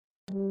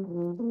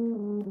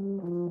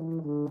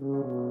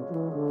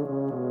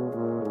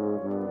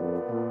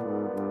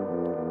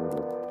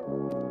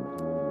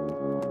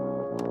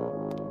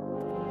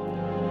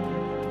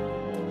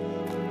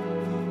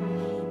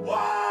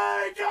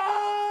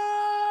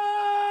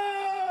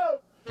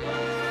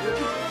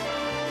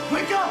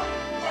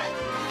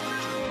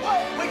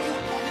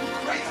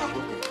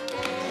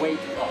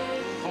up.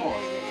 Come on,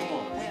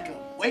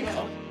 wake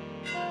up.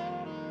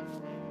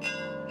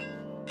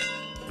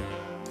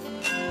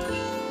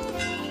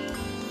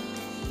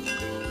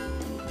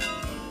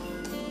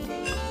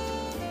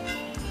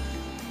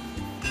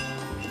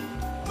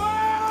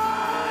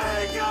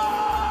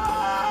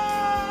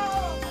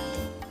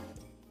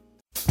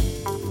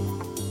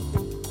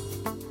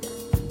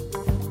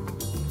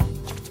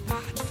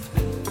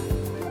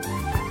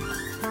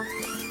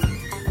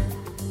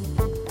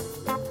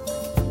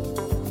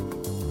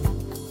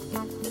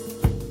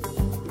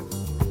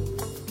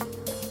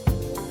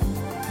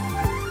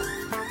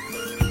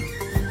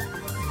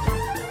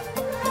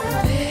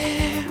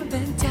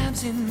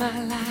 In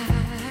my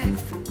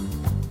life,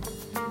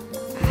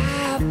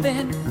 I've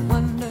been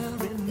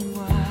wondering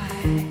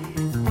why.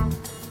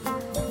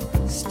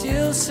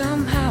 Still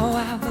somehow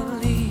I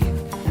believe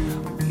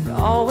we'd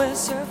always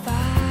survive.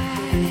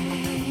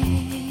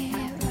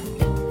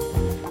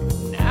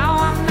 Now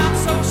I'm not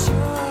so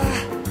sure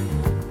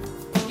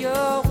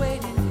you're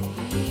waiting to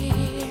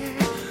hear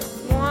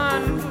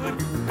one good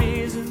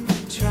reason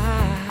to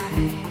try.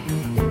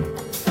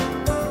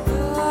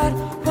 But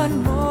what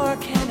more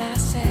can I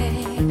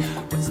say?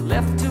 What's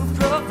left to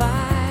provide?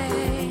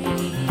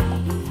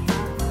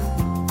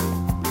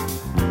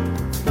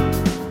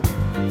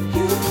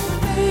 You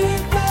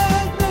think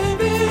that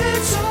maybe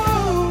it's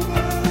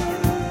over,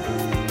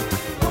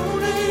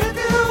 only if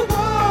you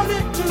want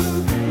it to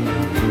be.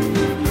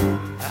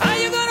 Are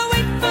you gonna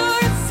wait for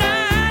a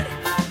sign,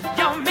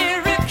 your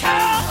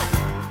miracle?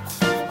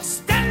 Or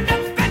stand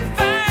up and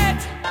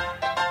fight?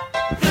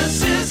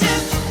 This is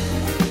it.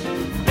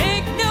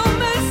 Make no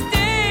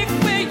mistake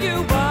where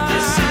you are.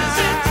 This is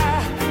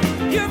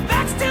it. Your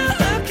back's to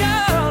the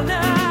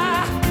corner.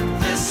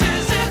 This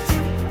is it.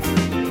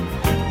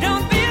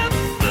 Don't be a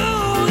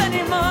fool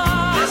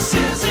anymore. This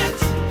is it.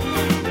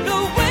 The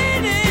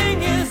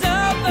waiting is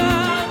over.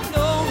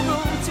 No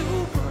room to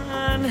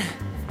run.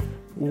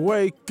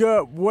 Wake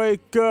up,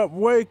 wake up,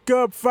 wake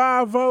up,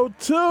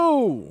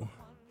 502.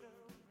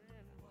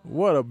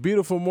 What a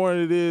beautiful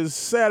morning it is.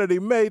 Saturday,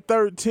 May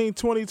 13th,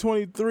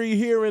 2023,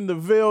 here in the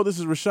Ville. This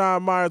is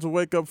Raashaan Myers with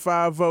Wake Up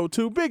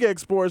 502, Big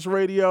X Sports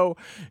Radio.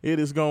 It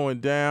is going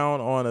down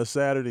on a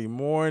Saturday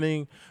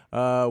morning.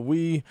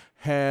 We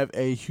have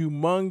a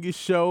humongous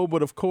show,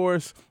 but of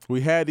course,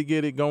 we had to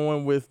get it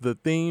going with the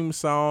theme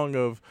song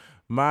of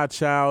my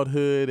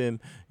childhood.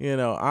 And, you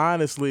know,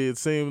 honestly, it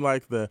seemed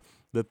like the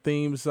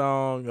theme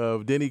song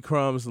of Denny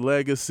Crum's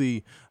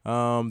legacy,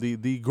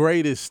 the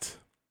greatest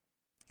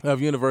of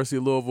University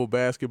of Louisville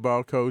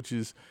basketball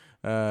coaches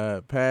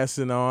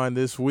passing on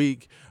this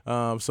week.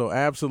 So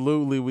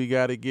absolutely we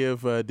got to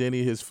give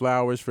Denny his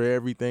flowers for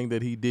everything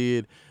that he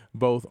did,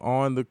 both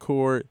on the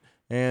court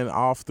and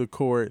off the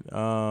court.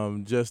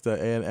 Just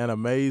an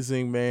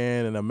amazing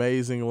man, an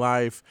amazing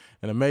life,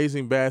 an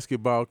amazing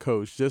basketball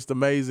coach, just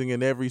amazing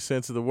in every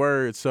sense of the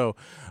word. So,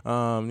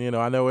 you know,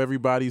 I know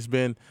everybody's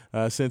been,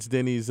 since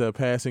Denny's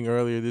passing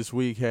earlier this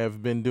week,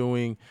 have been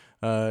doing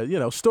you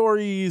know,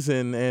 stories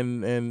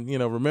and you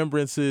know,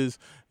 remembrances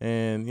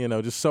and, you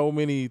know, just so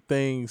many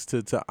things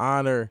to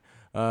honor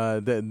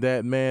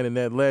that man and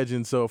that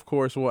legend. So, of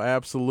course, we'll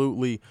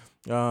absolutely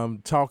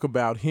talk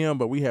about him,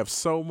 but we have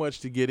so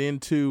much to get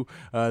into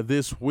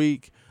this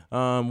week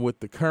with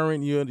the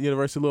current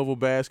University of Louisville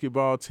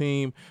basketball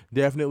team.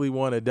 Definitely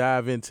want to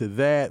dive into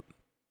that.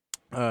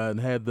 And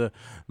had the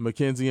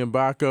Mackenzie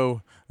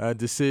Mbako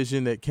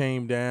decision that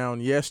came down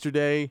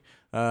yesterday.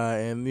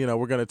 And, you know,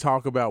 we're going to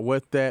talk about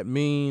what that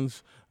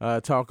means,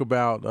 talk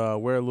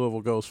about where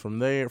Louisville goes from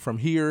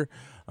here.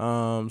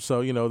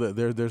 So, you know,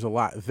 there's a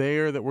lot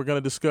there that we're going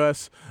to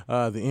discuss.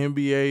 The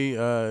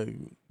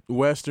NBA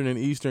Western and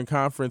Eastern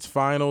Conference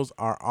Finals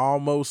are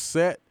almost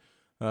set.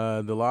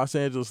 The Los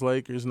Angeles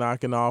Lakers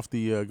knocking off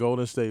the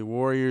Golden State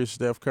Warriors,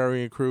 Steph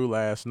Curry and crew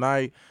last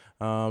night.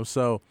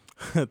 So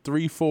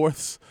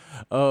 3/4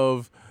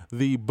 of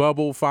the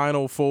bubble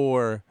Final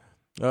Four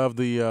of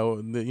the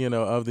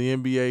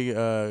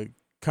NBA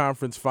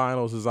conference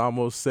finals is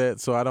almost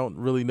set. So I don't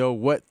really know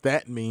what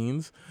that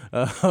means,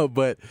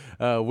 but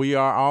we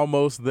are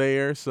almost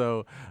there.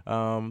 So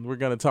we're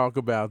going to talk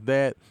about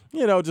that,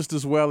 you know, just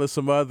as well as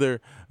some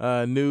other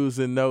news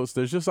and notes.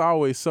 There's just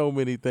always so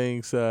many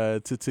things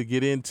to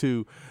get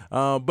into.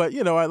 But,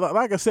 you know,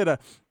 like I said, I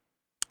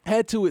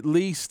had to at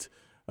least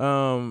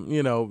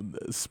you know,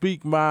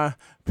 speak my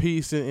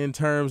piece in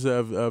terms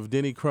of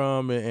Denny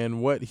Crum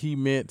and what he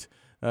meant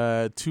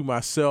to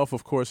myself.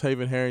 Of course,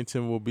 Haven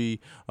Harrington will be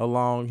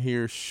along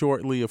here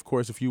shortly. Of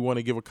course, if you want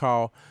to give a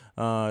call,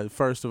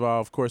 first of all,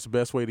 of course, the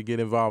best way to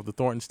get involved, the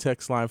Thornton's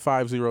text line,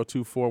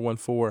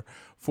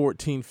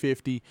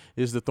 502-414-1450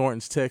 is the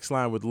Thornton's text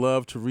line. Would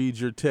love to read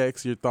your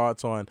text, your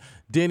thoughts on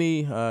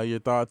Denny, your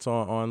thoughts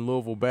on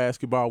Louisville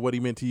basketball, what he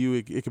meant to you.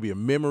 It could be a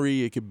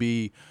memory. It could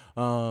be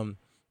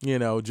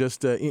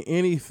just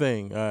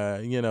anything,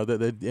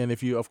 and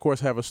if you, of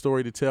course, have a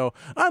story to tell,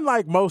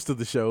 unlike most of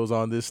the shows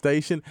on this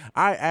station,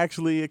 I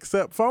actually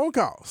accept phone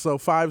calls. So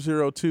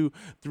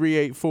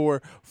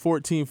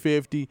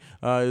 502-384-1450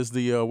 is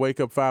the Wake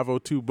Up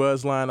 502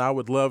 buzz line. I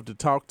would love to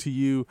talk to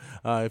you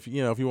if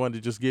you wanted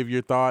to just give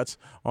your thoughts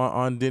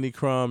on Denny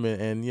Crum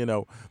and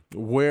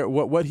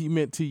what he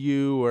meant to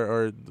you,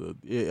 or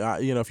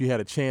if you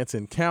had a chance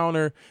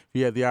encounter, if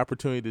you had the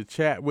opportunity to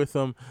chat with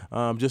him,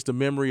 just a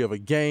memory of a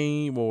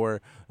game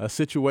or a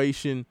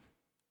situation,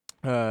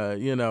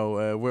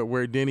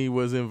 where Denny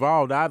was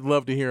involved. I'd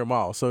love to hear them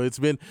all. So it's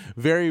been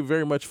very,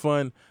 very much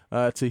fun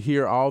to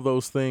hear all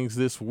those things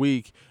this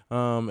week,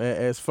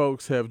 as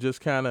folks have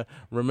just kind of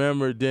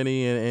remembered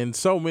Denny in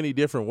so many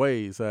different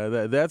ways.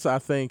 That's, I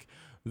think,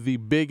 the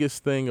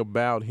biggest thing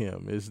about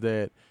him is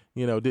that,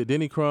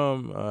 Denny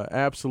Crum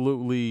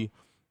absolutely,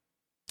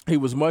 he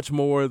was much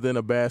more than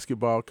a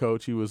basketball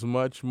coach. He was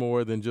much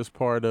more than just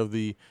part of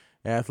the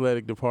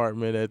athletic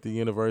department at the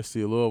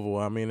University of Louisville.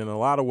 I mean, in a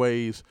lot of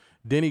ways,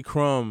 Denny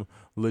Crum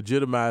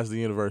legitimized the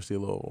University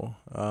of Louisville.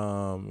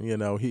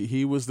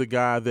 He was the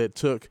guy that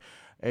took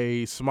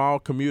a small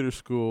commuter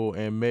school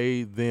and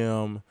made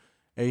them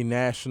a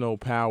national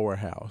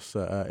powerhouse,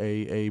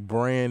 a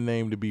brand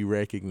name to be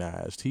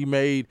recognized. He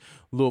made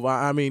Louisville.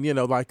 I mean,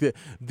 like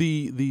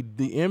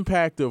the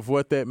impact of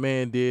what that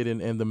man did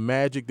and the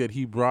magic that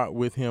he brought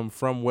with him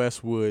from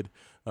Westwood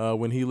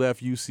when he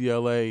left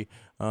UCLA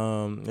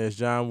as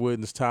John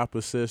Wooden's top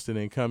assistant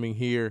and coming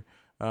here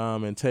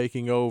and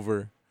taking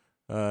over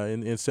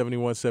in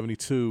 71,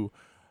 72.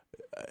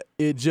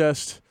 It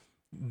just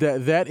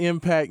that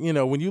impact,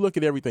 when you look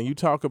at everything, you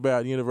talk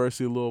about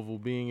University of Louisville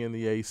being in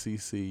the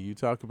ACC, you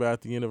talk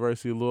about the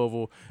University of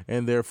Louisville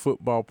and their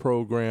football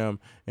program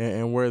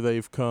and where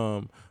they've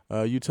come.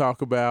 You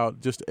talk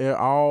about just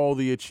all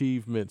the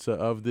achievements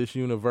of this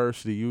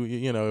university.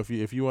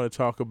 If you want to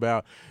talk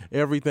about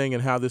everything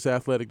and how this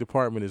athletic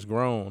department has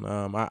grown,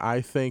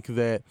 I think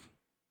that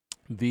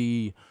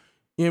the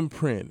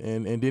imprint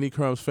and Denny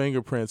Crum's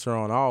fingerprints are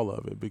on all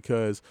of it,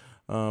 because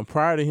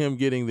prior to him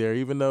getting there,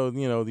 even though,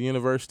 the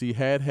university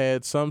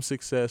had some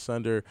success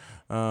under,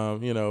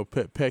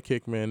 Peck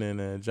Hickman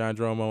and John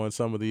Dromo and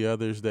some of the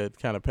others that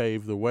kind of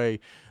paved the way,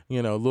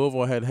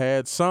 Louisville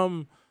had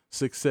some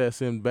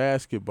success in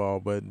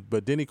basketball,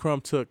 but Denny Crum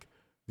took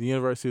the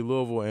University of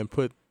Louisville and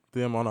put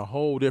them on a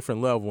whole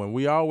different level. And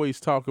we always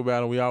talk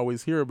about and we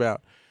always hear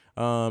about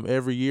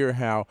every year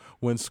how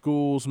when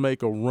schools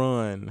make a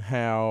run,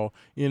 how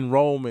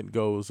enrollment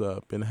goes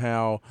up and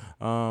how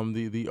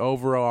the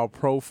overall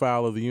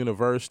profile of the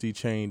university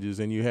changes,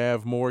 and you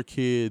have more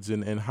kids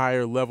and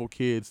higher level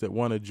kids that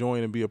want to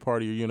join and be a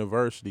part of your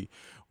university.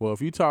 Well,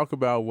 if you talk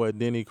about what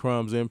Denny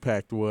Crum's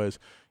impact was,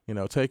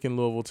 taking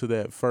Louisville to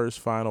that first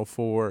Final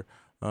Four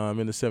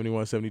in the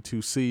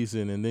 71-72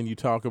 season, and then you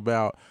talk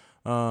about,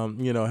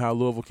 how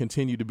Louisville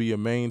continued to be a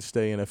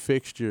mainstay and a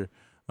fixture,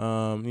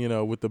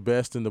 with the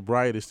best and the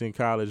brightest in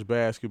college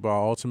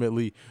basketball,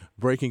 ultimately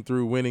breaking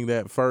through, winning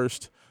that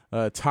first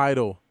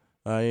title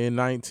in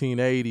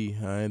 1980,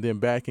 and then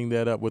backing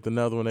that up with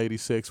another one,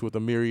 86, with a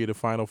myriad of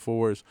Final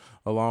Fours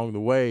along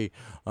the way.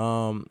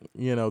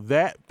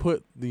 That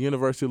put the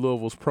University of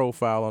Louisville's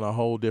profile on a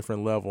whole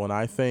different level, and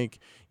I think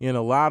in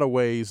a lot of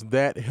ways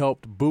that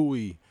helped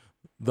buoy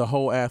the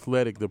whole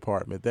athletic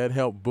department. That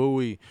helped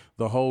buoy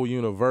the whole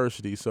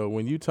university. So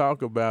when you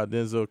talk about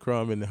Denzel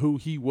Crum and who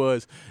he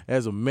was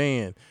as a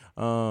man,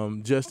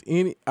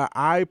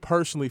 I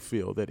personally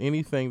feel that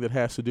anything that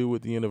has to do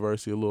with the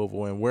University of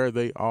Louisville and where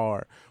they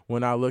are,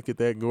 when I look at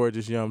that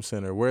gorgeous Yum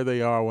Center, where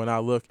they are when I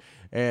look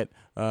at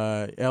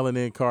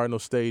L&N Cardinal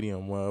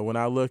Stadium, when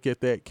I look at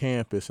that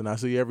campus and I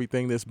see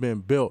everything that's been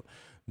built,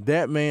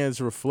 that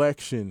man's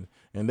reflection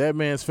and that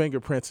man's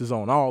fingerprints is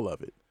on all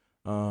of it.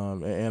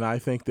 And I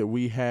think that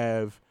we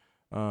have,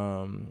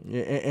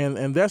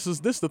 and this is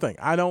the thing.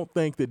 I don't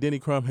think that Denny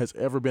Crum has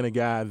ever been a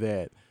guy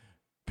that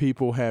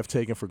people have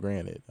taken for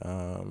granted.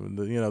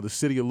 The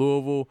city of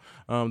Louisville,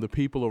 the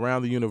people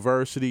around the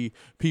university,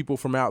 people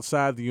from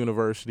outside the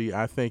university,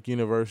 I think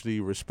university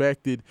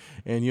respected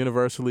and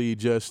universally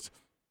just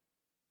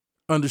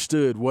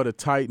understood what a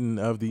titan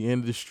of the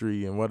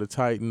industry and what a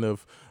titan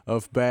of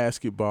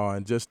basketball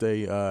and just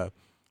a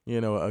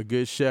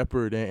good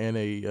shepherd and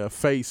a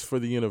face for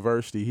the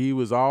university. He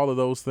was all of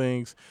those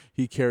things.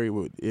 He carried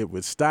it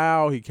with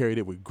style. He carried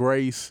it with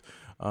grace.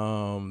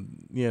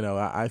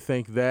 I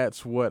think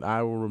that's what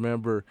I will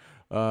remember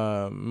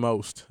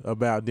most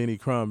about Denny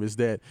Crum is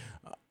that,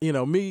 he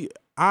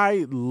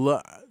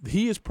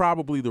is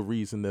probably the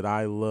reason that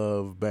I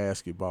love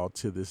basketball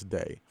to this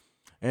day.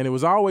 And it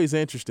was always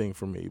interesting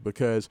for me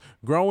because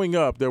growing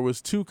up, there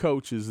was two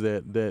coaches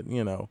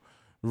that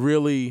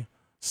really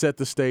set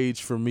the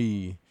stage for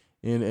me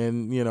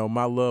in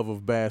my love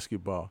of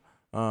basketball.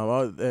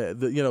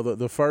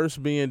 The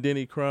first being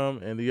Denny Crum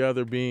and the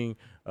other being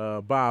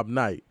Bob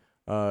Knight.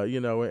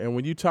 And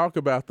when you talk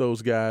about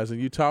those guys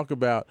and you talk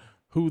about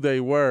who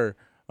they were,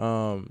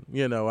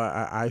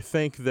 I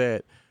think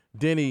that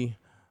Denny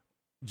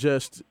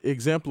just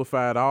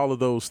exemplified all of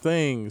those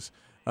things.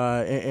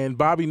 And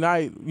Bobby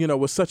Knight,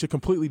 was such a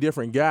completely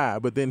different guy,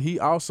 but then he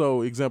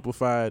also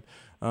exemplified,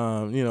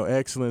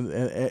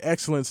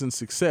 excellence and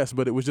success.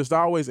 But it was just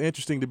always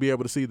interesting to be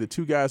able to see the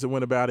two guys that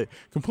went about it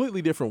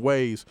completely different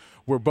ways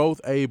were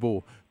both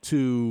able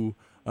to,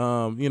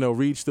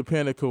 reach the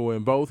pinnacle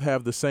and both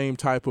have the same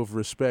type of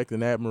respect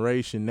and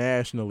admiration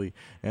nationally.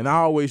 And I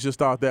always just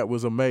thought that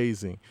was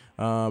amazing.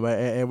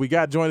 And we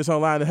got joined us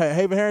online.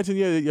 Haven Harrington,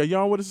 are you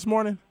on with us this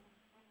morning?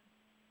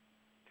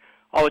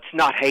 Oh, it's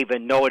not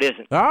Haven. No, it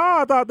isn't. Oh,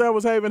 I thought that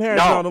was Haven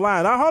Harrington on the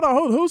line. Hold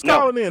on. Who's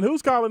calling in?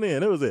 Who's calling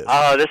in? Who is it?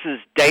 This is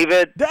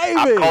David.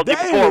 I've called you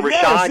before,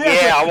 Raashaan.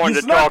 Yes. I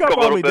wanted to talk a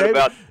little bit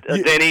about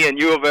Denny and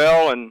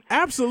UofL and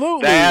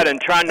absolutely that, and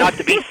trying not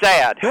to be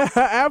sad.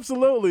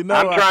 Absolutely. No,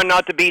 I'm trying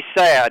not to be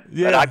sad.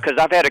 Yeah. Because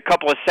I've had a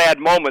couple of sad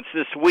moments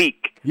this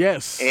week.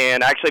 Yes.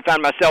 And I actually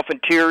found myself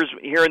in tears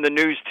hearing the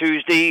news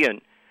Tuesday,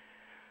 and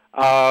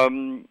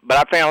but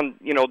I found,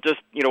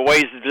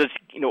 ways to just,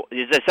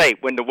 as they say,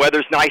 when the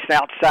weather's nice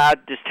outside,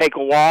 just take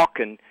a walk.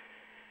 And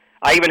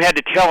I even had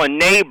to tell a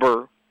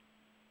neighbor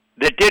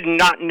that did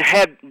not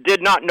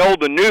know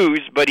the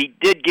news, but he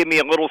did give me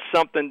a little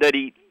something that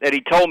he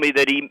told me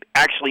that he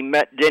actually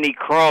met Denny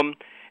Crum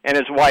and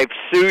his wife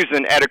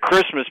Susan at a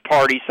Christmas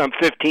party some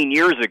 15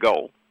 years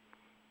ago.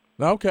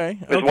 Okay.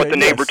 Is what the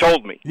neighbor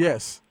told me.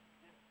 Yes.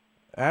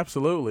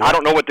 Absolutely. I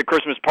don't know what the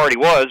Christmas party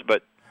was,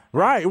 but.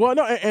 Right. Well,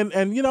 no,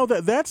 and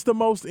that's the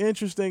most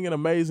interesting and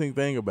amazing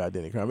thing about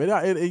Denny Crum.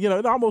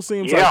 It almost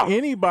seems like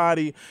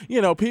anybody,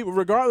 people,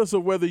 regardless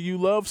of whether you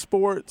love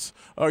sports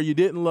or you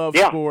didn't love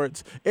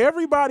sports,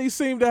 everybody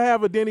seemed to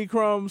have a Denny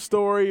Crum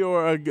story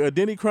or a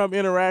Denny Crum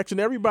interaction.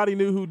 Everybody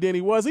knew who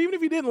Denny was, even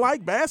if you didn't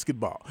like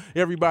basketball.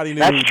 Everybody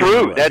knew. That's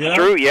true. That's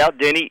true. Yeah,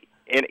 Denny.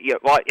 And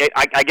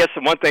I guess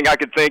the one thing I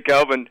could think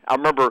of, and I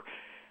remember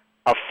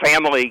a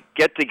family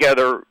get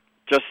together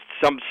just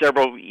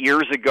several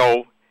years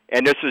ago.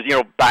 And this was,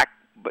 back,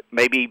 but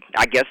maybe,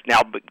 I guess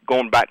now, but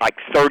going back like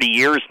 30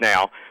 years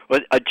now,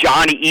 was a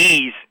Johnny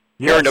E's.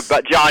 Yes. Hearing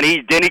about John E's,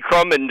 Denny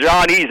Crum and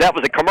John E's, that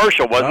was a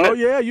commercial, wasn't it? Oh,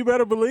 yeah, you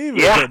better believe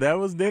it. Yeah. That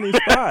was Denny's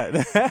spot.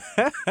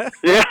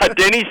 Yeah,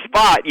 Denny's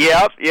spot,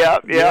 yep.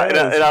 Yes.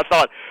 And I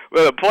thought,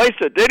 well, the place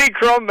that Denny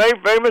Crum made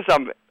famous,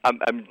 I'm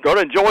going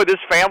to enjoy this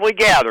family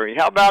gathering.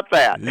 How about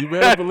that? You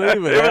better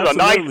believe it. It was a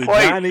nice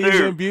place, John E's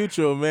too. and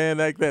Butchell, man.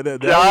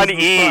 That John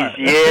E's,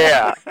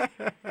 yeah.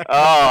 Oh,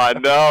 I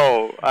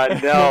know.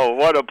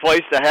 What a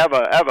place to have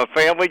a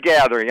family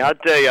gathering, I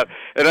tell you.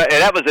 And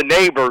that was a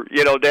neighbor,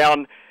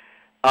 down,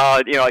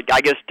 I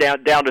guess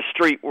down the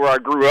street where I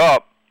grew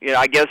up.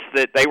 I guess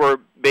that they were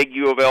big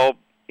UofL,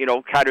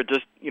 kind of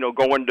just,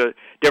 going to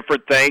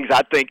different things.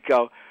 I think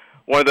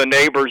one of the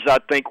neighbors,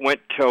 went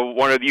to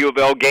one of the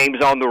UofL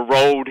games on the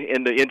road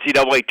in the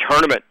NCAA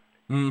tournament.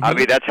 Mm-hmm. I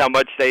mean, that's how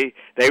much they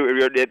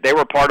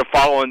were part of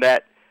following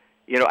that,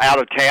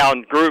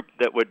 out-of-town group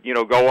that would,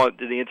 go on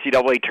to the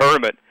NCAA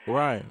tournament.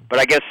 Right. But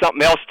I guess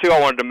something else, too, I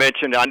wanted to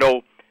mention. I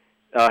know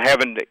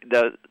having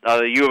the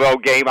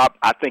UofL game,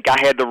 I think I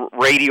had the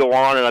radio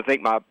on, and I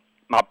think my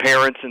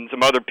parents and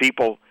some other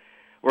people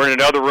were in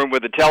another room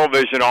with the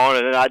television on,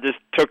 and I just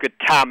took a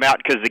time out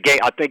because the game,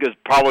 I think it was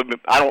probably,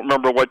 I don't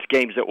remember what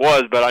games it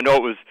was, but I know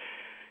it was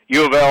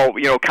UofL,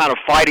 kind of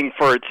fighting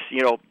for its,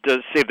 to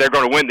see if they're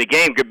going to win the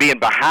game, being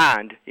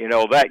behind,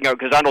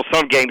 because I know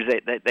some games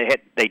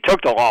they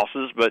took the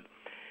losses, but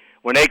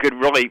when they could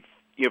really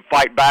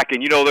fight back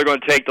and they're going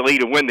to take the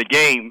lead and win the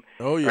game.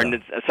 Oh yeah.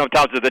 And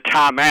sometimes at the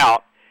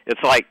timeout,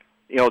 it's like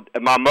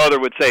my mother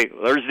would say,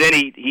 "There's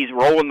Denny, he's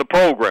rolling the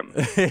program,"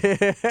 and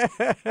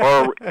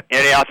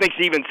I think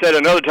she even said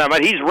another time,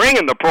 "He's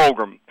ringing the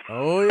program."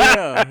 Oh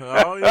yeah,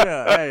 oh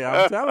yeah. Hey,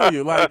 I'm telling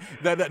you, like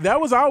that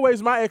was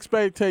always my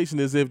expectation.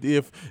 Is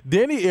if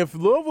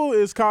Louisville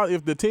is called,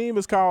 if the team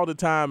is called a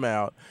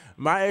timeout,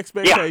 my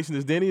expectation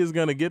is Denny is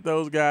going to get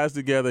those guys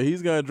together.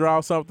 He's going to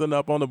draw something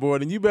up on the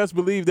board, and you best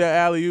believe that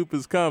alley-oop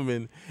is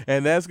coming,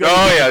 and that's going to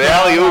the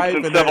alley-oops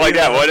and stuff like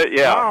that, wasn't it?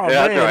 Yeah, oh,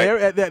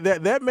 man, that's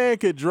right. That man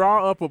could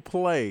draw up a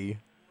play.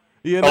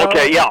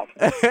 Okay, yeah.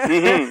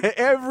 Mm-hmm.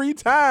 Every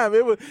time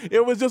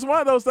it was just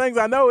one of those things.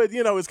 I know it.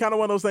 It's kind of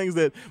one of those things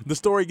that the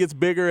story gets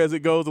bigger as it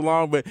goes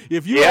along. But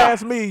if you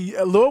ask me,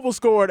 Louisville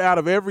scored out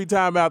of every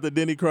timeout that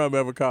Denny Crum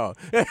ever called.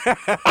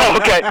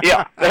 Okay,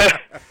 yeah.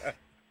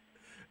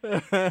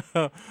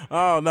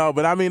 Oh no,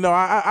 but I mean, no,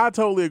 I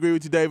totally agree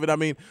with you, David. I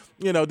mean,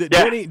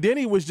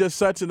 Denny was just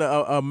such an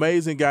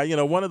amazing guy.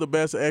 One of the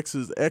best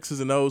X's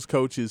and O's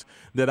coaches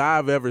that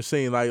I've ever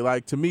seen.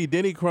 Like to me,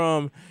 Denny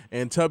Crum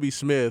and Tubby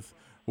Smith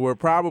were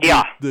probably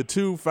the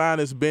two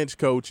finest bench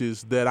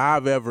coaches that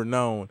I've ever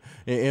known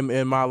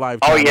in my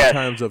lifetime in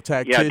terms of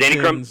tacticians. Yeah,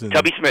 Denny Crum,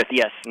 Tubby Smith,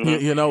 yes.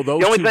 Mm-hmm. Those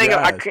the only two thing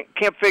guys. I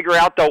can't figure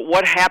out, though,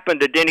 what happened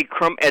to Denny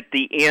Crum at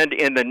the end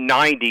in the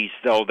 90s,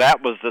 though.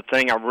 That was the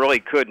thing I really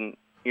couldn't,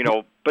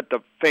 put the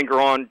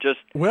finger on.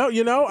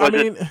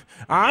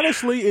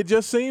 Honestly, it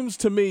just seems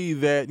to me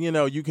that,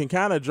 you can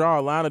kind of draw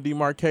a line of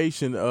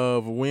demarcation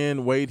of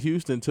when Wade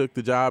Houston took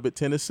the job at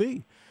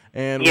Tennessee.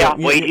 And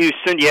Wade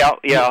Houston, You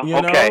okay.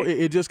 know,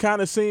 it just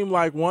kind of seemed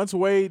like once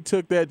Wade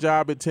took that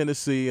job at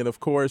Tennessee, and of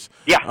course,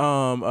 you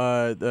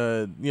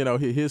know,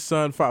 his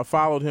son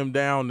followed him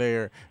down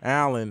there,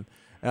 Allen.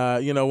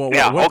 You know,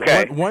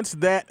 once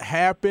that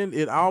happened,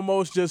 it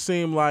almost just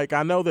seemed like,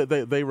 I know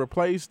that they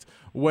replaced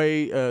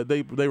Wade,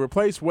 they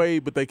replaced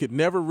Wade, but they could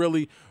never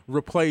really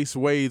replace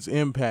Wade's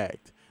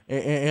impact.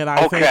 And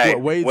I think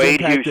what Wade's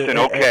impact Houston,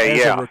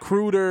 as a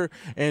recruiter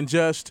and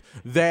just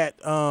that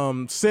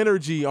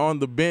synergy on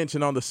the bench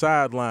and on the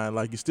sideline,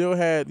 like you still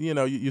had, you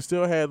know, you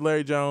still had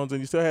Larry Jones, and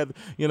you still had,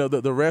 you know,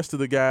 the rest of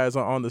the guys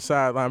on the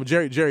sideline.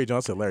 Jerry Jones, I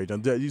said Larry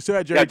Jones. You still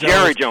had Jerry Jones.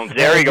 Jerry Jones.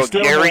 There you go,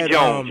 Jerry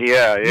Jones. You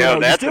know,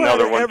 that's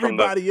another one from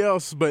everybody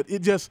else. But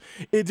it just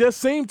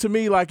seemed to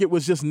me like it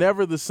was just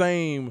never the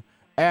same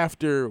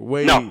after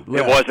Wade left.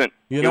 It wasn't.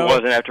 You know? It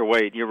wasn't after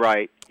Wade. You're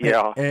right.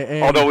 Yeah.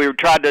 And although we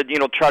tried to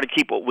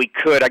keep what we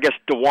could. I guess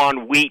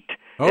DeJuan Wheat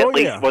at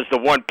least was the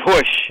one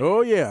push.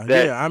 Oh yeah,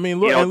 yeah. I mean,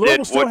 look, and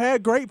Louisville still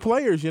had great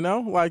players. You know,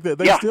 like that.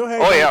 They still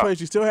had great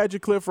players. You still had your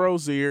Cliff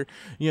Rozier.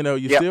 You know,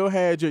 you still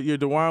had your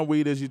DeJuan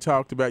Wheat, as you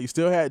talked about. You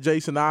still had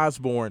Jason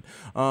Osborne.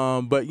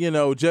 But you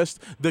know,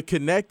 just the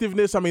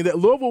connectiveness. I mean, that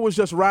Louisville was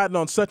just riding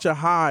on such a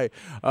high.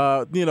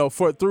 You know,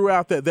 for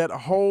throughout that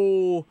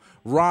whole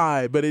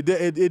ride, but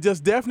it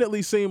just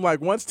definitely seemed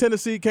like once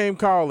Tennessee came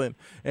calling,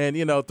 and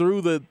you know, through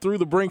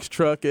the Brinks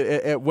truck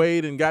at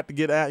Wade, and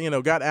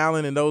got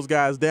Allen and those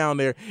guys down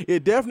there,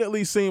 it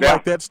definitely seemed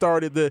like that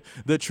started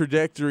the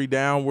trajectory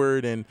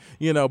downward. And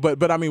you know,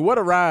 but I mean, what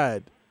a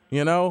ride.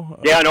 You know?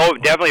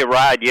 Definitely a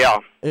ride.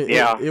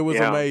 It was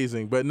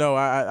amazing. But no,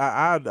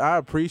 I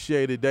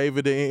appreciate it,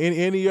 David.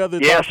 Any other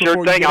thoughts sure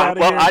before thing. You get out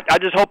of here? I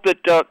just hope that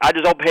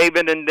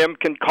Haven and them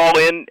can call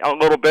in a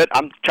little bit.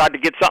 I'm trying to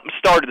get something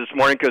started this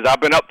morning because I've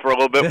been up for a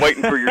little bit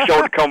waiting for your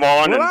show to come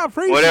on. Well, and I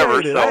appreciate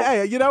whatever. it. So,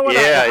 hey, you know what?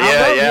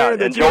 I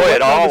enjoy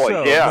it always.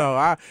 No,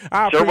 I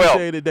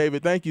appreciate it,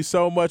 David. Thank you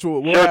so much.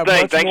 We'll sure have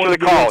thing. much Thanks more for the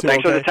to get call. into,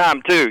 Thanks for the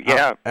time too.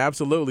 Yeah,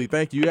 absolutely.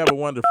 Thank you. You have a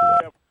wonderful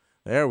one.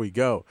 There we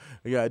go.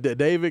 We got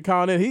David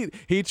calling in.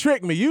 He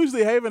tricked me.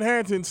 Usually Haven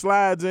Harrington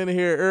slides in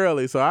here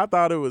early, so I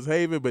thought it was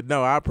Haven, but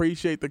no, I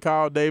appreciate the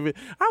call, David.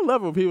 I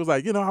love when people's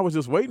like, you know, I was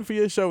just waiting for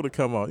your show to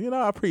come on. You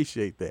know, I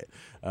appreciate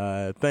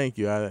that. Thank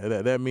you.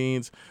 That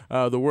means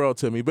the world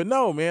to me. But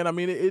no, man, I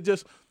mean, it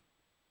just –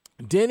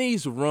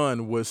 Denny's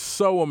run was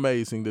so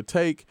amazing to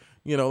take –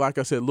 you know, like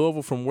I said,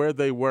 Louisville from where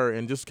they were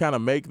and just kind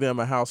of make them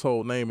a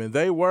household name. And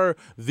they were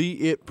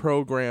the it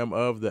program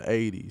of the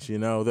 80s, you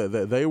know,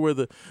 that they were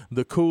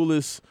the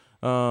coolest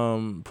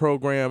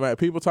program.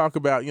 People talk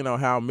about, you know,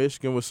 how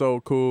Michigan was so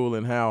cool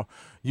and how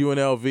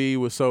UNLV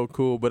was so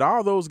cool. But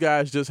all those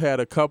guys just had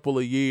a couple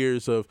of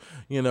years of,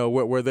 you know,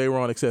 where they were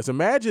on excess.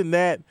 Imagine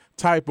that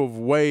type of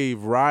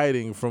wave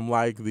riding from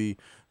like the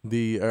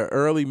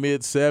early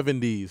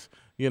mid-70s.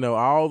 You know,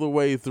 all the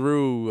way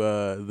through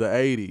the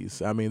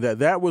 80s. I mean,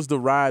 that was the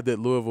ride that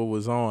Louisville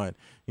was on.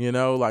 You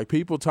know, like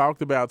people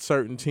talked about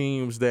certain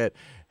teams that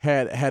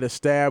had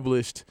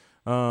established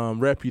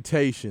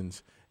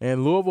reputations.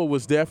 And Louisville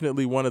was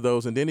definitely one of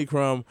those. And Denny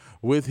Crum,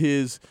 with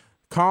his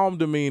calm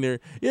demeanor,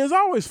 is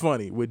always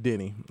funny with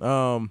Denny.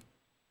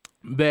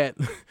 That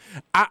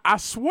I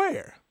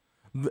swear,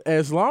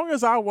 as long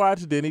as I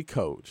watch Denny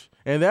coach,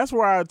 and that's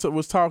where I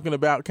was talking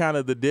about kind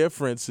of the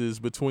differences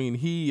between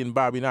he and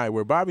Bobby Knight,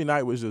 where Bobby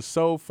Knight was just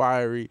so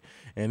fiery,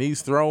 and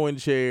he's throwing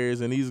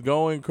chairs, and he's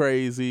going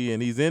crazy,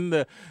 and he's in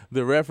the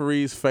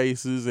referees'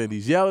 faces, and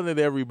he's yelling at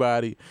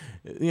everybody.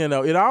 You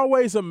know, it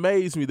always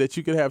amazed me that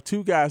you could have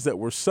two guys that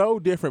were so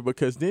different,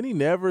 because Denny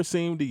never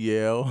seemed to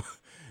yell.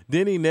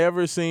 Denny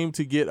never seemed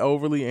to get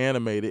overly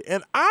animated.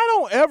 And I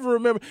don't ever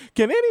remember.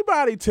 Can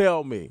anybody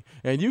tell me,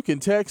 and you can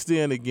text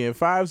in again,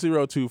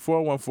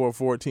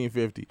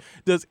 502-414-1450.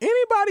 Does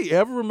anybody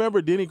ever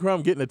remember Denny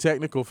Crum getting a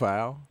technical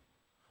foul?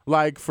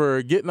 Like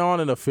for getting on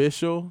an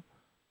official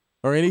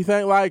or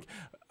anything? Like,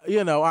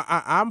 you know,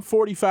 I'm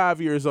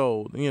 45 years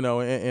old, you know,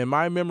 and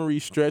my memory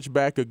stretch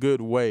back a good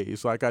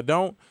ways. Like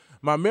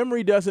my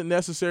memory doesn't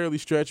necessarily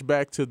stretch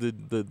back to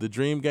the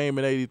Dream game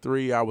in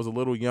 '83. I was a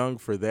little young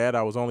for that.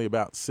 I was only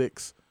about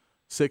six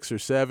or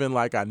seven.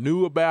 Like I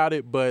knew about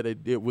it, but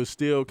it was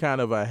still kind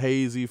of a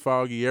hazy,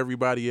 foggy,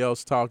 everybody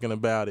else talking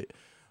about it.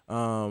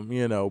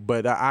 You know,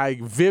 but I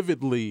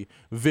vividly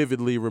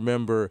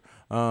remember,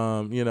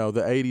 you know,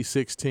 the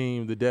 '86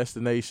 team, the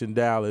Destination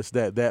Dallas,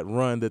 that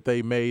run that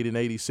they made in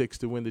 '86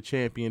 to win the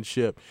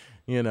championship,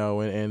 you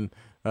know, and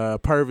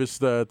Purvis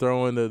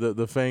throwing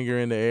the finger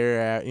in the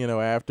air, you know,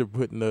 after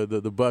putting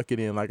the bucket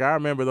in. Like I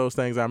remember those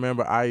things. I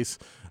remember Ice,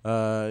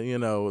 you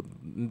know,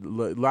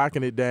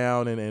 locking it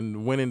down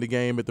and winning the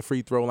game at the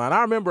free throw line.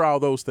 I remember all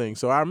those things.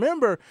 So I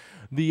remember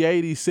the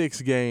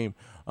 '86 game.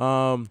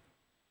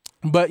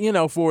 But, you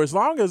know, for as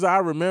long as I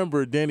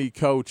remember Denny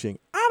coaching,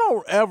 I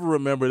don't ever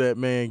remember that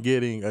man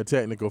getting a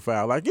technical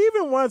foul. Like,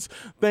 even once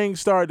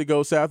things started to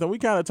go south, and we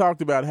kind of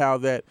talked about how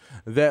that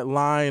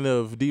line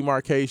of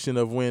demarcation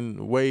of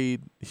when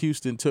Wade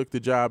Houston took the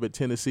job at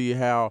Tennessee,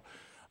 how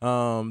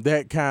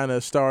that kind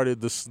of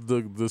started the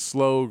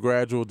slow,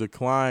 gradual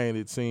decline,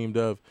 it seemed,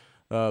 of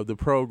the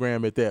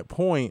program at that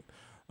point.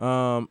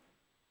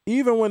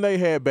 Even when they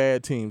had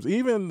bad teams,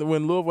 even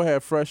when Louisville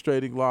had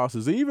frustrating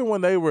losses, even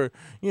when they were,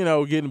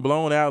 getting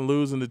blown out and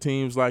losing to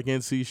teams like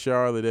NC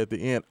Charlotte at the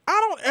end,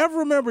 I don't ever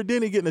remember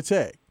Denny getting a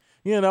tech.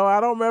 I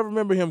don't ever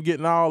remember him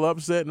getting all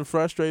upset and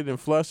frustrated and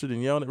flustered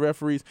and yelling at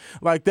referees.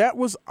 Like, that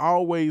was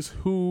always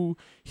who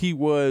he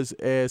was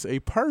as a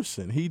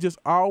person. He just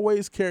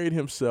always carried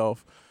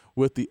himself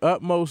with the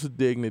utmost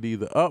dignity,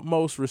 the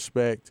utmost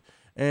respect,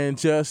 and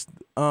just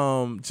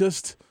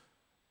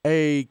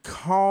a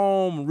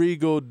calm,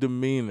 regal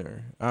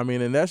demeanor.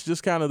 And that's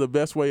just kind of the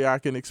best way I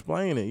can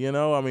explain it.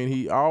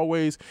 He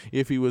always,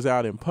 if he was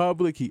out in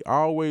public, he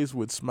always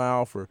would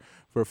smile for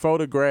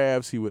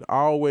photographs. He would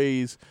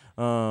always,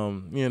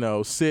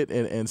 sit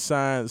and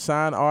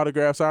sign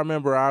autographs. I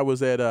remember I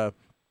was at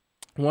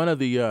one of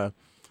the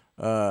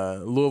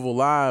Louisville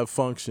Live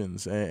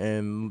functions,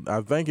 and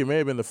I think it may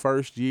have been the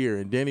first year,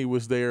 and Denny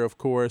was there, of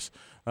course,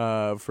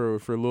 for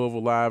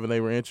Louisville Live, and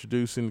they were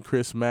introducing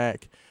Chris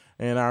Mack.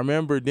 And I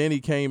remember Denny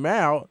came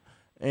out,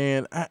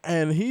 and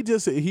he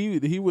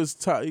was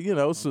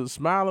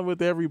smiling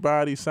with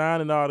everybody,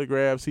 signing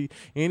autographs.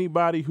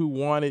 Anybody who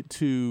wanted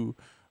to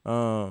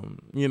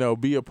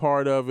be a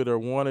part of it or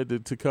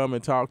wanted to come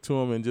and talk to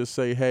him and just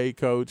say, "Hey,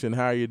 coach, and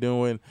how you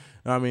doing?"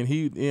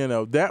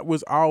 That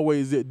was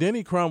always it.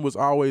 Denny Crum was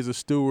always a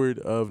steward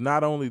of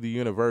not only the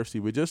university,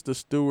 but just a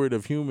steward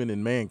of human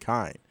and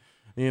mankind.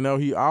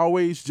 He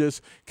always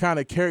just kind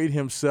of carried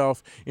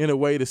himself in a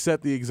way to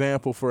set the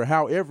example for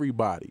how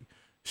everybody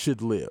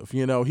should live.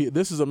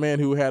 This is a man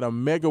who had a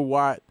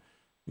megawatt,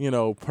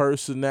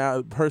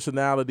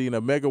 personality and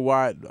a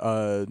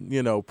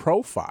megawatt,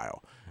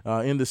 profile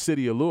in the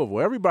city of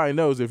Louisville. Everybody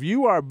knows if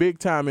you are big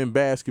time in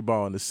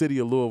basketball in the city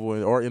of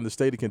Louisville or in the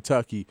state of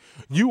Kentucky,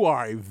 you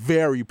are a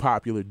very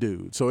popular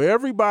dude. So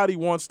everybody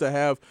wants to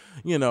have,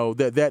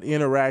 that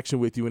interaction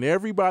with you, and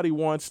everybody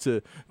wants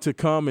to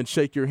come and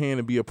shake your hand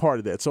and be a part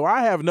of that. So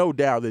I have no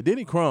doubt that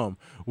Denny Crum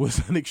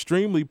was an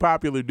extremely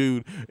popular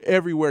dude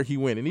everywhere he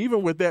went. And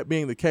even with that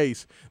being the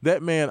case,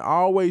 that man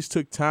always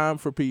took time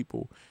for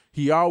people.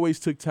 He always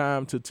took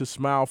time to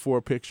smile for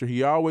a picture.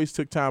 He always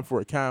took time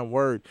for a kind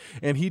word.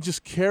 And he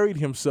just carried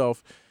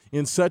himself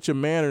in such a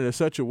manner, in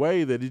such a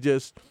way that he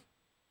just,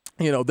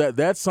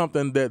 that's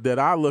something that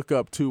I look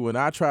up to and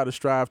I try to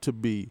strive to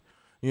be,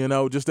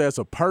 just as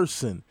a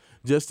person,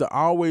 just to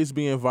always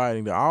be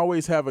inviting, to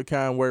always have a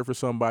kind word for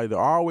somebody, to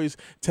always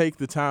take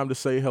the time to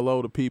say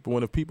hello to people.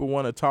 And if people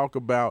want to talk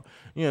about,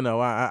 I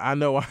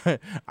know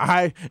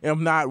I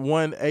am not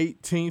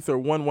 1/18th or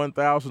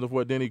 1/1000th of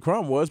what Denny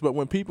Crum was, but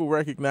when people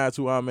recognize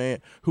who I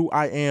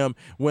am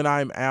when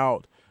I'm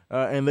out,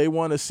 and they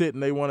want to sit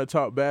and they want to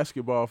talk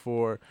basketball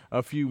for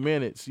a few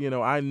minutes,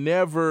 I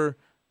never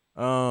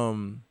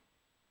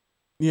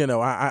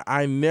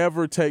I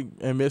never take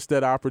and miss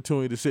that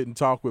opportunity to sit and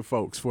talk with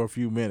folks for a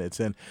few minutes.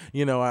 And,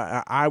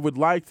 I would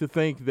like to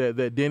think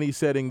that Denny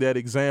setting that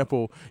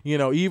example,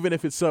 even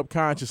if it's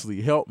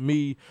subconsciously, helped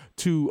me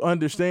to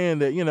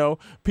understand that,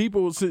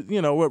 people,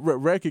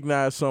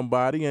 recognize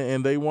somebody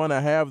and they want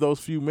to have those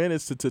few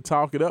minutes to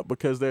talk it up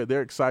because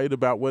they're excited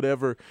about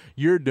whatever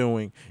you're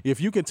doing. If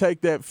you can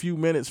take that few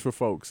minutes for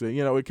folks,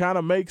 it kind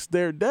of makes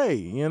their day.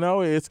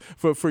 It's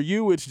for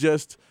you, it's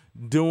just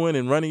doing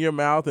and running your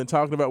mouth and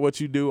talking about what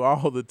you do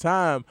all the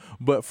time.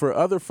 But for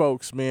other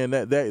folks, man,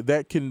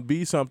 that can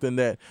be something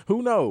that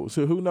who knows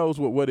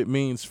what it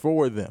means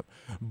for them.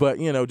 But,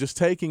 just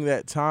taking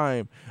that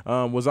time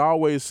was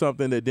always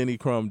something that Denny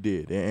Crum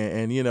did.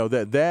 And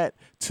that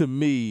to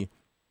me,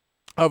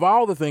 of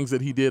all the things that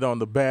he did on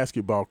the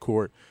basketball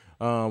court,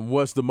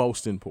 was the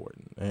most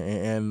important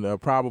and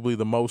probably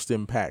the most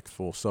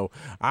impactful. So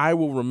I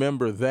will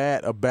remember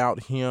that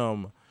about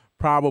him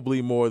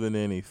probably more than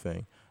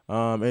anything.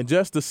 And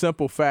just the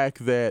simple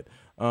fact that,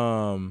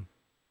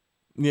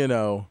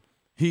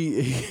 he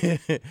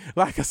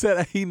like I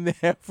said, he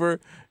never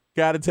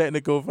got a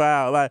technical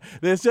foul. Like,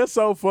 it's just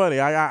so funny.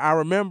 I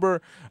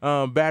remember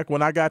back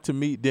when I got to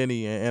meet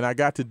Denny and I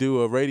got to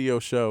do a radio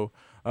show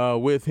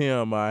with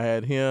him. I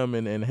had him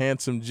and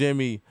Handsome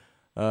Jimmy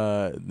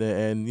and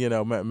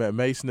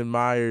Mason and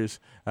Myers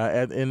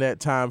in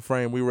that time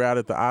frame. We were out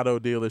at the auto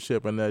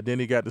dealership, and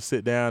Denny got to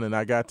sit down and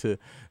I got to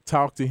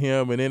talk to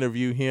him and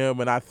interview him,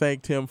 and I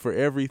thanked him for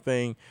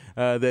everything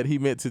that he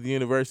meant to the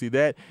university.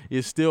 That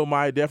is still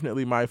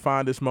definitely my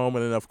fondest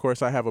moment. And of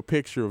course I have a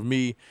picture of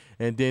me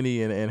and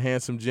Denny and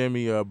Handsome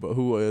Jimmy,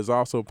 who has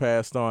also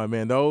passed on.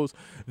 Man,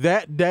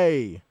 that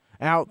day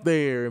out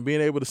there and being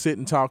able to sit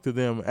and talk to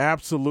them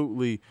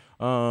absolutely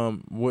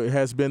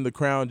has been the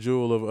crown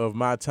jewel of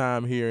my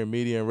time here in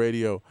media and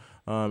radio,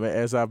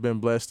 as I've been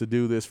blessed to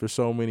do this for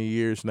so many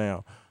years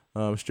now.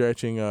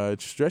 stretching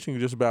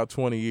just about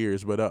 20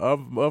 years. But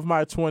of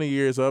my 20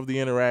 years, of the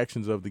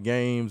interactions, of the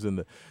games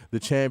and the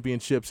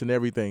championships and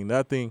everything,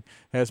 nothing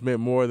has meant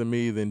more to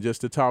me than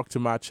just to talk to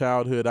my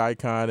childhood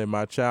icon and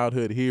my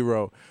childhood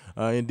hero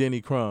in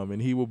Denny Crum.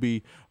 And he will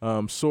be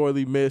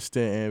sorely missed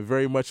and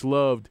very much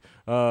loved,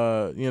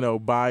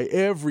 by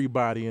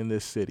everybody in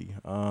this city.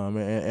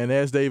 And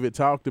as David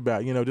talked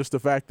about, just the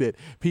fact that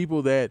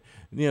people that,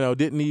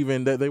 didn't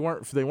even, that they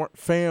weren't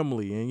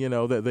family,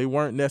 and, that they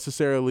weren't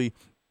necessarily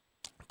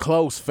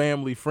close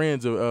family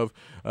friends of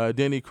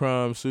Denny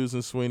Crum,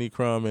 Susan Sweeney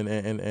Crum,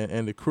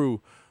 and the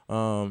crew.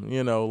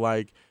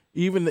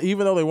 Even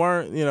though they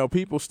weren't,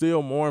 people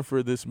still mourn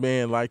for this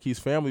man like he's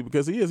family,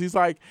 because he's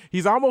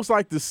almost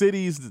like the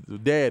city's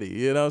daddy.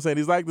 You know what I'm saying?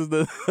 He's like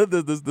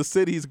the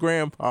city's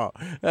grandpa.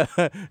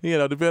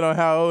 Depending on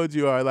how old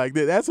you are, like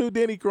that's who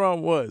Denny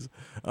Crum was.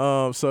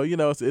 So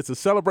it's a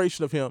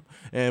celebration of him,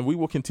 and we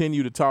will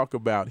continue to talk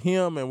about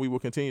him, and we will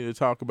continue to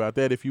talk about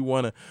that. If you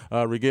want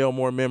to regale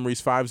more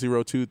memories,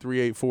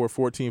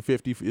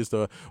 502-384-1450 is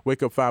the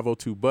Wake Up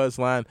 502 buzz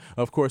line.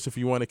 Of course, if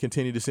you want to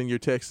continue to send your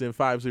text in,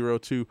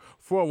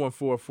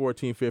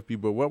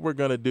 502-414-1450. But what we're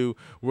going to do,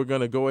 we're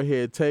going to go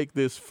ahead, take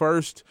this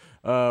first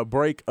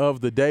break of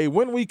the day.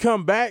 When we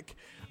come back,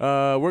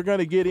 we're going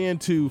to get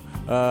into,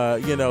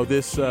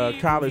 this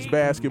college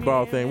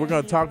basketball thing. We're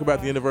going to talk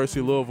about the University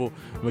of Louisville.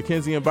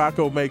 Mackenzie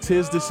Mbako makes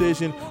his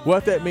decision,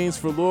 what that means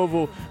for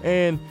Louisville,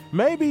 and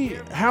maybe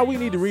how we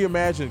need to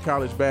reimagine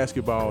college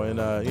basketball in,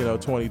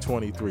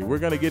 2023. We're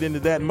going to get into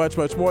that and much,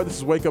 much more. This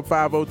is Wake Up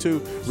 502.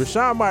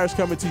 Raashaan Myers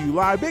coming to you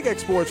live. Big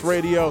X Sports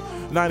Radio,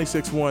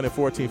 96.1 and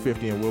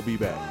 1450, and we'll be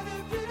back.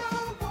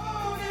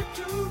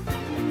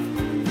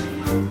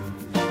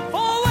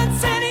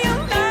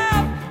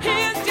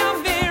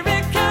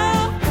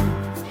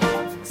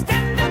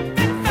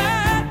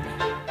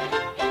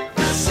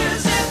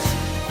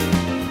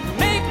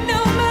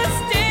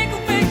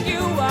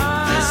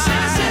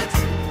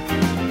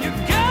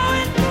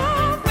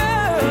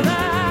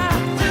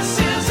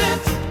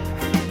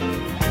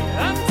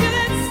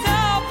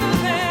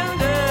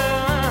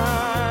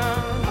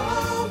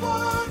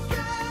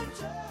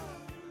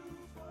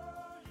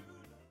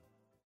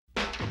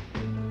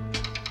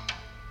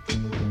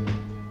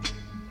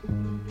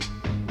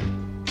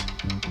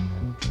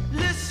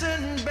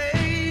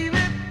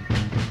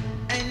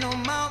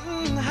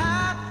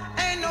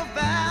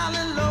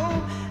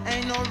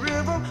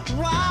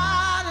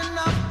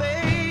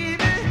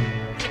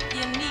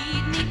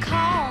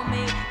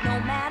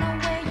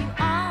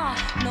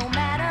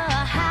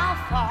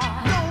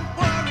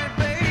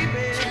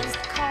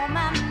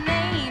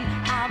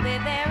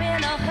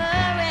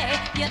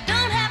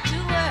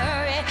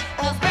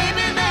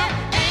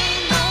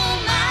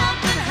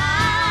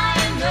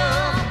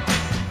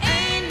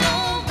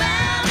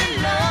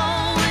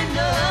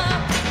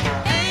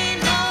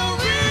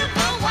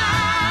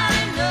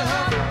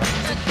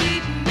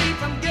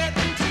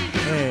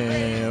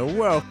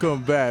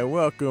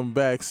 Welcome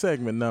back.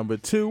 Segment number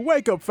 2.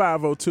 Wake Up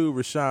 502,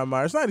 Raashaan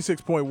Myers,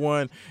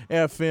 96.1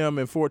 FM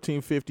and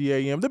 1450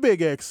 AM. The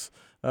Big X.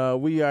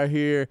 We are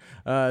here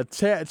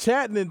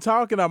chatting and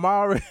talking. I'm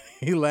already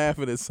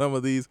laughing at some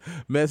of these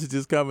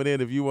messages coming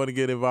in. If you want to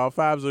get involved,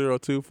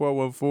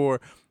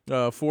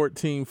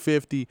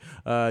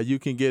 502-414-1450. You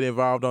can get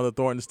involved on the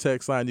Thornton's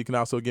text line. You can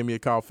also give me a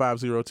call,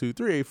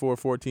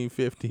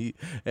 502-384-1450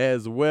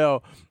 as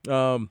well.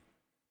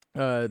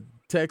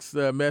 Text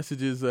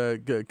messages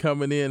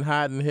coming in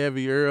hot and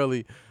heavy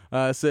early.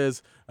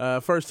 Says,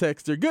 first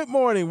texter, good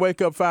morning,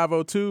 Wake Up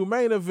 502,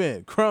 main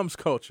event, Crum's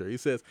culture. He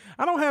says,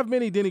 I don't have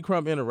many Denny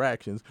Crum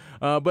interactions,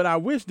 but I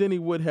wish Denny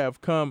would have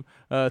come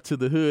to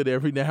the hood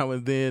every now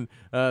and then,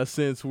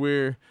 since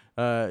we're,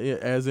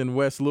 as in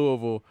West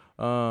Louisville,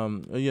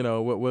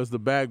 what was the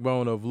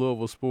backbone of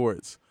Louisville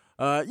sports.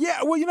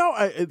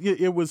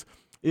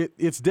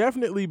 It's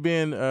definitely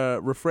been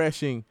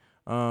refreshing,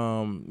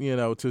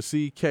 to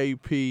see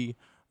KP,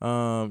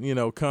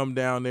 come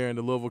down there and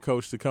the Louisville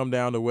coach to come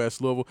down to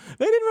West Louisville.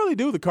 They didn't really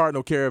do the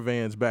Cardinal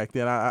Caravans back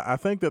then. I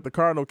think that the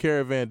Cardinal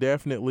Caravan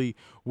definitely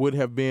would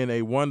have been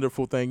a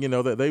wonderful thing,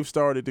 that they've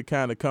started to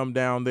kind of come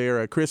down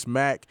there. Chris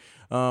Mack,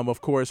 of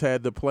course,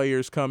 had the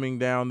players coming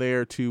down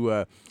there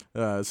to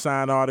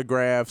sign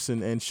autographs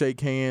and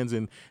shake hands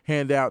and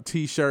hand out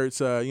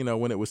T-shirts,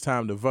 when it was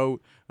time to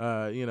vote,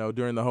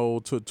 during the whole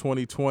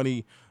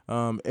 2020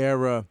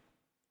 era.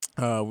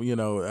 Really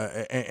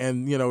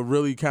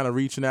kind of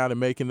reaching out and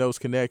making those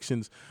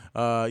connections,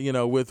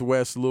 with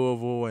West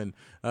Louisville and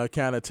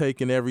kind of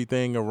taking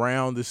everything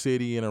around the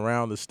city and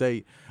around the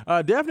state.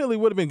 Definitely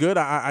would have been good.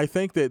 I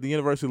think that the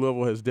University of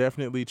Louisville has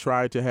definitely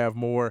tried to have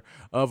more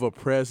of a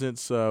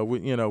presence,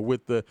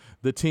 with the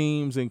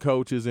teams and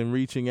coaches and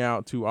reaching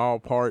out to all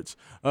parts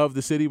of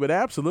the city. But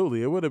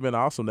absolutely, it would have been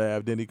awesome to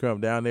have Denny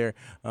Crum down there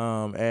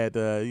at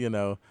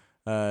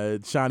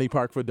Shawnee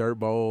Park for Dirt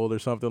Bowl or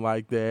something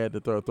like that,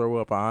 to throw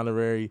up an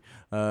honorary,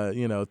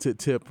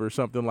 tip or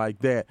something like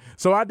that.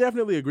 So I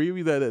definitely agree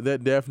with you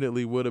that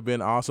definitely would have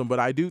been awesome. But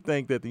I do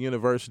think that the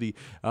university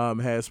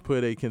has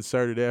put a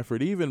concerted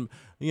effort, even,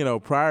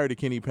 prior to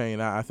Kenny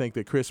Payne. I think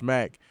that Chris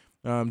Mack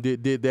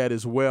did that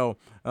as well.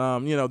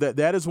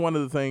 That is one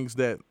of the things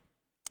that,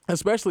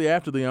 especially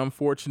after the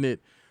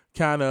unfortunate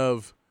kind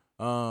of,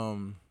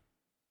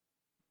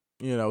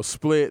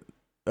 split,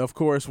 of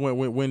course,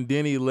 when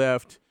Denny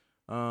left,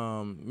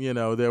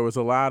 there was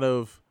a lot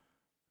of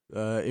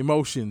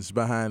emotions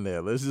behind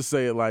that. Let's just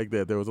say it like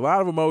that. There was a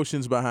lot of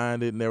emotions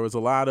behind it, and there was a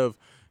lot of,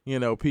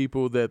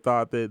 people that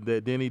thought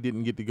that Denny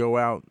didn't get to go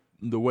out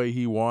the way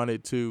he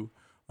wanted to.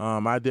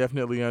 I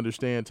definitely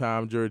understand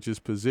Tom George's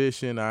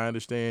position. I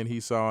understand he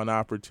saw an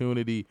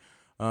opportunity,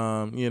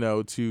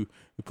 to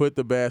put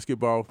the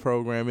basketball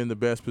program in the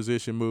best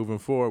position moving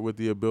forward with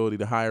the ability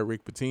to hire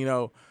Rick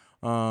Pitino.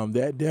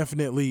 That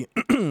definitely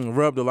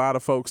rubbed a lot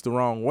of folks the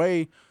wrong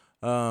way.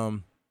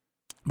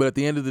 But at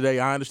the end of the day,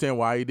 I understand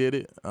why he did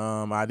it.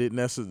 I did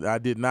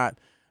not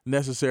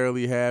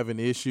necessarily have an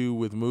issue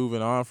with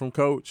moving on from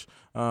Coach.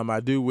 I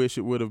do wish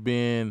it would have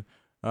been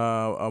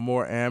a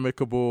more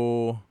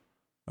amicable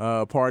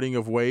parting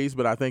of ways,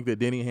 but I think that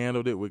Denny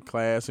handled it with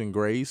class and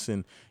grace.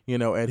 And,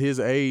 at his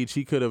age,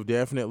 he could have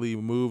definitely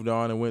moved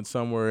on and went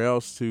somewhere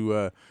else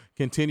to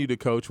continue to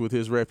coach with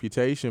his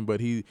reputation. But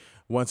he,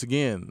 once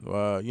again,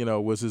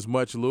 was as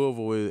much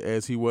Louisville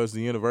as he was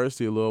the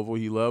University of Louisville.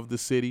 He loved the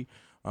city.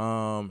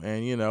 And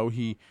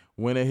he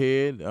went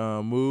ahead,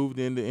 moved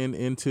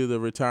into the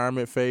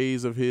retirement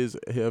phase of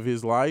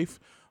his life,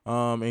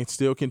 and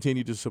still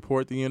continued to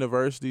support the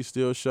university,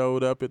 still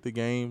showed up at the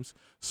games,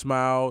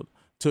 smiled,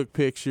 took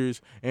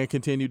pictures, and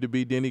continued to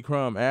be Denny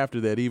Crum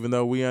after that, even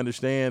though we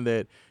understand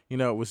that,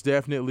 it was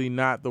definitely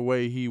not the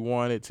way he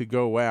wanted to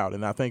go out.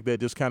 And I think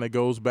that just kind of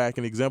goes back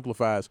and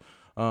exemplifies,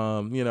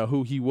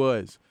 who he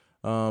was,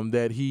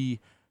 that he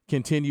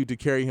continued to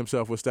carry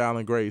himself with style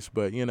and grace.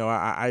 But,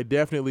 I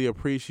definitely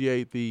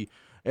appreciate the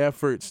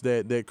efforts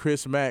that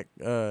Chris Mack,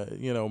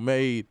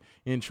 made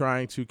in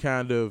trying to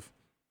kind of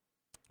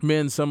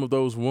mend some of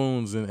those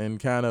wounds and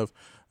kind of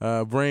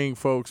bring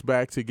folks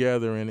back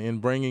together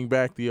and bringing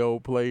back the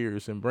old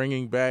players and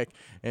bringing back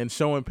and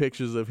showing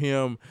pictures of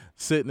him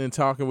sitting and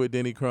talking with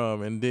Denny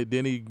Crum and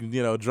Denny,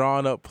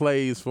 drawing up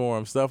plays for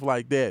him, stuff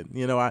like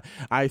that.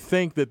 I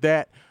think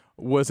that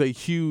was a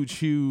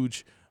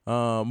huge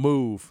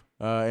move.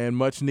 And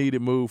much needed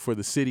move for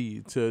the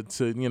city to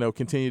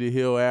continue to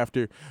heal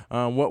after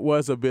what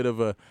was a bit of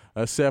a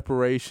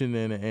separation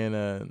and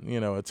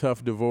a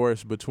tough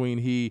divorce between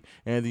he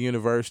and the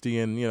university.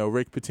 And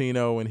Rick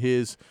Pitino and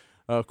his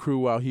crew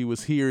while he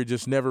was here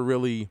just never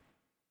really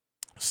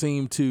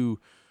seemed to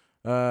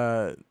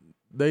they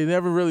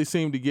never really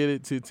seemed to get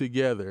it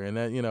together. And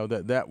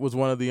that was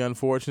one of the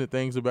unfortunate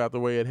things about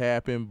the way it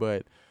happened.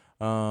 But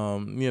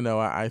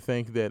I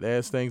think that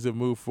as things have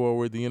moved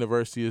forward, the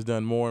university has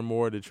done more and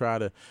more to try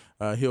to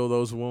heal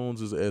those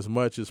wounds as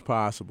much as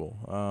possible.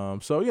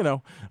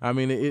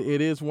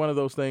 It is one of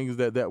those things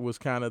that was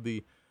kind of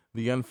the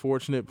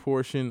unfortunate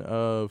portion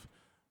of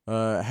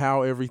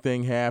how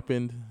everything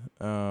happened.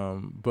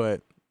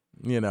 But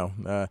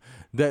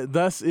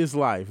thus is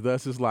life.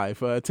 Thus is life.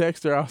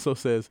 Texter also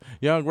says,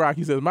 Young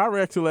Rocky says, my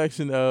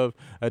recollection of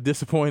a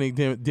disappointing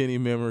Denny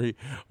memory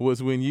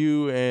was when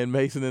you and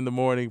Mason in the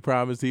morning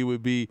promised he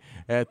would be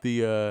at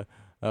the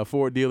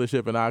Ford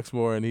dealership in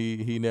Oxmoor, and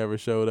he never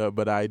showed up,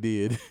 but I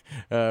did.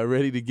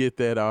 Ready to get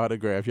that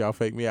autograph. Y'all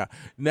fake me out.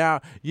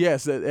 Now,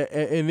 yes,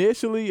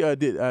 initially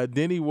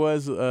Denny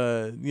was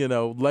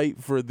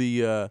late for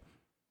the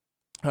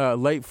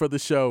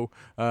show.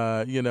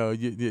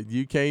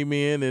 You came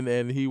in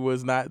and he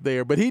was not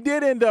there, but he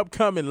did end up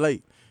coming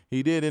late.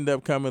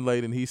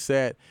 And he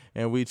sat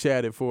and we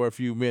chatted for a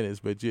few minutes,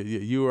 but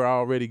you were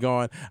already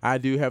gone. I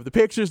do have the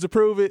pictures to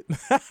prove it.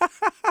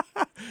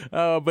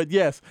 But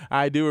yes,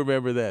 I do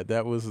remember that.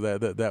 That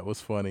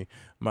was funny.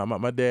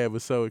 My dad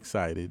was so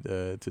excited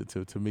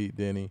to meet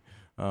Denny.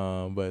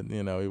 But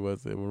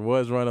it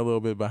was run a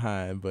little bit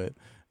behind, but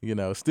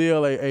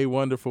still a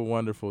wonderful,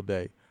 wonderful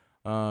day.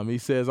 He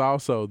says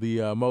also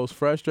the most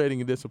frustrating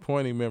and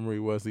disappointing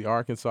memory was the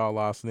Arkansas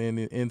loss in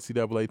the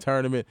NCAA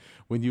tournament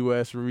when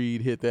U.S.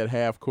 Reed hit that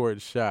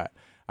half-court shot.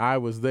 I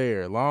was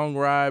there. Long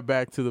ride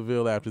back to the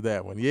Ville after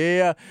that one.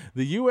 Yeah,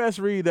 the U.S.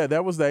 Reed,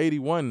 that was the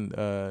 81,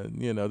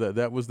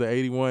 that was the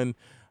 81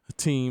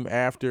 team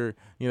after,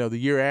 the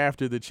year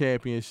after the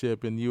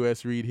championship, and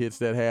U.S. Reed hits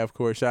that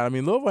half-court shot.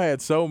 Louisville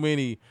had so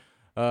many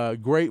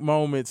great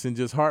moments and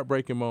just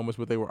heartbreaking moments,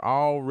 but they were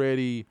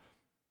already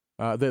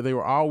they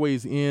were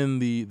always in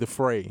the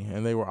fray,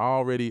 and they were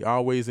already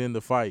always in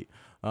the fight.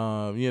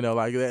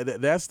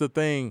 That's the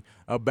thing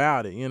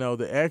about it.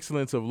 The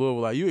excellence of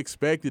Louisville. Like, you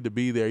expected to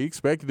be there. You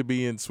expected to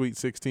be in Sweet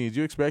 16s.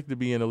 You expected to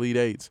be in Elite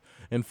 8s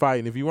and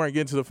fighting. If you weren't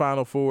getting to the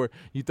Final Four,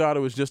 you thought it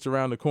was just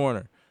around the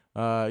corner.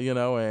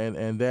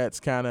 And that's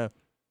kind of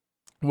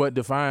what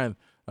defined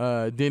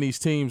Denny's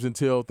teams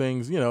until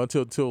things,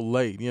 until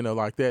late.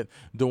 Like that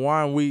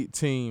DeJuan Wheat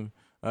team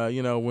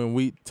when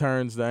Wheat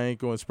turns the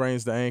ankle and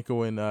sprains the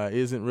ankle and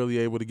isn't really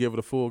able to give it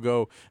a full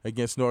go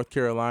against North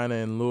Carolina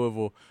and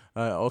Louisville,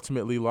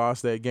 ultimately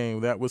lost that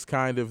game. That was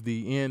kind of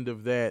the end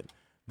of that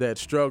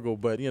struggle.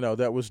 But,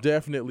 that was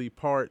definitely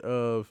part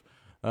of,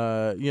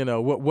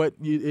 what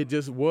it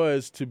just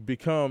was to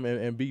become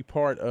and be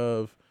part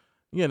of,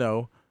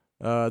 the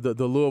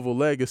Louisville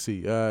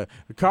legacy.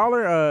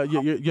 Caller,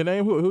 your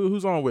name,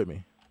 who's on with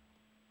me?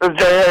 It's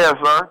Jay Harris,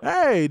 sir.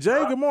 Hey,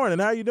 Jay, good morning.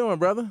 How you doing,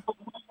 brother?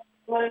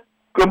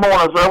 Good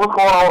morning, sir. What's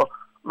going on?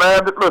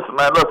 Man, listen.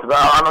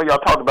 I know y'all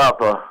talked about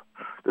the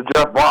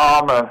Jeff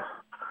Baum and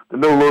the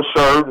new little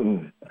shirt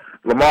and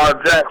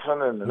Lamar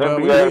Jackson and the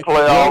NBA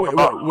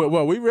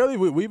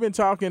playoffs. We've been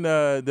talking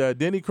the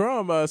Denny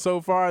Crum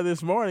so far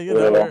this morning.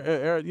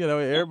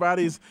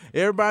 Everybody's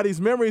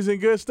memories and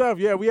good stuff.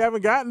 Yeah, we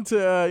haven't gotten to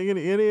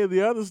any of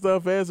the other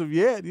stuff as of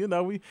yet.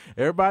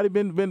 Everybody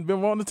been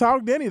wanting to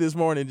talk Denny this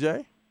morning,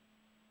 Jay.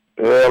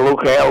 Yeah,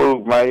 Luke,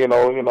 man. He is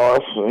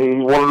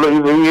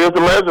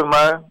the legend,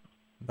 man.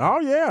 Oh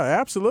yeah,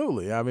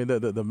 absolutely. I mean,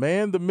 the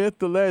man, the myth,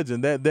 the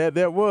legend.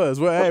 That was.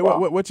 Well, hey,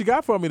 what you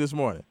got for me this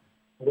morning?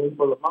 Man,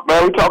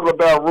 we talking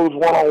about Roots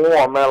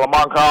 101, man.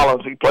 Lamont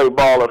Collins, he played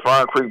ball at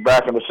Fern Creek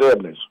back in the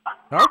 70s.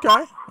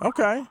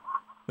 Okay.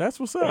 That's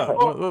what's up.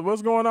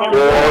 What's going on?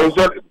 Yeah,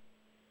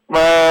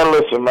 man,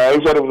 listen, man.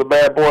 He said he was a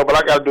bad boy, but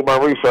I got to do my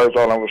research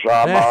on him,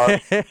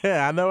 Raashaan.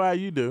 I know how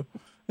you do.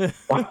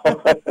 Listen,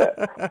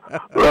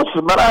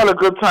 man, I had a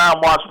good time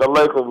watching the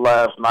Lakers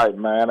last night,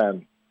 man,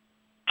 and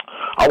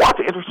I watched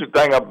the interesting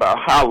thing about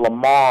how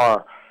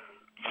Lamar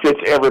fits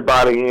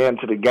everybody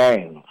into the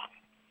game.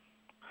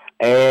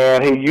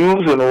 And he's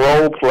using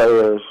role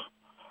players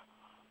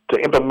to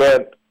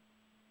implement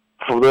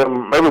for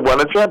them maybe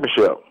win a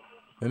championship.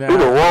 He's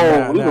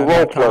a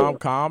role player.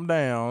 Calm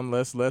down.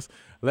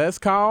 Let's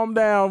calm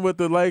down with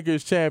the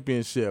Lakers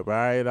championship. All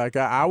right, like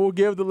I will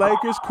give the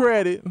Lakers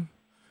credit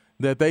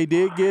that they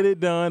did get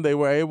it done. They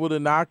were able to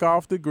knock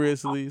off the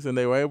Grizzlies, and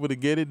they were able to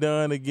get it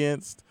done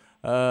against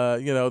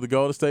the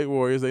Golden State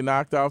Warriors. They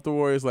knocked off the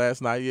Warriors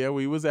last night. Yeah,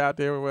 we was out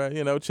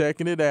there,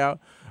 checking it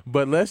out.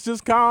 But let's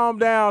just calm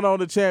down on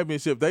the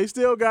championship. They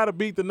still got to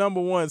beat the number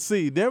 1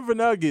 seed. Denver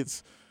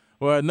Nuggets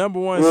were number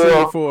 1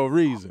 seed for a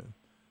reason.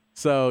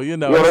 So,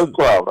 now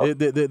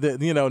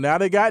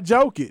they got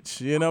Jokic.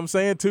 You know what I'm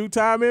saying?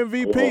 2-time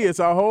MVP. Yeah. It's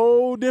a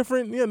whole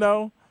different,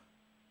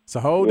 it's a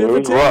whole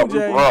different team,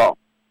 Jay.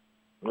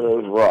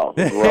 It's rough.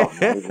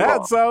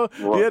 So,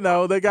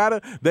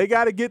 they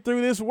gotta get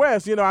through this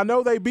West. I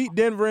know they beat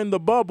Denver in the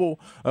bubble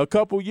a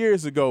couple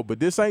years ago,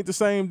 but this ain't the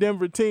same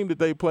Denver team that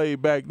they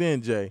played back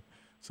then, Jay.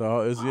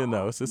 So it's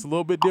it's just a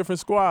little bit different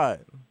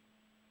squad.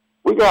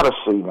 We gotta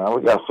see,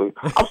 man.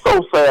 I'm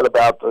so sad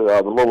about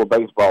the Louisville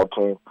baseball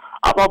team.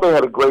 I thought they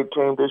had a great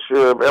team this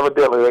year.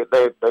 Evidently,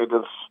 they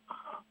just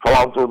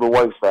fall through the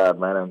wayside,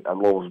 man, in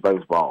Louisville's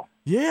baseball.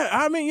 Yeah,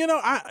 I mean,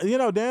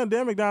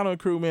 Dan McDonald and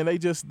crew, man,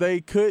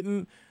 they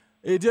couldn't.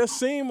 It just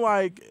seemed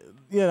like,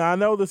 I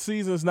know the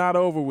season's not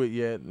over with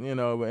yet,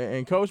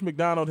 and Coach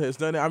McDonald has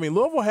done it. I mean,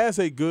 Louisville has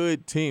a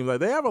good team. Like,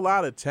 they have a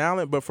lot of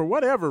talent, but for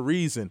whatever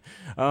reason,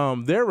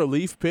 their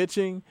relief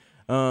pitching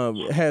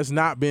has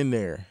not been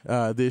there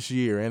this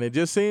year. And it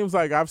just seems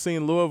like I've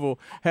seen Louisville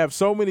have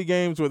so many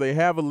games where they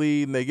have a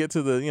lead and they get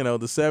to the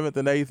 7th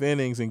and 8th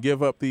innings and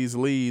give up these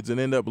leads and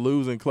end up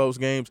losing close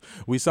games.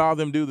 We saw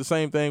them do the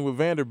same thing with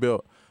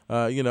Vanderbilt.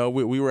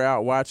 We were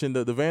out watching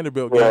the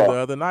Vanderbilt game the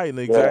other night, and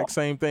the exact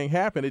same thing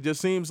happened. It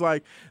just seems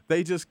like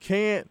they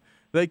can't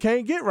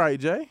get right,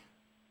 Jay.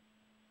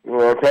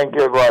 Yeah, can't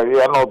get right.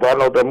 Yeah, I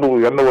know that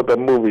movie. I know what that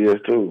movie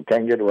is too.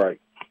 Can't get right.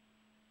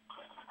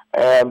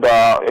 And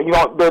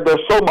there's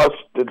so much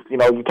that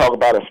you talk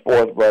about in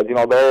sports, but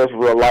there is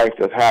real life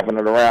that's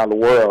happening around the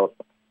world.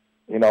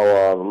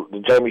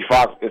 The Jamie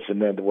Foxx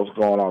incident that was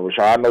going on,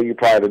 Raashaan. I know you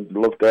probably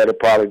looked at it,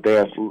 probably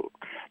danced,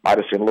 might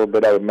have seen a little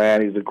bit of it.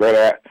 Man, he's a great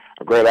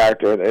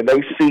actor, and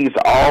they seized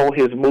all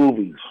his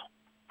movies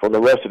for the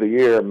rest of the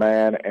year,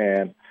 man.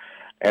 And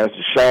it's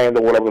a shame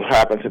that whatever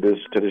happened to this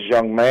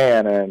young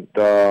man, and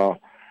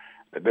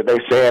they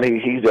saying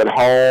he's at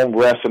home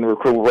resting,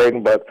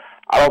 recuperating, but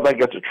I don't think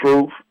that's the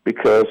truth,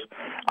 because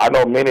I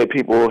know many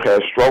people who have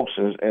strokes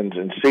and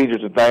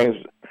seizures and things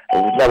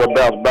and never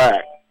bounced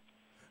back.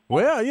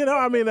 Well,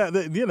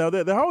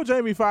 the whole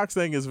Jamie Foxx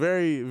thing is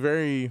very,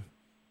 very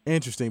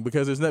interesting,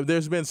 because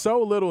there's been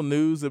so little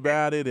news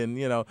about it,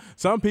 and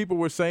some people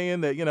were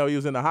saying that he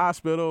was in the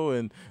hospital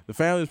and the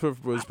family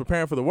was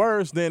preparing for the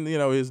worst. Then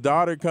his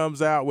daughter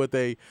comes out with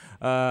a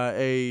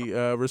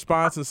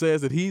response and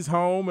says that he's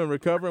home and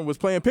recovering, was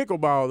playing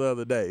pickleball the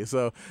other day.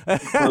 So I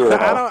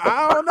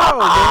don't know,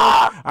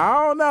 man.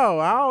 I don't know.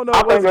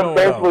 I think that's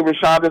basically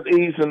Raashaan just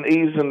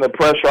easing the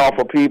pressure off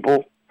of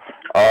people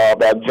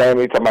about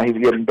Jamie, talking about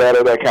he's getting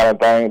better, that kind of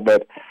thing,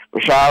 but.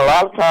 Raashaan, a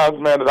lot of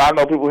times, man, that I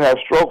know people who have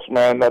strokes,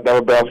 man, that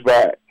never bounce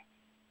back.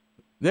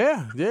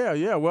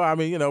 Yeah. Well, I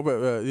mean,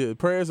 but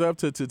prayers up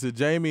to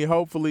Jamie.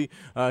 Hopefully,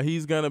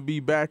 he's gonna be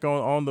back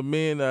on the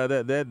men.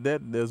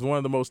 That is one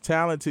of the most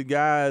talented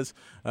guys.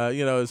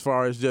 As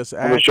far as just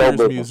actors,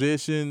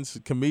 musicians,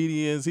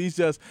 comedians. He's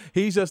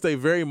just a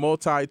very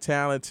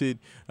multi-talented,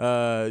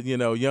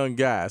 young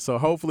guy. So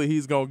hopefully,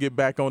 he's gonna get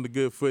back on the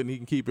good foot and he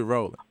can keep it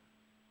rolling.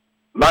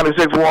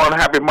 96.1,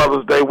 happy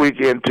Mother's Day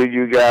weekend to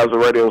you guys, the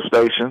radio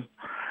station.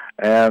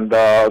 And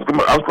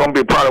it's going to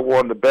be probably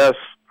one of the best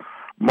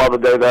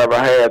Mother's Day I ever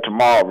had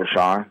tomorrow,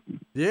 Raashaan.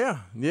 Yeah,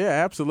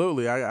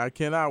 absolutely. I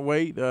cannot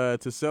wait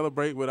to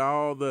celebrate with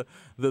all the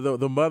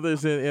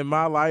mothers in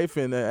my life,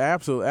 and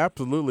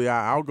absolutely,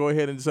 I'll go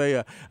ahead and say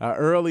a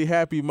early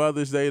happy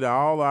Mother's Day to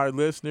all our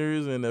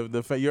listeners and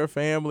your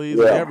families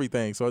and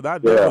everything. So I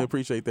definitely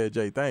appreciate that,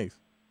 Jay. Thanks.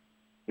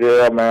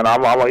 Yeah, man,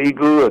 I'm gonna eat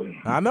good.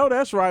 I know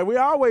that's right. We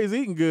always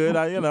eating good.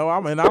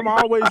 I'm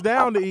always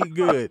down to eat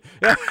good.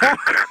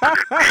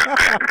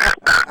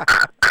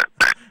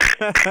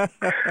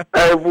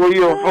 Hey, boy,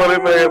 you're a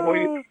funny man,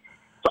 boy.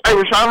 So, hey,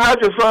 Raashaan, how's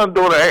your son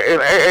doing in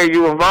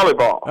AAU in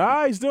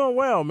volleyball? He's doing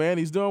well, man.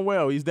 He's doing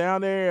well. He's down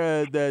there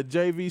at the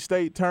JV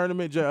state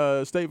tournament,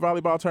 state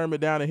volleyball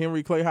tournament down at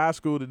Henry Clay High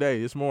School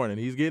this morning.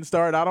 He's getting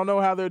started. I don't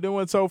know how they're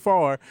doing so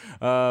far,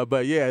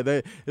 but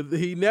yeah,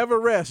 he never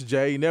rests,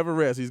 Jay. He never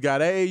rests. He's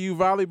got AAU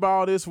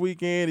volleyball this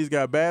weekend. He's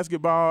got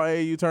basketball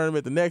AAU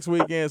tournament the next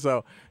weekend.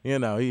 So he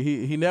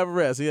never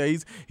rests. Yeah,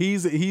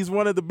 he's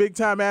one of the big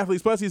time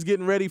athletes. Plus, he's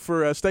getting ready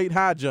for state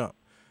high jump.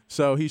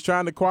 So he's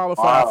trying to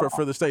qualify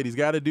for the state. He's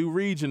got to do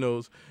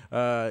regionals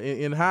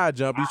in high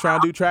jump. He's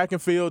trying to do track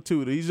and field,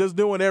 too. He's just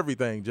doing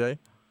everything, Jay.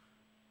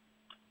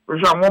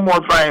 Raashaan, one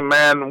more thing,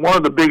 man. One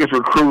of the biggest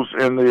recruits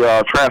in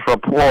the transfer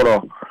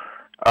portal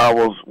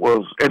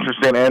was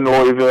interested in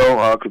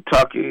Louisville,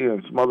 Kentucky,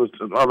 and some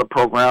other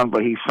programs,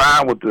 but he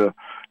signed with the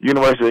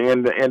University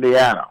of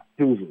Indiana.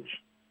 Hoosiers.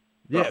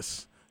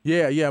 Yes.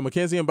 Yeah.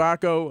 Mackenzie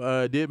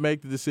Mbako did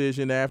make the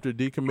decision after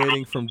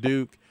decommitting from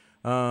Duke.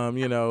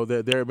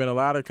 That there have been a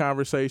lot of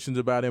conversations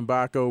about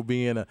Mbako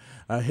being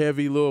a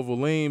heavy Louisville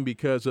lean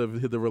because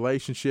of the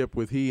relationship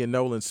with he and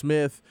Nolan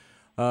Smith.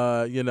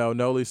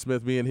 Nolan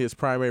Smith being his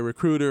primary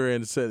recruiter,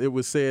 and it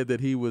was said that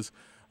he was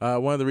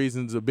one of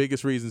the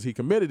biggest reasons he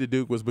committed to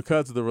Duke was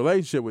because of the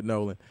relationship with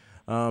Nolan.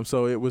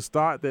 So it was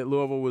thought that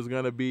Louisville was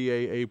going to be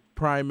a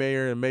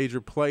primary and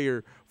major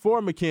player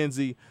for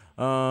Mackenzie.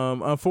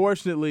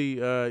 Unfortunately,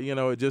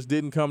 it just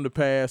didn't come to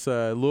pass.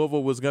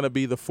 Louisville was going to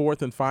be the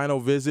fourth and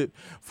final visit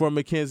for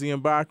Mackenzie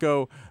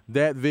Mbako.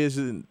 That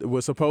visit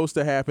was supposed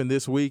to happen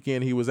this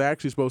weekend. He was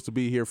actually supposed to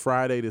be here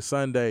Friday to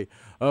Sunday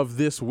of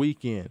this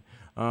weekend.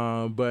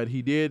 But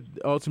he did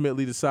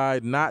ultimately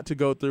decide not to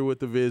go through with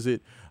the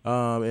visit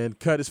and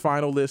cut his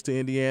final list to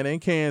Indiana and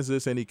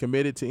Kansas, and he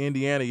committed to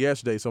Indiana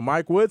yesterday. So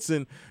Mike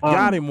Woodson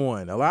got him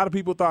one. A lot of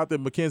people thought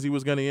that Mackenzie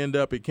was going to end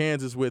up at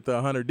Kansas with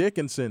Hunter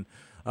Dickinson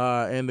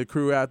and the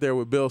crew out there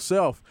with Bill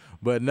Self.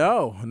 But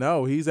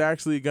no, he's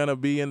actually going to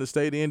be in the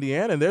state of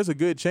Indiana, and there's a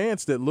good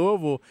chance that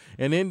Louisville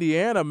and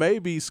Indiana may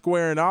be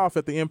squaring off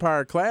at the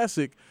Empire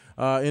Classic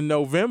in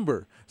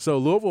November. So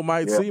Louisville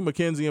might see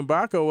Mackenzie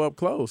Mbako up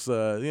close,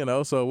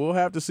 so we'll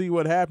have to see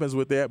what happens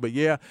with that. But,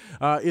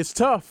 it's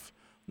tough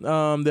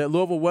that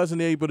Louisville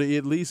wasn't able to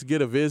at least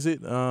get a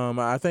visit.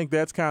 I think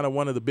that's kind of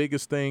one of the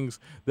biggest things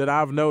that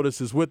I've noticed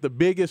is with the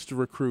biggest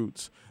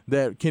recruits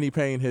that Kenny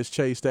Payne has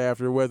chased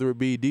after, whether it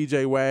be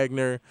DJ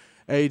Wagner,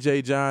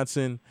 A.J.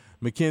 Johnson,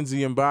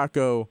 Mackenzie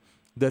Mbako,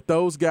 that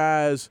those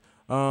guys –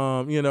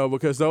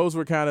 because those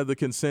were kind of the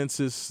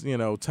consensus,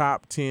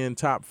 top 10,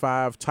 top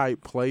 5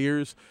 type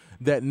players,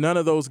 that none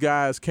of those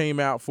guys came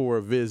out for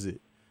a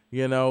visit.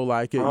 You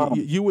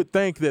would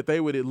think that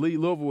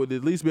Louisville would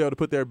at least be able to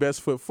put their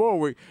best foot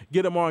forward,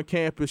 get them on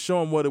campus, show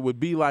them what it would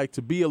be like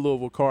to be a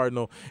Louisville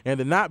Cardinal, and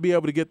to not be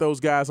able to get those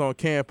guys on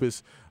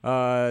campus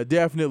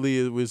definitely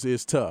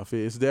is tough.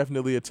 It's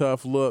definitely a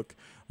tough look.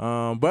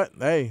 But,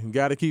 hey,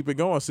 got to keep it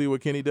going, see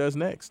what Kenny does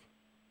next.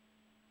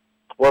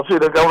 Well, see,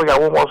 they only got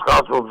one more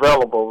scholarship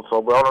available,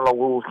 so I don't know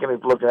who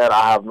Kenny's looking at.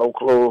 I have no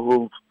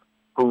clue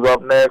who's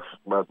up next,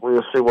 but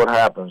we'll see what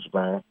happens,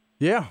 man.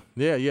 Yeah.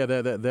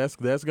 That's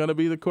going to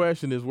be the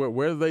question: is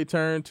where do they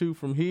turn to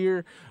from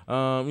here?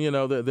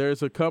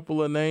 There's a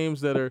couple of names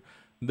that are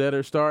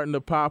starting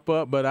to pop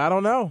up, but I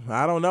don't know.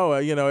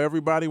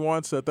 Everybody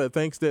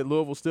thinks that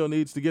Louisville still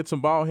needs to get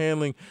some ball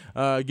handling,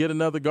 get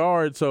another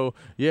guard. So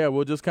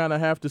we'll just kind of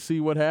have to see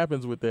what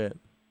happens with that.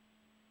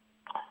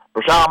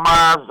 Raashaan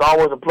Mines, it's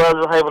always a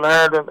pleasure. Haven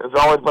Herndon, it's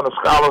always been a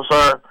scholar,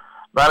 sir.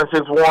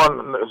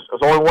 96.1,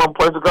 there's only one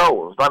place to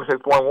go. It's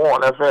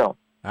 96.1 FM.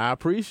 I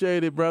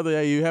appreciate it, brother.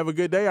 Hey, you have a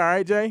good day. All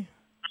right, Jay?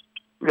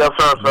 Yes,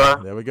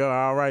 sir. There we go.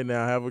 All right,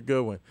 now. Have a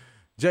good one.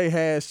 Jay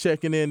Haas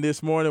checking in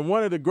this morning.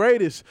 One of the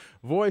greatest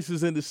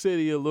voices in the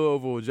city of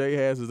Louisville. Jay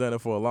Haas has done it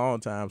for a long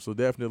time, so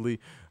definitely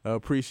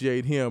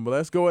appreciate him. But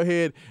let's go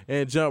ahead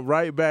and jump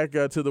right back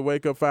to the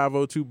Wake Up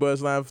 502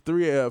 Buzz line,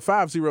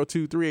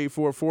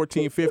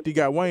 502-384-1450.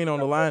 Got Wayne on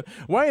the line.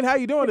 Wayne, how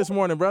you doing this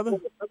morning, brother?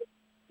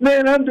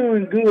 Man, I'm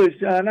doing good,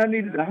 Sean. I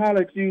needed to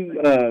holler at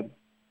you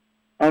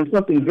on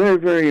something very,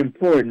 very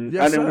important.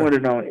 Yes, I didn't sir. want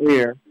it on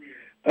air.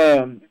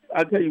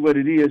 I'll tell you what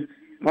it is.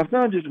 My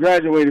son just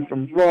graduated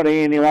from Florida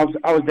A&M.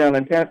 I was down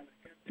in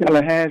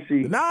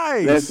Tallahassee last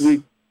Nice.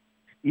 week.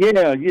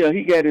 Yeah.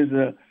 He got his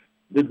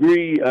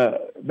degree,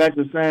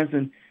 Bachelor of Science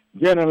in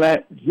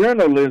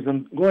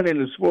journalism, going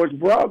into sports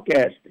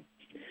broadcasting.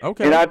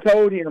 Okay. And I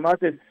told him, I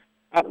said,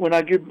 when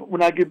I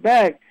get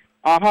back,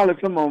 I'll holler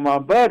at some of my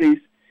buddies,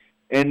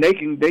 and they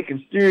can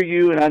steer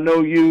you, and I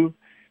know you.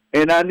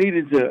 And I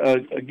needed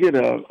to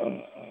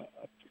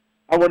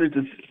I wanted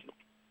to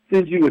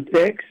send you a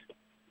text,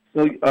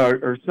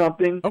 or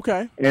something.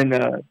 Okay.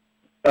 And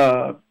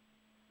I'll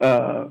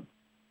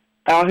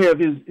have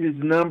his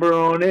number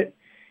on it,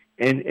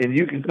 and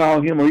you can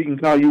call him or he can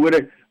call you,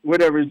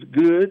 whatever is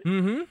good.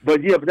 Mm-hmm.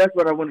 But that's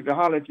what I wanted to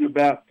holler at you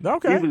about.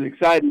 Okay. He was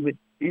excited.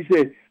 He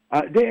said,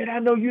 Dad, I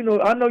know you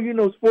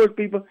know sports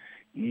people.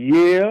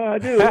 Yeah, I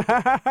do.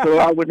 So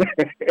I would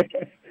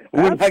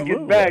when I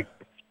get back,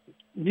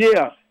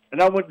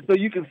 and I went so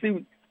you can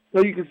see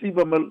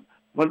what my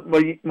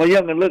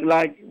youngin look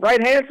like.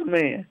 Right, handsome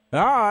man. All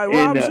right.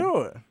 Well, And, I'm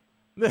sure.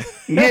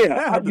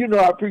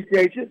 I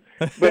appreciate you.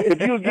 But if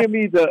you'll give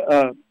me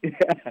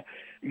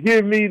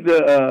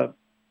the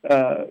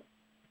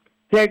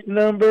text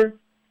number,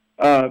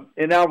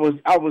 and I will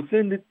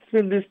send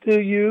this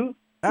to you.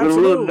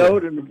 Absolutely. With a little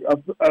note and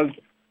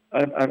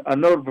a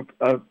note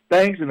of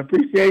thanks and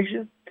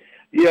appreciation.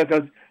 Yeah,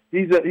 because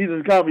he's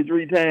called me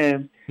 3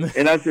 times,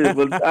 and I said,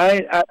 "Well,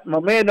 my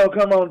man don't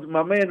come on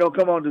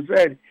to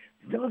Saturday.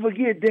 Don't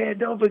forget, Dad.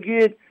 Don't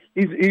forget."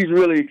 He's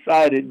really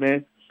excited,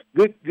 man.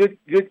 Good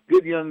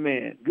young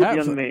man.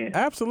 Young man.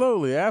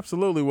 Absolutely.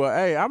 Well,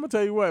 hey, I'm gonna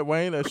tell you what,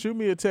 Wayne. Shoot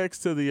me a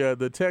text to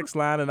the text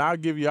line, and I'll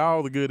give you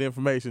all the good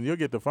information. You'll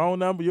get the phone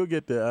number, you'll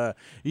get the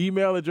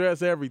email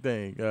address,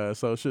 everything.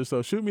 So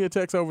shoot me a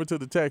text over to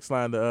the text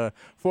line, the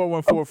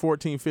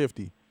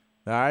 414-1450.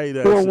 All right.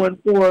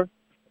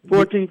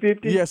 414-1450?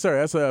 Yes, sir.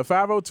 That's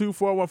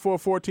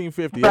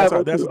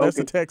 502-414-1450. That's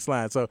the text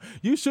line. So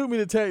you shoot me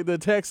the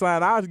text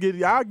line. I'll give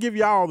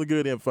you all the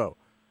good info.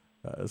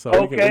 So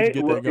we can get that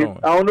going.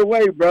 It's on the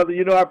way, brother.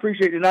 I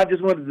appreciate it. And I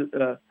just wanted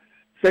to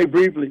say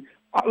briefly,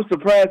 I was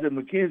surprised at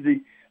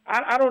McKenzie.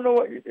 I don't know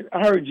what I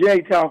heard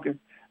Jay talking.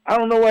 I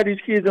don't know why these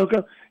kids don't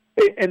come.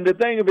 And the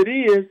thing of it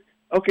is,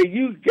 okay,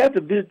 you got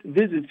the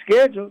visit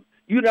scheduled.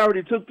 You'd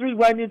already took 3.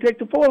 Why didn't you take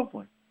the 4th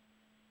one?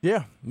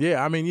 Yeah.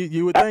 I mean,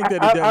 you would think that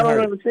it doesn't I don't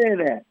hurt.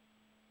 understand that.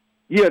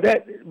 Yeah,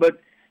 but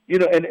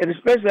and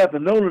especially after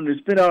Nolan to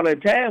spend all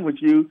that time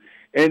with you,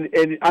 and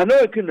I know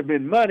it couldn't have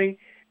been money.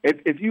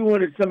 If you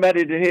wanted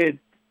somebody that had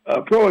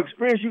pro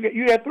experience,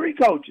 you had 3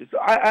 coaches. So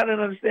I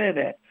didn't understand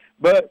that.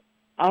 But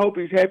I hope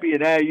he's happy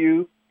at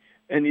IU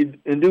and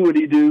do what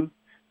he do.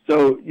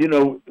 So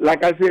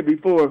like I said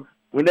before,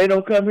 when they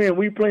don't come here and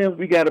we play them,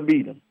 we got to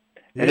beat them.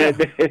 Yeah.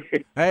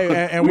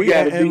 And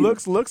and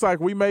looks like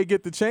we may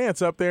get the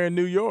chance up there in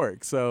New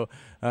York. So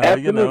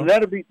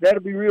absolutely, that'll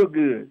be real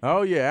good.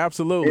 Oh yeah,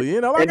 absolutely.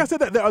 I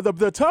said,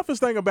 the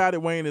toughest thing about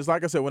it, Wayne, is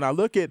like I said, when I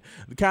look at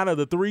kind of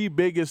the 3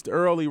 biggest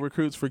early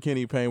recruits for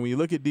Kenny Payne, when you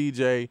look at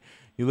DJ,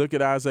 you look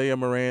at Isaiah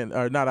Miranda,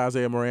 or not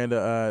Isaiah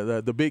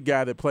Miranda, the big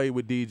guy that played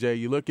with DJ.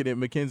 You look at it,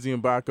 Mackenzie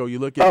Mbako. You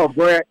look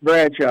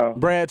at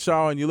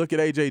Bradshaw, and you look at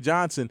AJ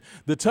Johnson.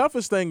 The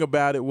toughest thing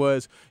about it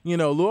was,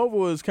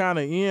 Louisville is kind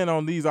of in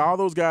on these. All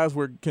those guys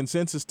were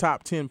consensus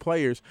top 10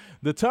 players.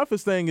 The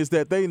toughest thing is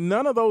that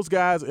none of those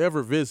guys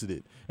ever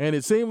visited, and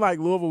it seemed like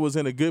Louisville was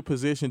in a good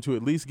position to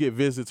at least get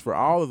visits for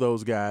all of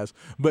those guys.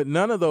 But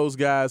none of those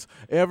guys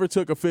ever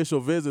took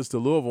official visits to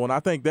Louisville, and I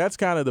think that's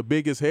kind of the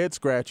biggest head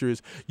scratcher.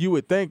 Is you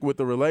would think with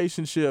the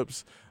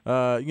relationships,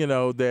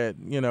 that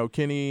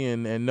Kenny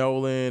and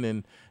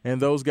Nolan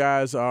and those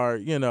guys are,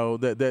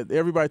 that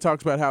everybody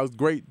talks about how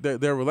great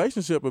their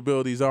relationship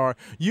abilities are.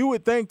 You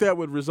would think that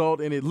would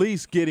result in at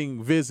least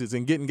getting visits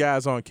and getting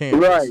guys on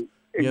campus. Right,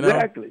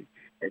 exactly.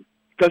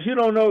 Because you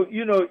don't know,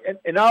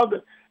 and I've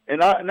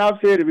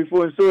said it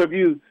before, and so have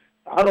you.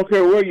 I don't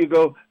care where you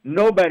go.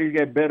 Nobody's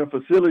got better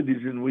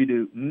facilities than we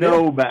do.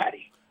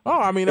 Nobody. Oh,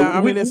 I mean,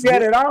 we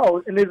got it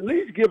all, and at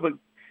least you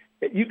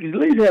can at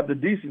least have the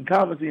decent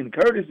courtesy and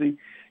courtesy.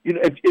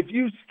 If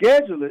you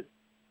schedule it,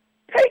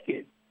 take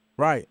it.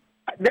 Right.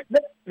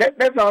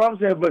 That's all I'm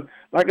saying. But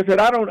like I said,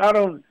 I don't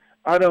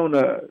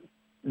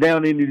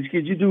down any of these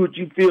kids. You do what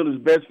you feel is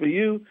best for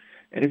you,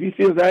 and if he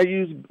feels I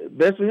use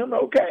best for him,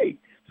 okay,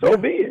 so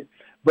be it.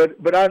 But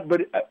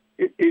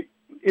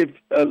if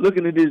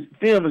looking at this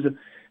film,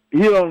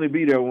 he'll only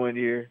be there 1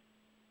 year.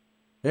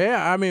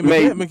 Yeah, I mean,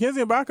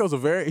 Mackenzie Mbako's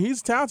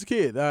he's a talented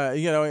kid,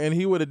 and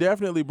he would have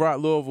definitely brought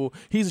Louisville.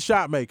 He's a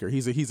shot maker.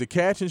 He's a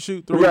catch and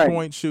shoot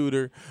 3-point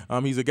shooter.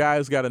 He's a guy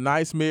who's got a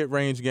nice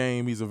mid-range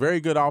game. He's a very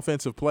good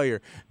offensive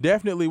player.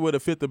 Definitely would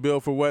have fit the bill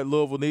for what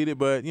Louisville needed,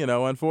 but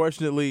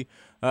unfortunately,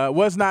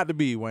 was not to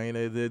be, Wayne.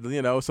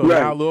 So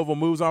now Louisville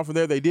moves on from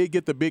there. They did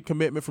get the big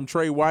commitment from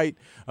Trey White,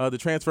 the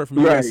transfer from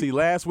USC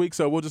last week.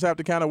 So we'll just have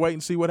to kind of wait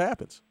and see what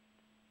happens.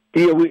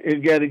 Yeah, we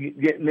got to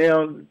get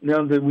now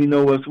that we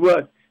know what's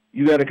what.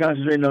 You got to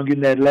concentrate on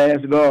getting that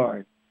last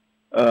guard.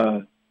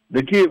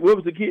 The kid, what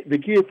was the kid? The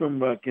kid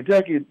from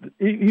Kentucky.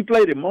 He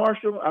played at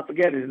Marshall. I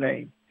forget his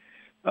name.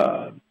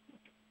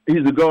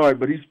 He's a guard,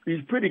 but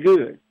he's pretty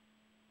good.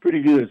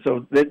 Pretty good.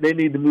 So they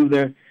need to move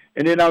there.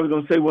 And then I was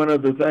going to say one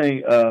other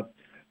thing. I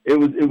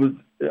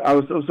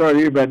was so sorry to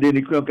hear about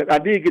Denny Crum, because I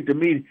did get to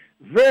meet him.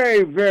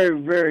 Very, very,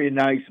 very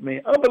nice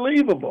man.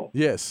 Unbelievable.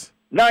 Yes.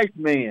 Nice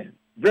man.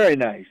 Very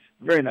nice.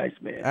 Very nice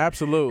man.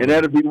 Absolutely. And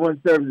that'll be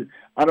one service.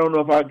 I don't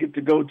know if I get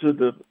to go to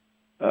the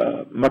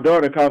my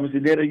daughter called me and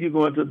said, "Dad, are you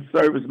going to the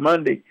service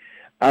Monday?"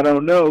 I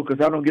don't know,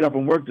 because I don't get up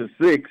and work till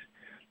 6.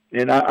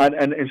 And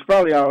and it's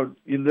probably all,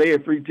 they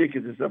have free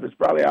tickets and stuff. It's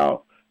probably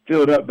all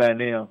filled up by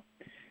now.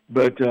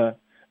 But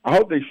I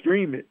hope they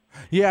stream it.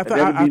 Yeah,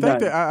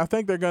 I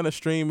think they're going to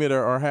stream it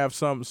or have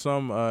some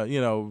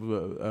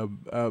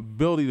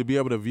ability to be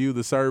able to view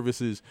the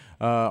services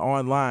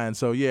online.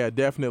 So yeah,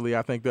 definitely.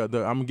 I think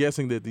I'm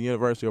guessing that the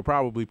university will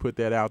probably put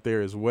that out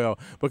there as well,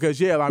 because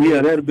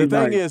the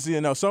thing is,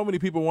 so many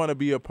people want to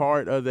be a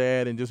part of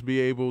that and just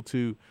be able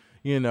to.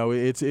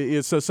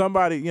 It's so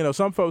somebody,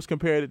 some folks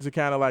compared it to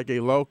kind of like a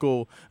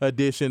local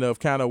edition of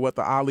kind of what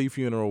the Ali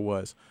funeral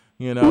was.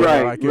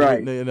 Right.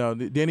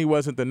 Denny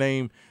wasn't the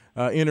name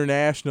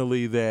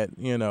internationally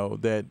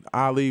that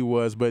Ali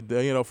was, but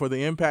for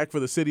the impact for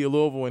the city of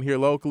Louisville and here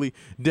locally,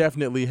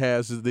 definitely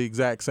has the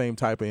exact same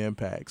type of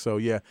impact. So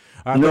yeah,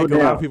 I think a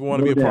lot of people want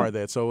to be a part of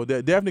that. So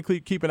definitely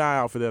keep an eye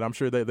out for that. I'm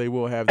sure that they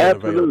will have that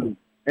available.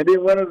 And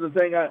then one other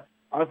thing, I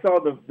saw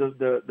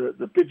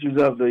the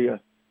pictures of the.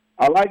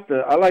 I like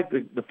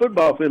the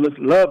football field. Looks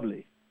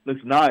lovely.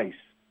 Looks nice.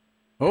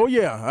 Oh,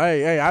 yeah.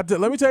 Hey,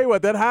 let me tell you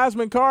what, that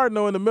Heisman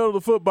Cardinal in the middle of the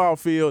football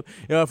field,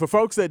 for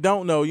folks that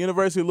don't know,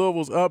 University of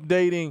Louisville's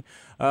updating,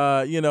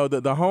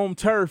 the home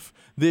turf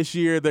this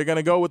year. They're going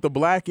to go with the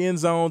black end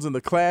zones and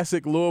the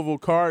classic Louisville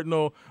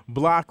Cardinal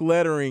block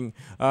lettering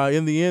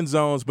in the end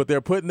zones, but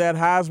they're putting that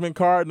Heisman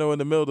Cardinal in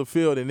the middle of the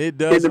field, and it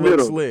does look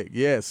slick.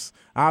 Yes,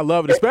 I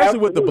love it, especially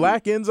with the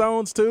black end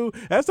zones, too.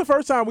 That's the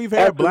first time we've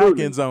had black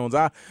end zones.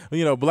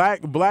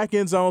 Black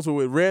end zones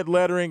with red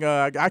lettering.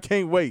 I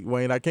can't wait,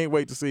 Wayne. I can't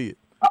wait to see it.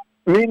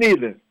 Me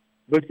neither.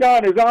 But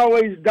Sean, as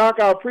always, Doc,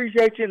 I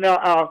appreciate you. Now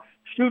I'll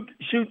shoot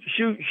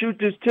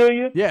this to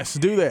you. Yes,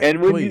 do that. And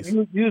when please.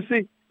 you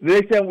see, the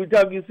next time we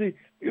talk, you'll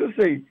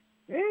see,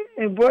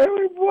 and boy's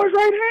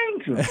right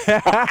hand to.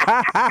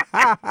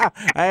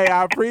 Hey,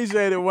 I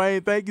appreciate it,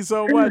 Wayne. Thank you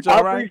so much.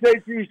 All right. I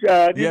appreciate you,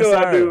 Sean. You know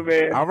I do,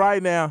 man. All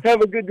right now.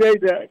 Have a good day,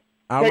 Doc.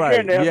 All Take right.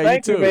 care now. Yeah,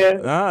 Thank you too.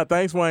 Man.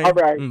 Thanks, Wayne. All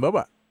right.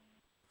 Bye-bye.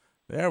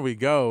 There we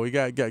go. We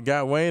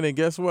got Wayne, and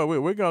guess what?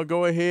 We're gonna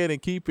go ahead and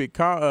keep it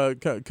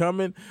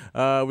coming.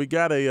 We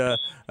got a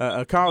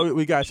call.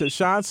 We got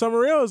Sean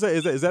Summerall.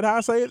 Is that how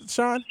I say it,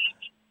 Sean?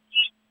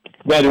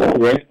 That is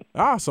correct.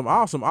 Awesome.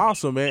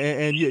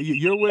 And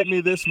you're with me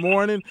this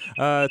morning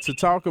to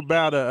talk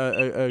about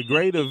a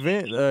great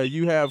event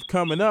you have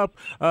coming up.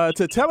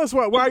 To tell us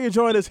why you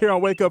joined us here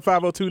on Wake Up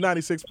 502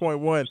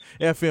 96.1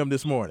 FM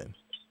this morning.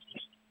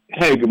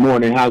 Hey, good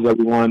morning. How's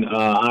everyone?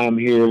 I am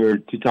here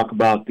to talk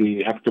about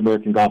the African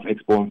American Golf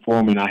Expo and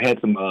Forum, and I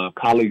had some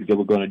colleagues that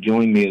were going to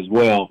join me as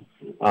well,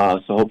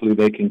 so hopefully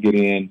they can get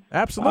in.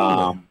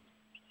 Absolutely.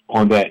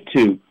 On that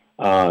too.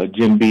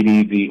 Jim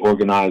Beatty, the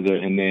organizer,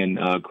 and then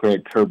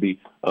Craig Kirby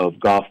of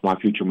Golf My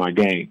Future My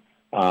Game,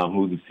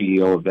 who's the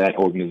CEO of that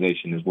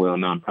organization as well,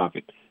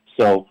 nonprofit.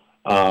 So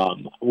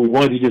we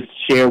wanted to just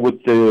share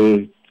with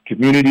the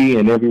community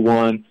and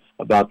everyone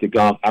about the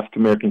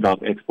African American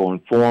Golf Expo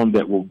and Forum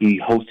that will be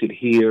hosted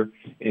here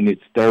in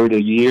its third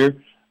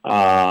year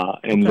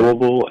in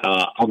Louisville,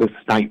 August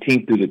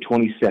 19th through the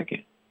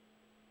 22nd.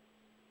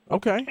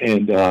 Okay.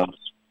 And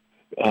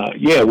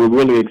we're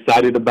really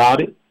excited about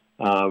it.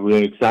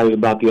 We're excited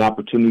about the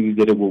opportunities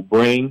that it will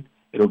bring.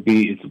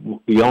 It's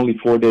the only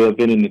 4-day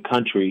event in the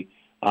country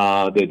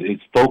that is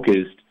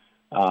focused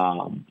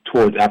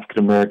towards African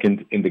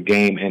Americans in the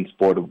game and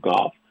sport of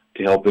golf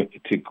to help it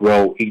to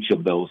grow each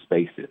of those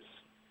spaces.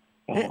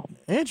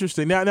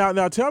 Interesting.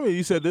 Now, tell me.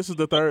 You said this is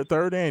the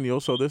third annual,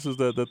 so this is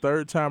the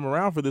third time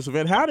around for this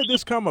event. How did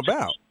this come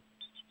about?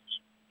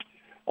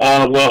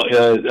 I'll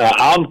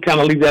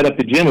kind of leave that up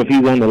to Jim if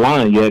he's on the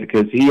line yet,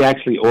 because he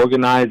actually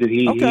organized it.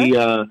 He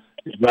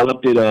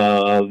developed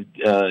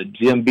it.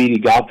 Jim Beatty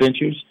Golf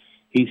Ventures.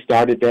 He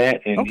started that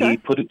and he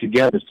put it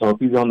together. So if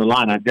he's on the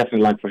line, I'd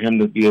definitely like for him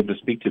to be able to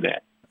speak to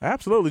that.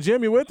 Absolutely,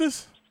 Jim. You with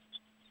us?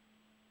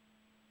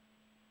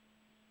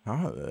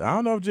 I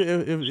don't know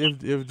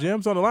if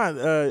Jim's on the line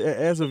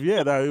as of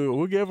yet.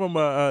 We'll give him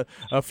a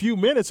few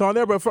minutes on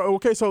there. But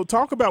so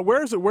talk about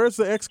where's the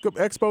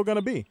expo going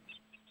to be?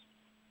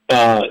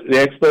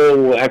 The expo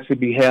will actually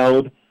be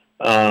held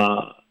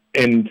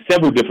in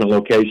several different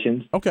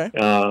locations. Okay.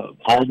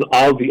 All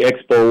the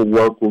expo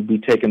work will be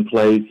taking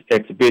place.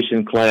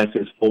 Exhibition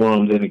classes,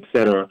 forums, and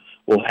etc.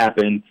 will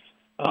happen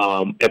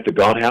at the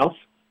Guard House.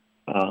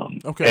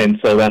 And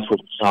so that's where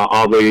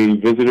all the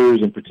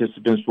visitors and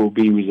participants will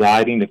be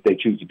residing if they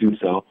choose to do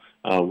so.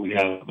 We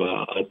have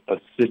a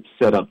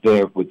set up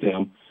there with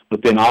them.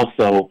 But then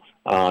also,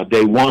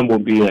 day one will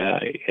be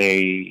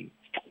a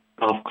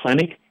golf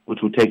clinic, which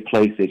will take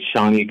place at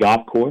Shawnee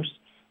Golf Course.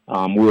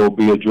 We'll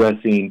be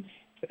addressing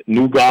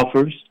new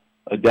golfers,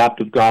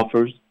 adaptive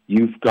golfers,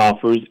 youth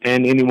golfers,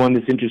 and anyone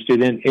that's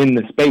interested in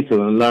the space of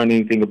learning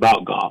anything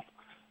about golf.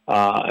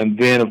 And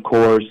then, of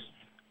course,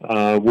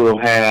 we'll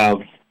have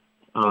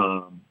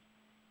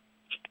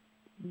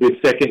the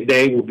second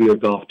day will be a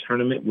golf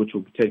tournament, which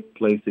will take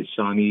place at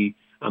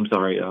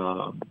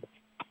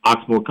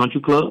Oxmoor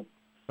Country Club.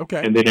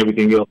 Okay. And then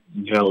everything else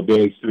will be held,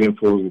 days 3 and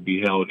 4 will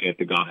be held at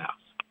the Golf House.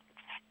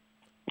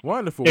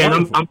 Wonderful.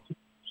 And wonderful.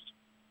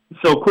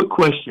 So, quick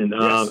question.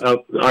 Yes.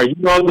 Are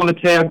you all going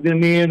to tag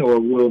them in, or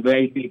will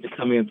they need to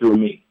come in through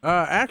me?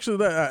 Actually,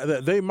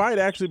 they might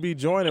actually be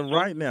joining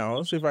right now.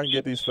 Let's see if I can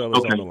get these fellas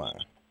on the line.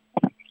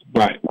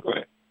 Right.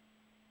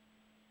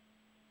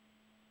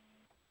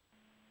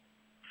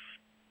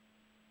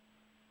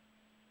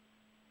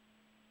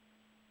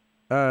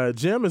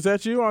 Jim, is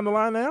that you on the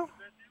line now?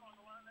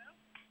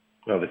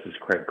 No, this is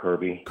Craig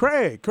Kirby.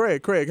 Craig,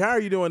 how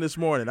are you doing this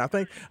morning? I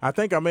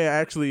think I may have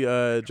actually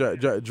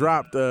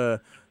dropped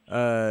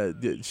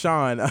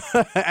Sean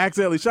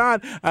accidentally.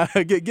 Sean,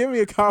 give me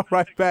a call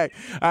right back.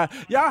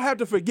 Y'all have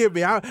to forgive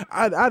me.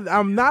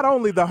 I'm not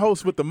only the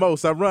host with the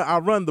most. I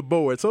run the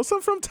board. So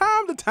from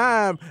time to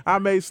time I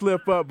may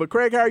slip up. But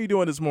Craig, how are you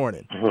doing this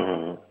morning?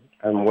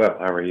 I'm well.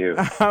 How are you?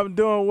 I'm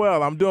doing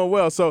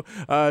well. So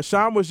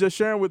Sean was just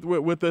sharing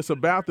with us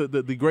about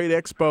the great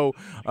expo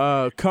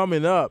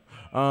coming up.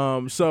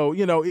 So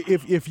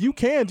if you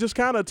can just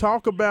kind of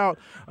talk about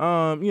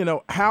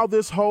how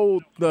this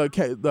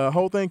the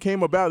whole thing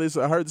came about. I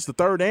heard it's the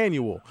 3rd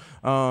annual.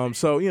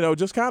 So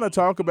just kind of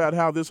talk about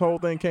how this whole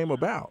thing came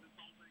about.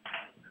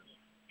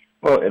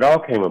 Well, it all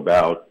came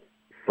about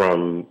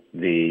from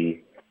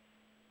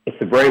it's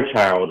the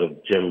brainchild of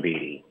Jim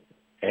Beattie,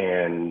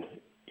 and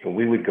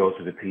we would go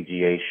to the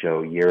PGA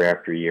show year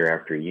after year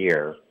after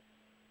year.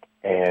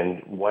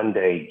 And one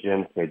day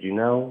Jim said,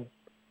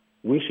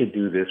 we should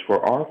do this for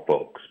our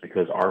folks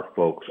because our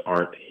folks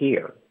aren't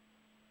here.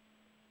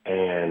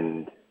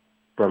 And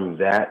from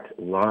that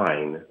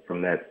line,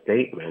 from that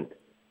statement,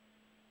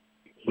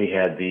 we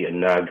had the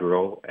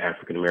inaugural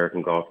African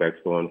American Golf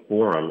Expo and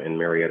Forum in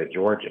Marietta,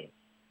 Georgia.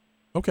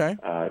 Okay.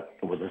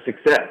 It was a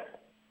success.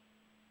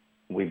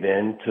 We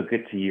then took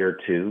it to year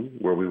 2,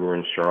 where we were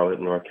in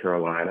Charlotte, North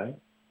Carolina,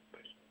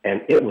 and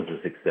it was a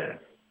success.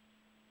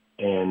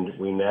 And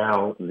we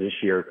now, this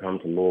year, come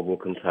to Louisville,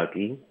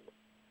 Kentucky,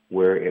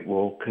 where it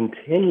will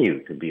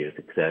continue to be a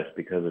success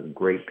because of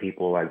great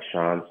people like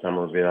Sean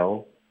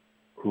Somerville,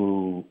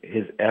 who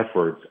his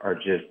efforts are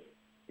just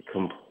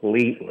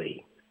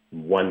completely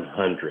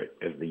 100,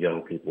 as the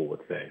young people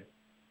would say.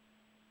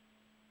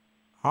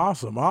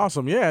 Awesome.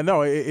 Yeah,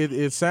 no,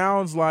 it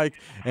sounds like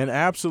an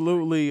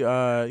absolutely,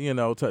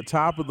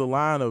 top of the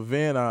line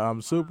event.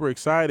 I'm super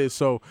excited.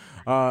 So,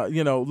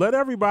 let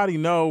everybody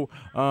know.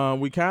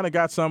 We kind of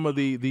got some of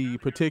the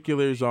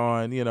particulars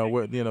on,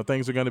 what,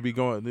 things are going to be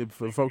going.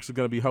 Folks are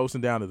going to be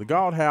hosting down at the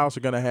Golf House. Are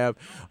going to have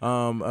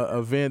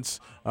events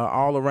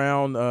all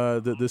around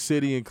the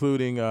city,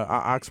 including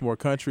Oxmoor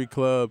Country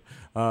Club,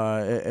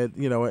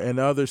 and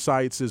other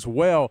sites as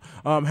well.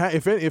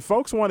 If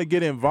folks want to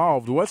get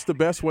involved, what's the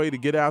best way to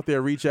get out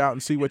there, reach out,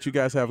 and see what you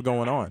guys have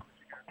going on?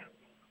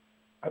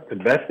 The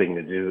best thing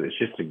to do is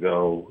just to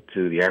go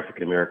to the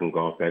African American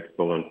Golf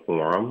Expo and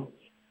Forum,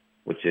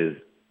 which is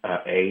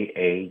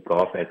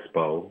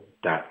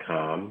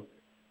aagolfexpo.com,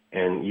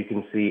 and you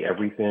can see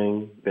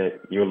everything that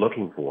you're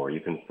looking for. You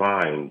can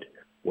find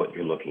what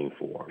you're looking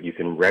for. You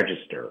can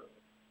register.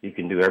 You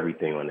can do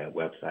everything on that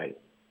website.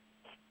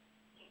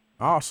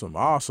 Awesome,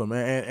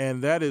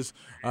 and that is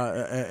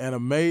an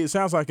amazing.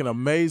 Sounds like an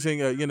amazing.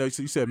 You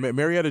said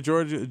Marietta,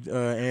 Georgia,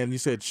 and you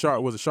said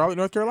was it Charlotte,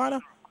 North Carolina?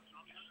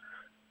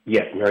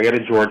 Yes,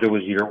 Marietta, Georgia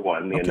was year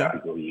 1, the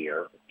inaugural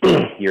year.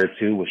 Year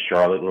 2 was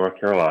Charlotte, North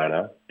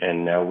Carolina,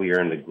 and now we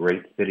are in the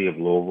great city of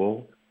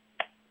Louisville.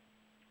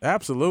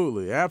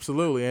 Absolutely,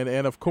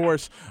 and of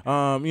course,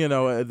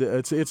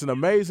 it's an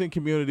amazing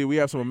community. We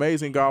have some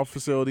amazing golf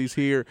facilities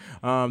here.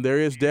 There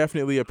is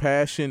definitely a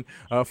passion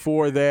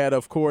for that.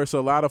 Of course,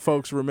 a lot of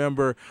folks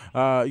remember,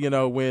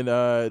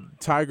 when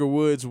Tiger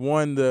Woods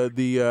won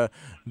the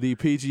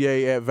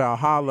PGA at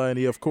Valhalla, and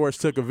he of course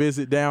took a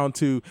visit down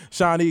to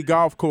Shawnee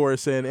Golf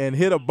Course and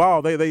hit a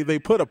ball. They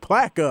put a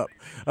plaque up,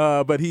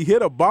 but he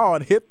hit a ball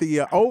and hit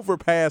the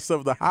overpass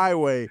of the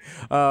highway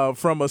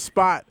from a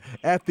spot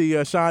at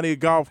the Shawnee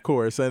Golf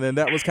Course, and then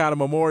that was kind of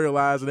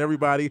memorialized, and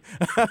everybody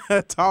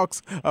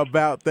talks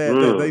about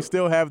that. They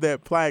still have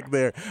that plaque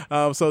there.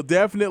 So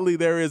definitely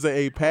there is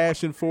a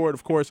passion for it.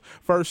 Of course,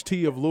 First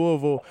Tee of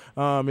Louisville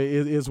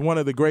is one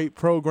of the great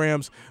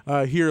programs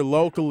here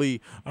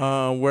locally,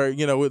 where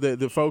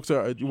the folks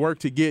work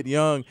to get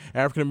young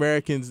African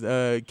Americans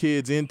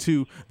kids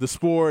into the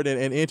sport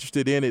and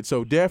interested in it.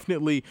 So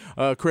definitely,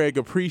 Craig,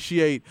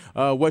 appreciate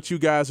what you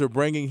guys are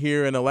bringing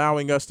here and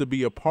allowing us to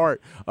be a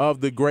part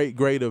of the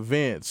great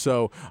event.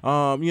 So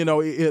what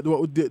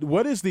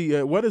is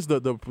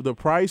the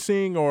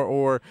pricing,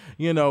 or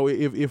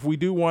if we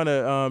do want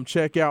to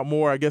check out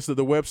more, I guess the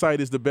website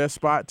is the best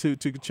spot to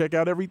check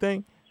out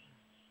everything.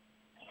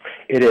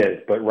 It is,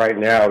 but right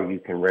now you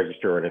can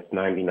register and it's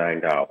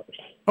 $99.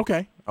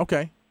 Okay.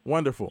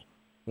 Wonderful.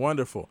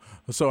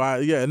 So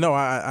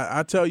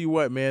I tell you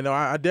what, man,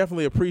 I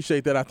definitely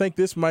appreciate that. I think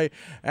this might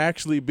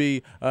actually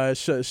be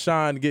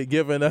Sean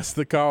giving us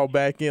the call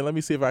back in. Let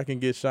me see if I can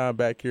get Sean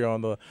back here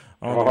on the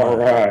All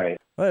right.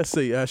 Let's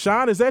see.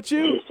 Sean, is that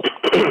you?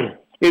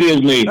 It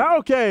is me.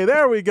 Okay,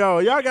 there we go.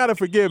 Y'all got to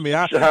forgive me.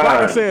 Like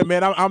I said,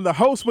 man, I'm the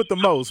host with the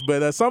most,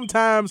 but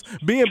sometimes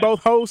being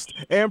both host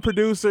and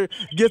producer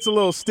gets a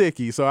little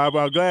sticky. So I'm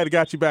glad I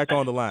got you back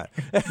on the line.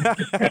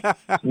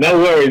 No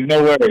worries.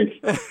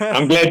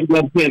 I'm glad you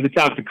got a chance to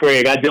talk to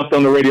Craig. I jumped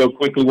on the radio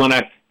quickly when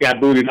I got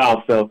booted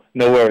off, so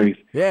no worries.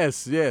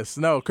 Yes.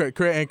 No,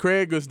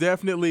 Craig was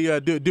definitely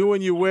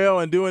doing you well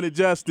and doing it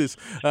justice,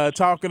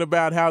 talking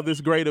about how this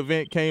great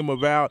event came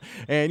about.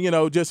 And,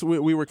 just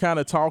we were kind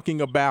of talking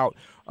about,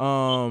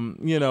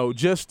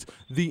 just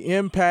the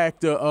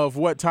impact of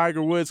what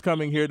Tiger Woods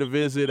coming here to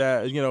visit,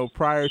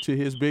 prior to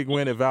his big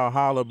win at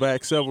Valhalla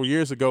back several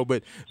years ago.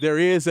 But there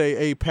is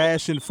a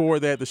passion for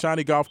that. The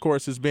Shawnee Golf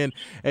Course has been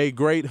a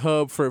great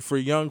hub for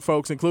young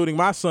folks, including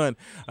my son,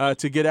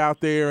 to get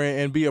out there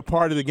and be a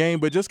part of the game.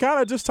 But just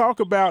talk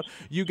about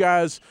you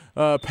guys'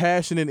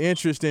 passion and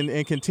interest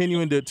in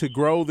continuing to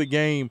grow the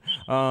game,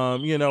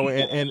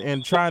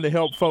 and trying to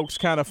help folks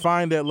kind of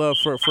find that love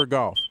for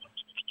golf.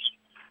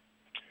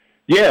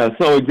 Yeah,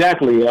 so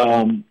exactly.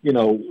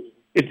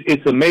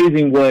 It's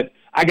amazing what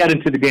I got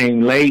into the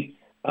game late,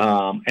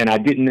 and I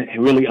didn't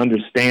really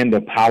understand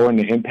the power and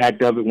the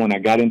impact of it when I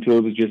got into it.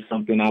 It was just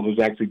something I was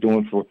actually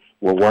doing for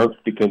work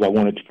because I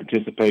wanted to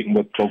participate in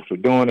what folks were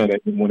doing, and I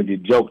didn't want to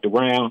get joked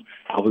around.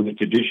 I was a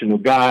traditional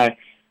guy,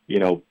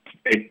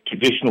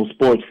 traditional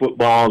sports,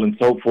 football, and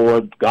so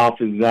forth.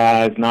 Golf is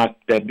not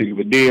that big of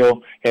a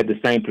deal. Had the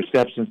same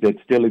perceptions that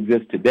still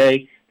exist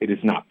today. It is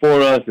not for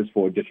us. It's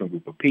for a different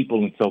group of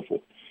people, and so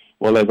forth.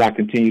 Well, as I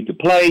continued to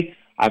play,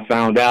 I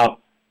found out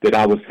that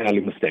I was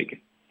sadly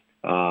mistaken.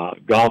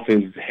 Golf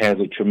can have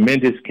a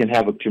tremendous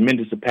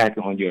impact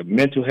on your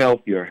mental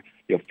health, your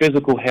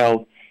physical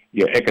health,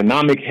 your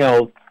economic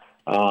health.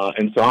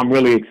 And so I'm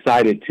really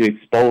excited to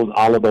expose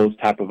all of those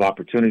type of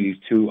opportunities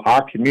to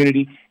our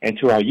community and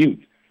to our youth.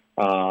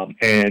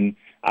 And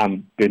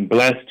I've been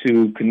blessed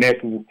to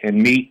connect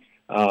and meet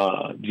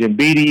Jim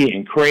Beattie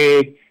and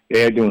Craig.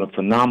 They're doing a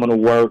phenomenal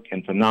work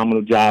and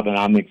phenomenal job, and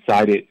I'm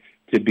excited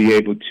to be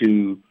able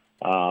to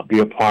be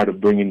a part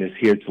of bringing this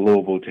here to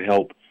Louisville to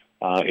help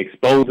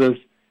expose us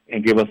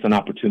and give us an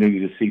opportunity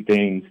to see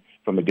things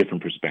from a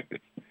different perspective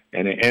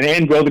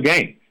and grow the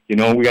game.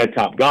 We got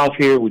Top Golf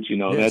here, which,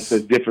 Yes. That's a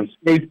different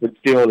space, but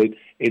still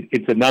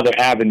it's another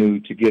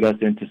avenue to get us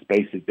into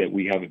spaces that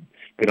we haven't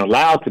been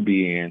allowed to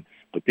be in,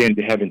 but then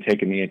to haven't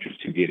taken the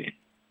interest to get in.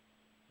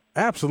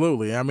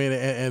 Absolutely. I mean,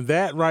 and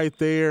that right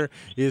there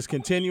is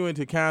continuing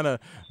to kind of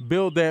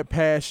build that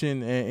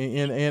passion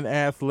in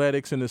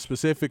athletics, and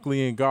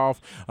specifically in golf,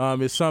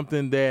 is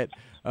something that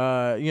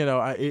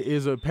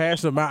is a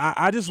passion of mine.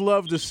 I just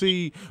love to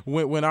see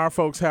when our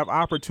folks have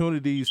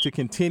opportunities to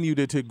continue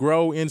to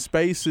grow in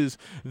spaces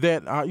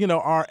that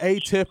are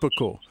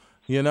atypical.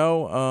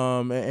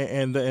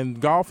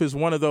 And golf is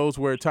one of those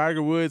where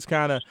Tiger Woods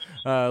kind of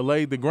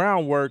laid the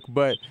groundwork,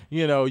 but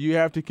you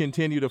have to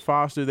continue to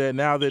foster that.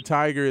 Now that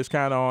Tiger is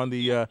kind of on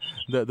the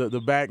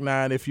back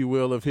nine, if you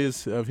will, of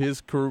his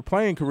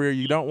playing career,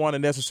 you don't want to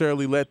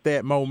necessarily let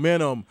that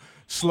momentum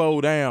slow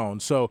down.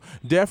 So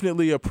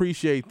definitely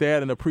appreciate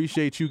that and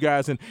appreciate you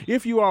guys. And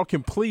if you all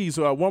can please,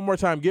 one more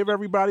time, give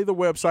everybody the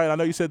website. I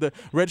know you said the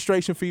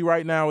registration fee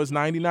right now is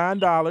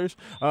 $99.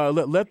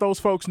 Let those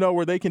folks know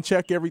where they can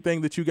check everything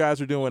that you guys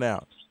are doing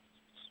out.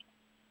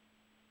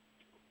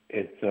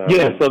 It's so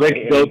they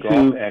can go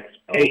to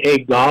AA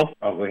Golf.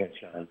 Oh, go ahead,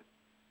 Sean.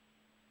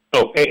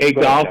 So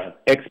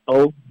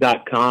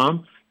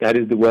aagolfexpo.com. That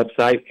is the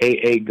website,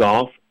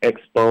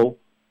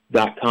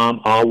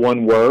 aagolfexpo.com, all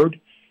one word.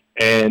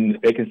 And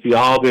they can see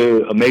all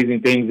the amazing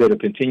things that are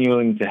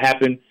continuing to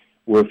happen.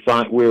 We're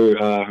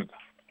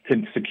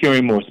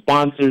securing more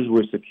sponsors.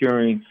 We're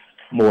securing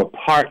more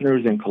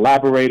partners and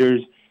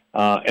collaborators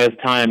as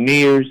time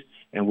nears,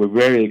 and we're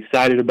very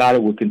excited about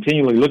it. We're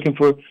continually looking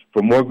for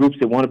more groups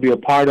that want to be a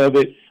part of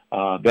it.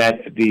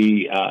 That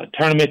the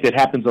tournament that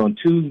happens on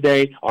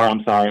Sunday,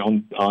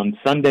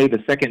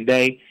 the second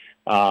day,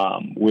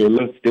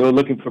 we're still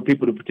looking for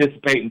people to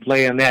participate and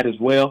play in that as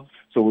well.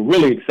 So we're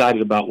really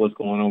excited about what's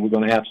going on. We're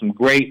going to have some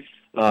great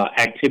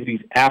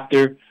activities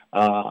after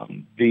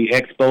the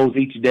expos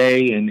each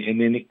day and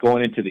then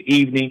going into the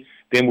evening.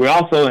 Then we're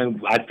also,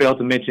 and I failed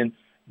to mention,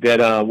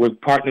 that we're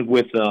partnered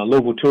with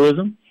Louisville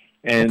Tourism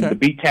and the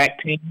BTAC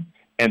team.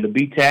 And the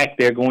BTAC,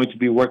 they're going to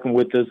be working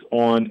with us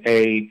on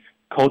a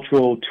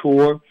cultural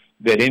tour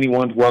that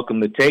anyone's welcome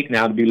to take.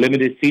 Now, it'll be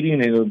limited seating,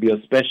 and it'll be a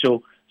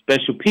special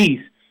piece.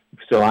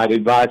 So I'd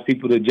advise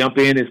people to jump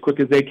in as quick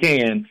as they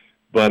can.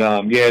 But,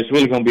 it's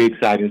really going to be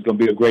exciting. It's going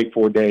to be a great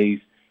 4 days,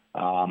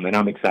 and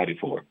I'm excited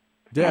for it.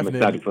 I'm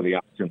excited for the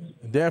opportunity.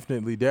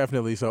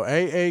 Definitely. So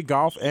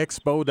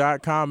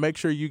aagolfexpo.com. Make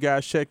sure you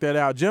guys check that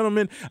out.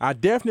 Gentlemen, I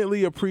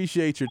definitely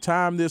appreciate your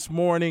time this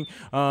morning.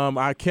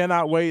 I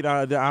cannot wait.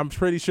 I'm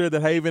pretty sure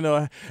that Haven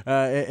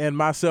and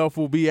myself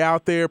will be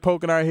out there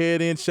poking our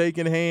head in,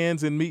 shaking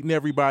hands, and meeting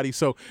everybody.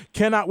 So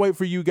cannot wait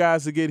for you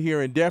guys to get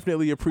here, and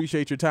definitely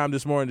appreciate your time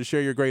this morning to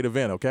share your great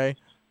event, okay?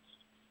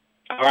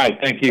 All right.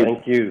 Thank you.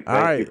 Thank you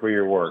for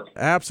your work.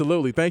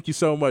 Absolutely. Thank you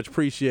so much.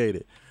 Appreciate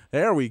it.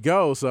 There we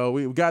go. So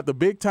we've got the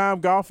Big Time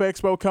Golf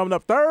Expo coming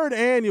up, 3rd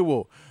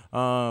annual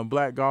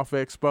Black Golf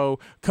Expo,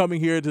 coming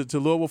here to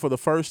Louisville for the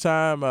first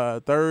time,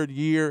 3rd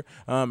year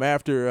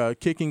after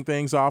kicking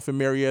things off in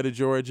Marietta,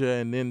 Georgia,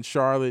 and then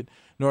Charlotte,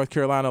 North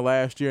Carolina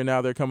last year.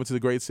 Now they're coming to the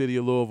great city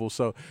of Louisville.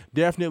 So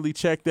definitely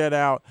check that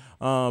out.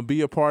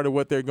 Be a part of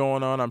what they're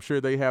going on. I'm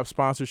sure they have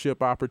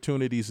sponsorship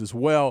opportunities as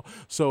well.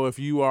 So if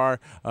you are,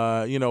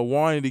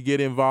 wanting to get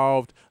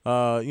involved,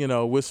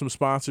 with some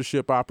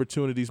sponsorship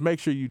opportunities, make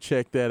sure you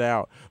check that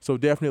out. So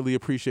definitely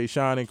appreciate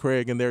Sean and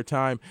Craig and their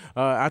time.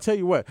 I tell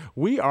you what,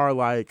 we are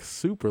like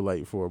super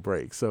late for a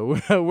break. So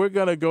we're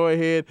going to go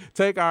ahead,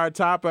 take our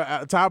top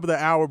of the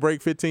hour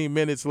break, 15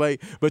 minutes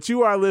late. But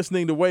you are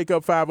listening to Wake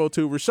Up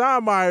 502.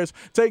 Raashaan Myers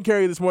taking care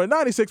of you this morning,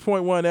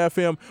 96.1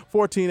 FM,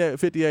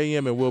 1450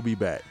 AM, and we'll be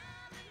back.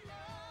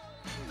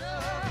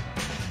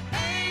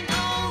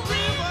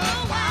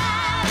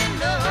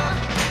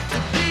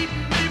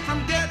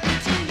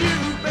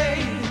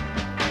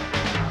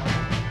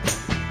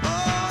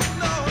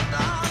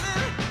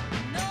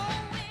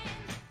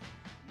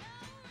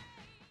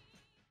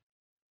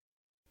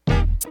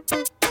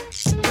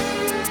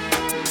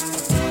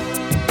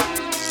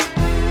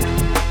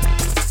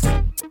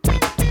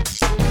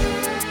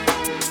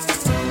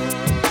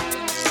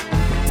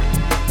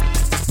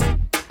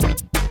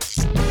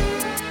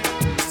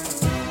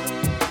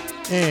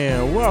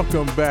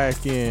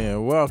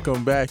 And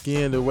welcome back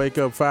in to Wake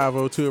Up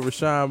 502.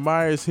 Raashaan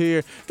Myers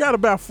here. Got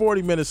about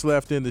 40 minutes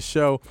left in the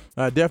show.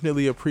 I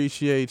definitely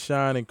appreciate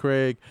Sean and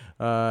Craig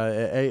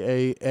at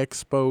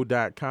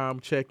aagexpo.com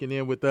checking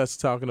in with us,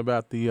 talking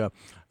about the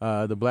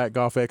Black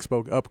Golf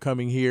Expo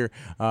upcoming here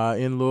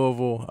in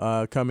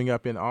Louisville, coming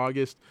up in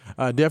August.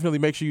 Definitely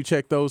make sure you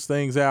check those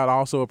things out.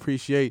 Also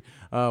appreciate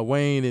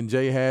Wayne and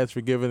Jay Hads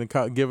for giving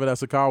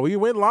us a call. We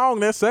went long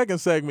that second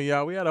segment,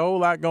 y'all. We had a whole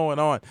lot going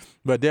on,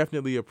 but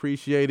definitely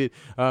appreciate it.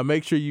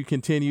 Make sure you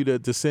continue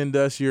to send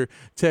us your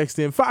text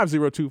in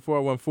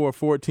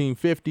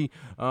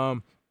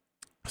 502-414-1450.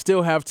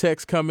 Still have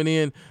text coming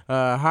in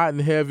hot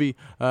and heavy.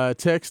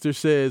 Texter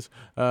says,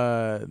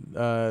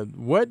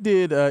 what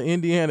did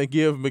Indiana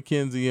give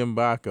Mackenzie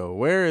Mbako?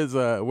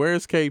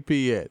 Where's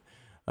KP at?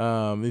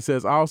 He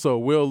says, also,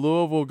 will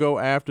Louisville go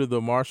after the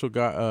Marshall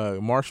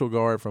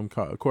guard from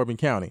Corbin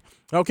County?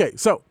 Okay,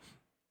 so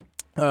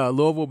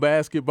Louisville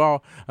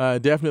basketball,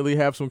 definitely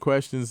have some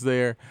questions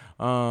there.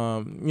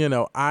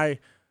 I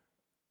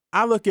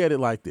look at it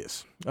like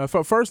this.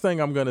 First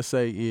thing I'm going to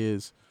say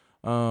is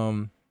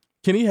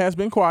Kenny has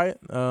been quiet.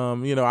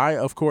 I,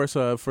 of course,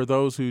 for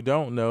those who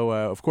don't know,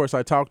 of course,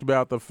 I talked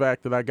about the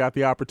fact that I got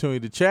the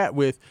opportunity to chat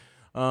with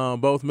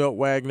both Milt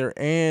Wagner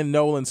and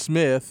Nolan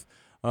Smith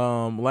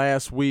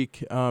last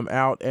week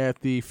out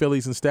at the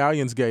Phillies and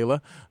Stallions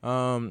Gala.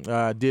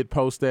 I did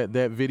post that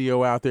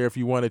video out there. If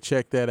you want to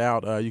check that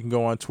out, you can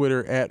go on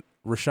Twitter at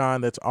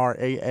Raashaan, that's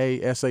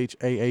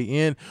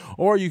Raashaan,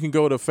 or you can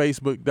go to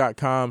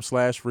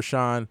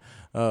facebook.com/Raashaan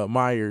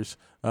Myers.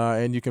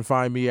 And you can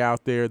find me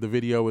out there. The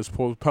video is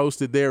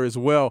posted there as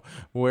well,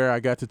 where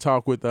I got to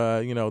talk with,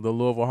 the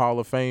Louisville Hall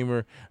of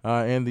Famer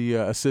and the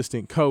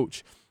assistant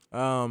coach.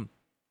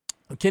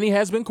 Kenny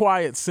has been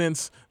quiet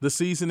since the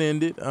season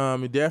ended.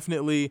 He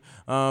definitely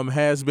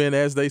has been,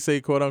 as they say,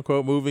 quote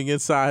unquote, moving in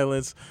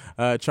silence,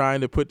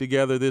 trying to put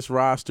together this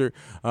roster.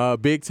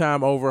 Big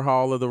time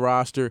overhaul of the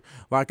roster.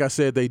 Like I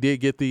said, they did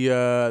get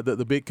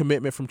the big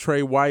commitment from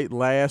Trey White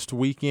last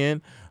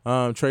weekend.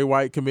 Trey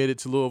White committed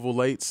to Louisville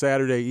late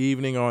Saturday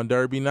evening on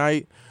Derby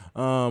night.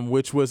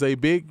 Which was a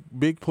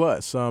big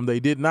plus. They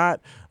did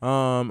not,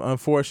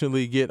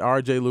 unfortunately, get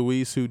R.J.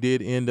 Luis, who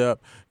did end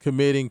up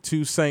committing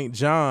to St.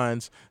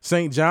 John's.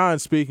 St.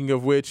 John's, speaking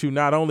of which, who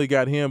not only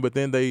got him, but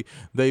then they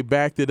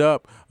backed it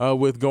up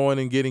with going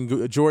and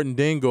getting Jordan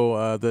Dingle,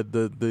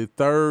 the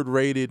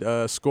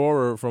third-rated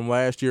scorer from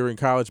last year in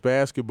college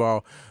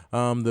basketball,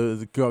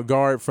 the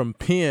guard from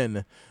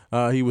Penn.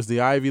 He was the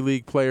Ivy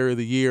League Player of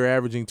the Year,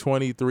 averaging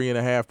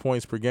 23.5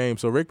 points per game.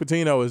 So Rick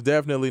Pitino is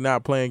definitely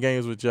not playing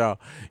games with y'all.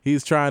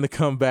 He's trying to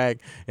come back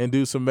and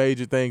do some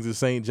major things at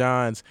St.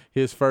 John's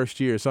his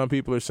first year. Some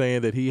people are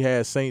saying that he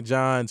has St.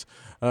 John's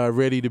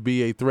ready to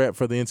be a threat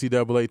for the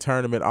NCAA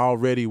tournament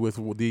already with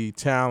the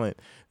talent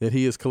that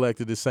he has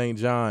collected at St.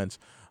 John's.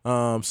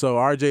 So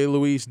R.J.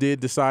 Luis did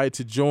decide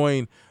to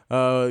join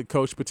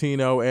Coach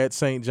Pitino at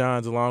St.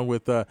 John's, along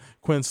with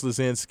Quinn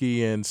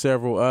Slazinski and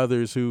several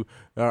others who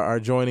are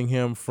joining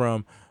him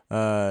from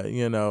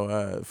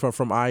Iona,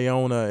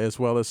 as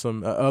well as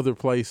some other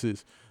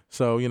places.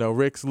 So,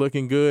 Rick's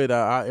looking good.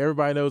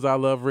 Everybody knows I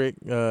love Rick,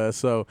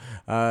 so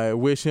I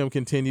wish him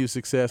continued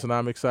success, and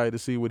I'm excited to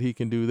see what he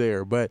can do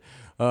there. But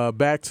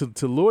back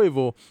to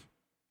Louisville,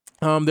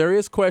 there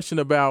is question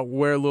about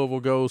where Louisville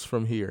goes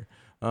from here.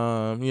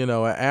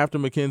 After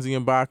Mackenzie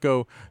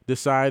Mbako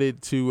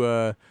decided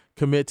to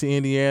commit to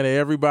Indiana,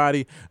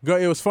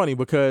 it was funny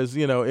because,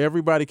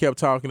 everybody kept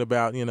talking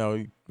about,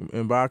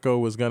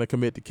 Mbako was going to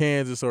commit to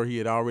Kansas, or he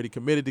had already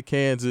committed to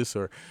Kansas,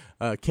 or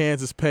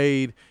Kansas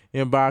paid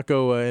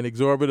Mbako an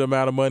exorbitant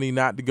amount of money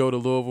not to go to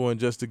Louisville and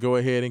just to go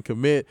ahead and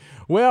commit.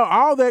 Well,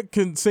 all that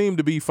can seem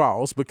to be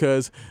false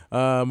because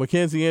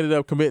Mackenzie ended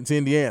up committing to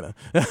Indiana,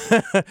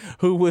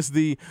 who was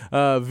the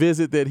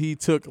visit that he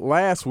took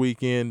last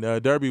weekend,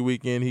 Derby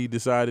weekend. He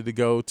decided to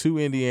go to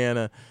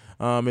Indiana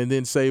and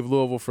then save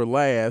Louisville for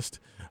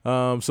last.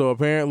 So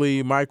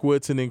apparently Mike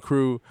Woodson and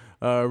crew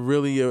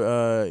really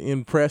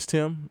impressed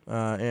him,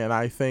 and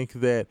I think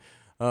that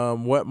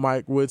what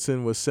Mike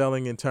Woodson was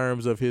selling in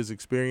terms of his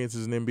experience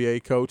as an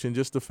NBA coach, and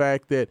just the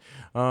fact that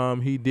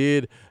he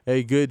did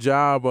a good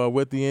job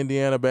with the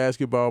Indiana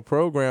basketball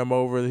program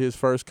over his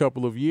first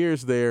couple of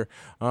years there,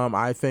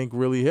 I think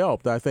really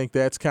helped. I think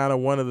that's kind of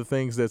one of the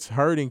things that's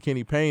hurting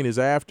Kenny Payne is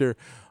after,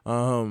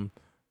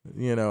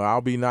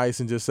 I'll be nice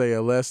and just say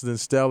a less than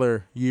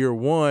stellar year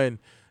one,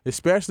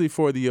 especially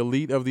for the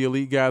elite of the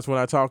elite guys. When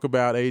I talk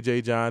about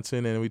A.J.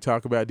 Johnson and we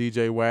talk about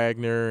D.J.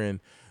 Wagner and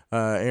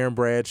Aaron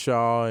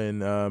Bradshaw and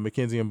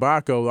Mackenzie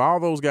Mbako, all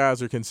those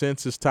guys are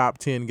consensus top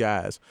 10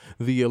 guys,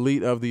 the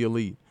elite of the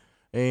elite.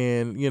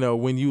 And,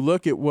 when you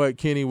look at what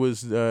Kenny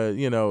was,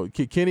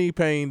 Kenny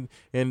Payne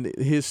and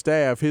his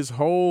staff, his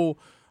whole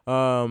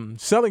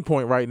selling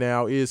point right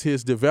now is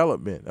his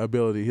development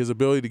ability, his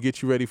ability to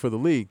get you ready for the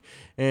league.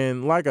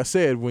 And like I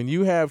said, when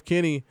you have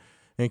Kenny,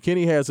 and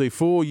Kenny has a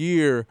full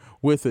year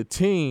with a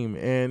team,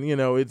 and,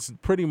 it's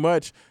pretty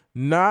much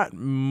not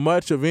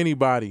much of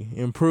anybody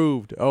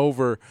improved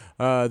over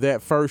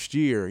that first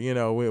year.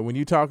 When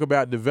you talk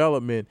about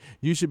development,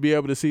 you should be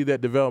able to see that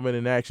development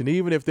in action.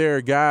 Even if there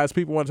are guys,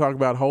 people want to talk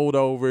about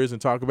holdovers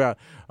and talk about,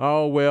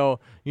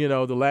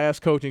 the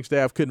last coaching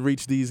staff couldn't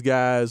reach these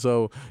guys,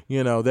 so,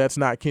 that's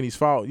not Kenny's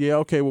fault. Yeah,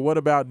 okay, well, what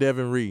about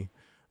Devin Ree?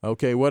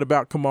 Okay, what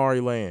about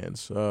Kamari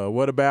Lands?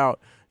 What about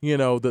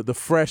the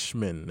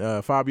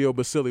freshmen, Fabio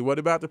Basili? What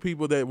about the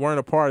people that weren't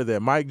a part of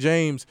that? Mike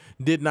James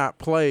did not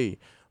play,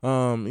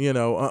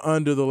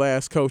 under the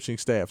last coaching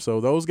staff.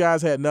 So those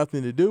guys had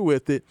nothing to do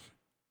with it.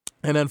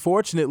 And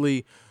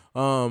unfortunately,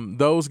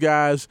 those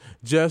guys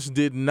just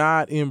did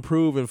not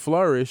improve and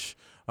flourish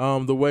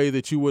the way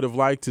that you would have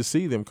liked to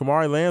see them.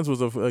 Kamari Lands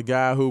was a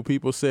guy who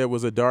people said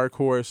was a dark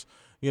horse,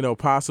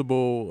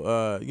 possible,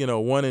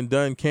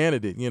 one-and-done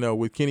candidate,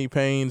 with Kenny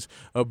Payne's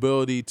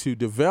ability to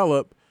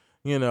develop.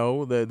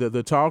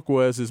 The talk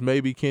is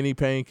maybe Kenny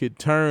Payne could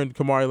turn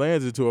Kamari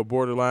Lands into a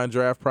borderline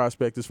draft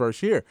prospect his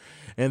first year.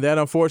 And that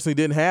unfortunately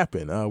didn't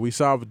happen. We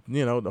saw,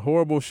 the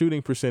horrible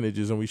shooting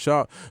percentages, and we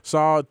saw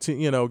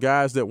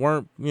guys that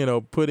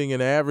weren't, putting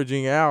and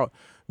averaging out,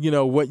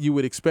 what you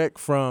would expect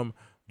from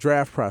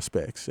draft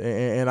prospects.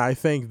 And I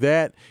think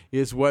that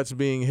is what's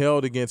being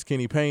held against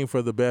Kenny Payne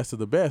for the best of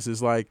the best.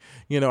 It's like,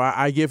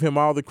 I give him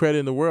all the credit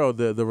in the world,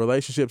 the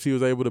relationships he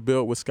was able to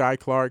build with Sky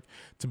Clark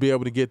to be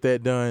able to get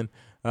that done.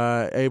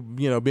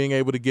 Being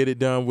able to get it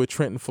done with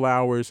Trenton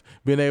Flowers,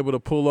 being able to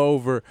pull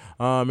over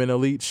an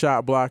elite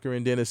shot blocker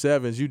in Dennis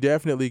Evans, you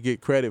definitely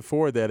get credit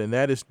for that, and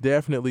that is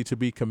definitely to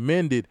be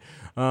commended.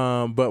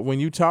 But when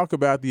you talk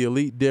about the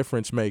elite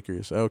difference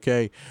makers,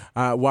 okay,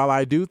 while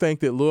I do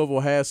think that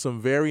Louisville has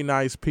some very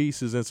nice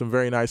pieces and some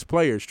very nice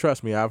players,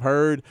 trust me, I've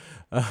heard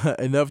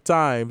enough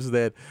times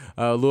that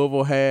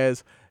Louisville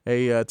has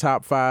a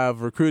top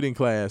 5 recruiting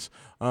class.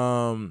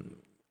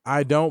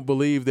 I don't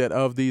believe that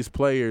of these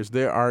players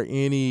there are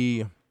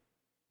any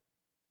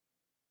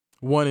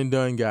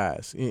one-and-done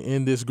guys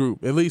in this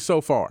group, at least so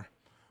far.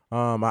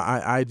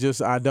 I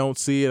don't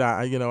see it.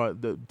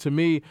 To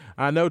me,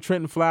 I know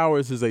Trenton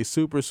Flowers is a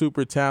super,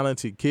 super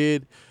talented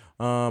kid.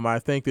 I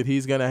think that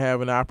he's going to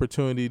have an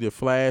opportunity to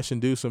flash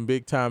and do some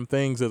big-time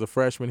things as a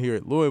freshman here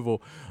at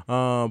Louisville.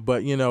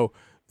 But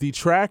the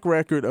track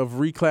record of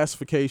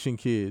reclassification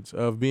kids,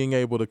 of being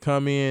able to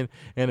come in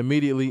and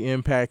immediately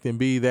impact and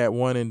be that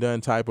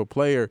one-and-done type of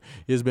player,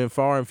 has been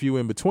far and few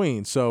in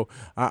between. So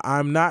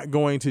I'm not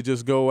going to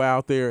just go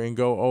out there and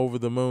go over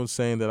the moon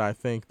saying that I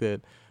think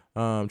that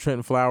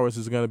Trenton Flowers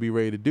is going to be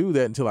ready to do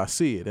that until I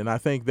see it. And I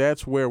think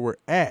that's where we're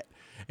at.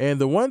 And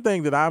the one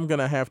thing that I'm going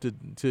to have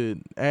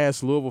to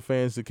ask Louisville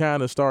fans to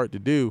kind of start to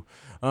do,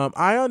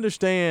 I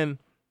understand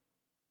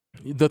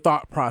the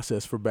thought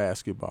process for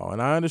basketball.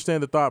 And I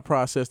understand the thought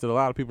process that a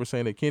lot of people are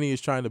saying that Kenny is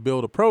trying to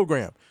build a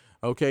program.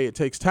 Okay, it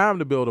takes time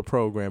to build a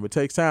program. It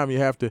takes time. You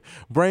have to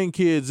bring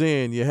kids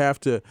in. You have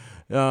to,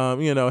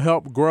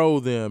 help grow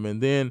them.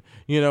 And then,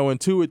 in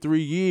 2 or 3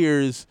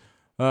 years,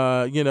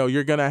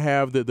 you're going to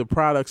have the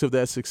products of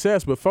that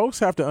success. But folks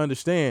have to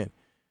understand,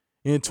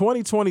 in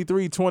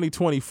 2023,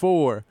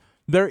 2024,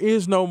 there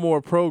is no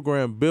more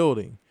program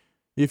building.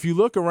 If you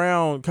look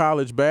around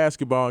college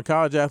basketball and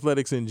college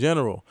athletics in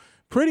general,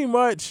 pretty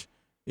much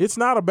It's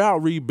not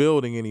about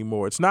rebuilding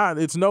anymore. It's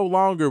no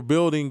longer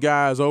building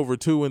guys over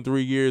 2 and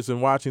 3 years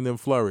and watching them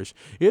flourish.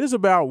 It is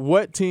about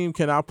what team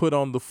can I put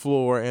on the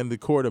floor and the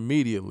court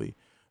immediately.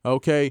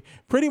 Okay,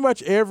 pretty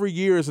much every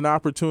year is an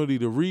opportunity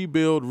to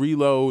rebuild,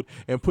 reload,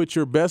 and put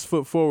your best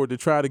foot forward to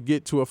try to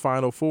get to a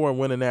Final Four and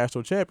win a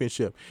national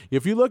championship.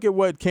 If you look at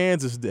what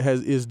Kansas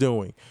is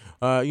doing,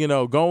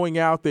 going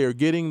out there,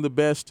 getting the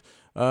best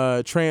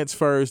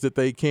transfers that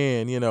they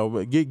can,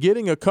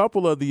 getting a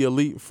couple of the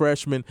elite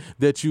freshmen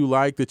that you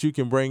like, that you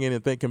can bring in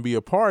and think can be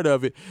a part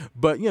of it.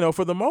 But,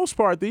 for the most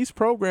part, these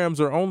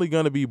programs are only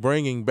going to be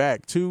bringing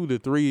back 2 to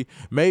 3,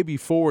 maybe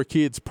 4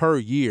 kids per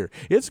year.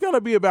 It's going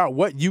to be about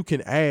what you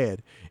can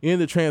add in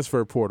the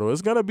transfer portal.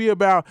 It's going to be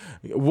about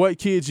what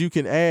kids you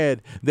can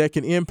add that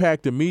can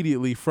impact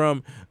immediately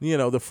from,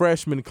 the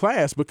freshman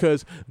class,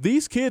 because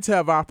these kids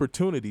have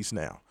opportunities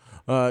now.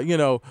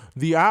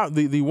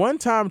 The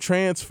one-time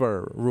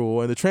transfer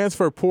rule and the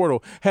transfer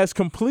portal has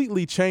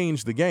completely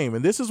changed the game.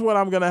 And this is what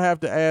I'm going to have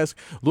to ask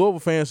Louisville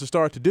fans to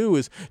start to do,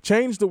 is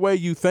change the way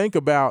you think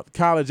about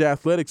college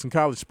athletics and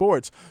college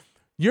sports.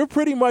 You're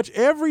pretty much,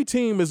 every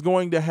team is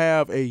going to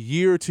have a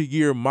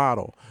year-to-year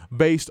model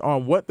based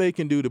on what they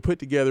can do to put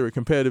together a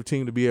competitive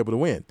team to be able to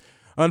win.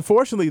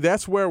 Unfortunately,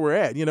 that's where we're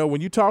at.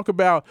 When you talk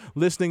about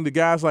listening to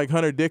guys like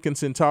Hunter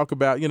Dickinson talk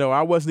about,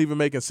 I wasn't even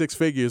making 6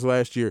 figures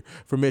last year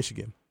for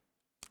Michigan.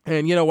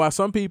 And, while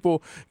some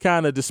people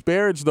kind of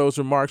disparage those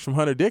remarks from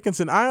Hunter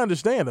Dickinson, I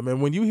understand them.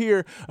 And when you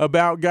hear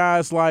about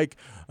guys like,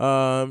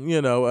 Oscar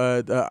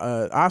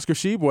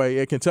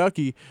Tshiebwe at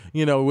Kentucky,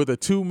 with a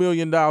 $2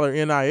 million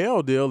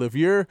NIL deal, if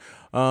you're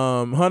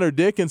Hunter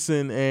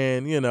Dickinson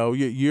and,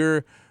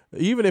 you're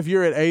even if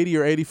you're at $80,000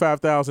 or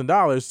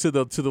 $85,000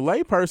 to the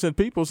layperson,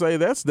 people say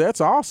that's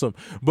awesome.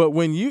 But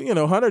when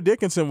Hunter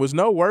Dickinson was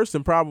no worse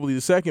than probably the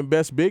second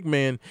best big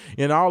man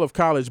in all of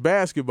college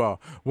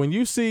basketball. When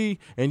you see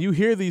and you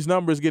hear these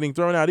numbers getting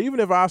thrown out, even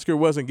if Oscar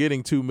wasn't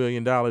getting $2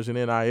 million in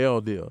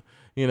NIL deal,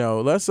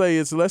 let's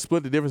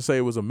split the difference, say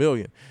it was $1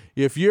 million.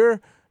 If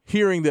you're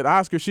hearing that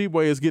Oscar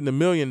Tshiebwe is getting $1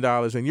 million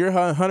and you're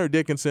Hunter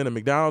Dickinson, a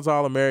McDonald's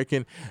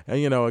All-American,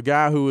 and, a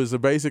guy who is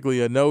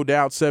basically a no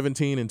doubt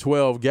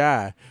 17-12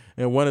 guy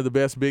and one of the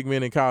best big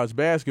men in college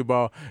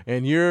basketball,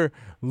 and you're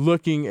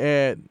looking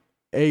at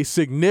a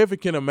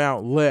significant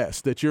amount less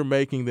that you're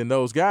making than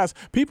those guys,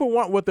 people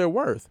want what they're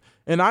worth.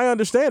 And I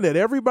understand that.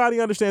 Everybody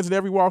understands in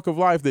every walk of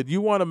life that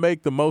you want to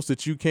make the most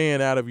that you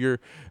can out of your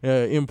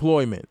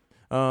employment.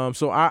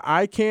 So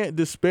I can't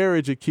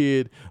disparage a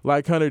kid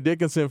like Hunter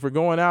Dickinson for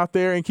going out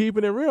there and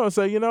keeping it real and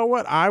say, you know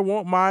what, I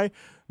want my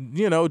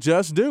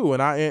just due.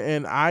 And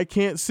I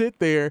can't sit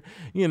there,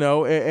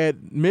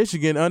 at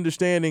Michigan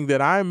understanding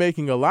that I'm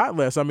making a lot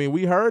less. I mean,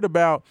 we heard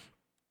about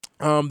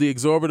the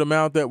exorbitant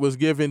amount that was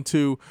given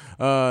to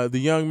the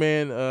young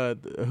man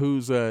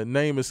whose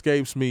name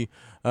escapes me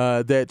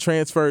that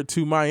transferred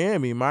to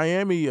Miami.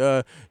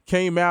 Miami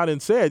came out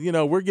and said,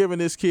 we're giving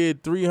this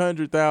kid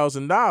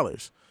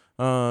 $300,000.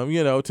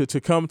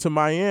 To come to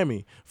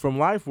Miami from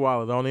Life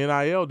Wallet on the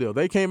NIL deal.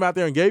 They came out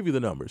there and gave you the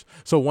numbers.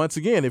 So once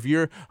again, if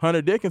you're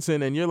Hunter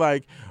Dickinson and you're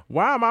like,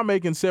 why am I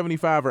making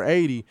 75 or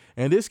 80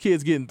 and this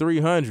kid's getting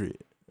 300?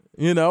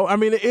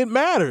 It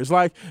matters.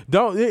 Like,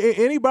 don't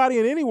anybody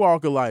in any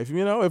walk of life,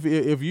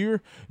 if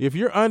you're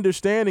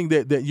understanding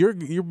that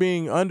you're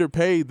being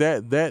underpaid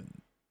that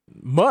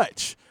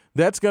much,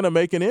 that's going to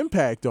make an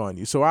impact on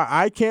you. So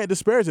I can't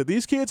disparage it.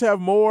 These kids have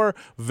more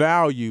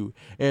value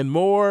and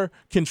more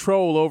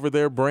control over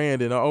their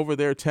brand and over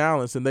their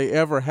talents than they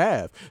ever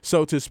have.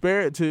 So to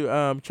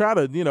try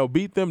to,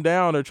 beat them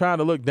down or try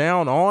to look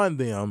down on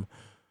them,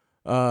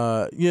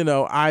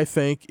 I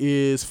think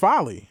is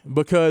folly,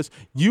 because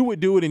you would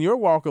do it in your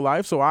walk of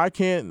life. So I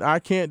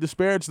can't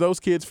disparage those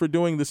kids for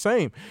doing the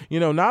same.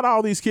 Not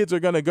all these kids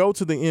are going to go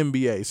to the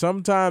NBA.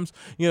 Sometimes,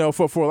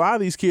 for a lot of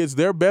these kids,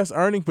 their best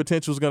earning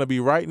potential is going to be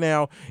right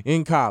now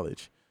in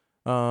college.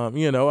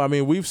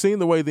 We've seen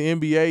the way the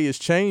NBA is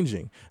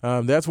changing.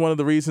 That's one of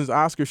the reasons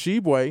Oscar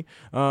Tshiebwe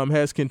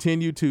has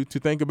continued to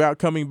think about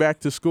coming back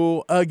to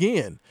school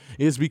again,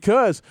 is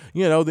because, the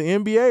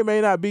NBA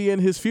may not be in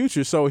his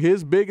future. So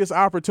his biggest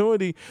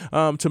opportunity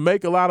to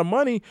make a lot of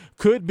money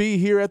could be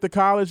here at the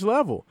college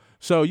level.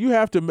 So you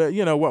have to,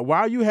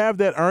 while you have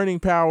that earning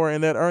power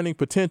and that earning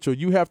potential,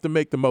 you have to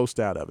make the most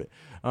out of it.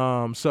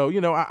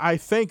 I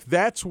think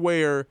that's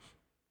where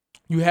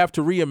you have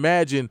to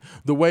reimagine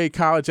the way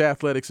college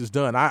athletics is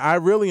done. I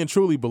really and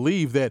truly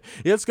believe that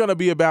it's going to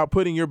be about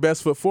putting your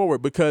best foot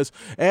forward, because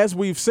as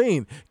we've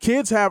seen,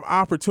 kids have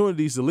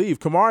opportunities to leave.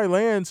 Kamari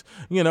Lands,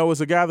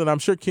 is a guy that I'm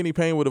sure Kenny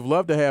Payne would have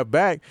loved to have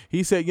back.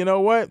 He said, you know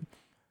what?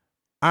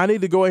 I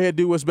need to go ahead and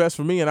do what's best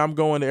for me, and I'm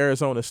going to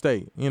Arizona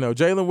State.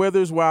 Jalen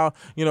Withers, while,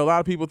 a lot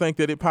of people think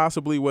that it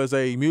possibly was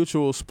a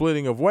mutual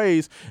splitting of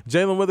ways,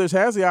 Jalen Withers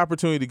has the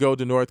opportunity to go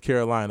to North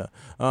Carolina.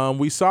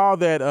 We saw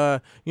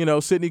that,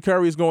 Sidney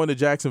Curry is going to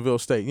Jacksonville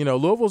State.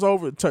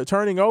 Louisville's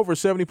turning over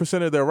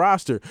 70% of their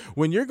roster.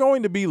 When you're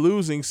going to be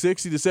losing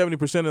 60 to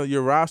 70% of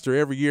your roster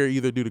every year,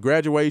 either due to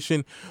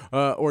graduation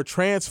or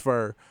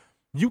transfer,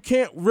 you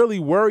can't really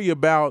worry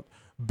about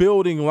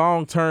building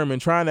long term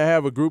and trying to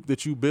have a group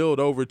that you build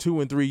over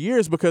 2 and 3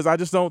 years, because I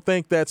just don't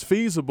think that's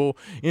feasible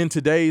in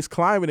today's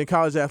climate in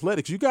college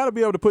athletics. You got to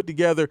be able to put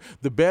together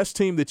the best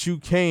team that you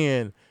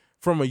can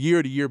from a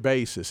year-to-year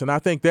basis. And I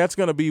think that's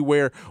going to be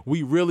where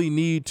we really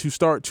need to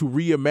start to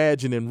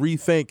reimagine and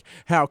rethink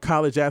how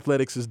college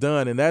athletics is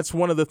done. And that's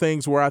one of the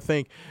things where I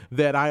think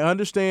that I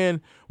understand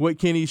what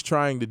Kenny's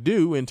trying to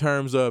do in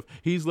terms of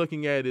he's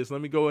looking at is,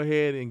 let me go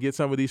ahead and get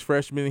some of these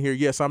freshmen in here.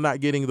 Yes, I'm not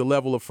getting the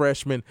level of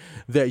freshmen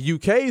that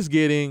UK's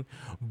getting,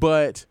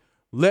 but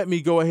let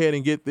me go ahead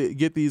and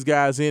get these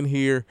guys in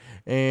here,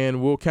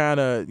 and we'll kind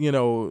of,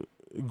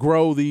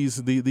 grow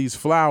these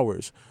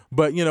flowers.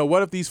 But,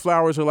 what if these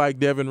flowers are like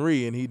Devin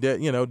Reed,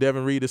 and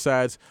Devin Reed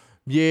decides,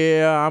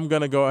 yeah, I'm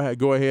going to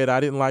go ahead. I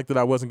didn't like that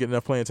I wasn't getting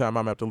enough playing time. I'm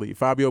going to have to leave.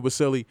 Fabio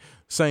Basili,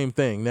 same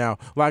thing. Now,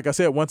 like I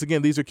said, once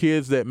again, these are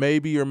kids that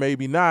maybe or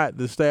maybe not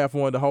the staff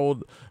wanted to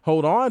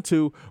hold on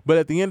to, but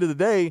at the end of the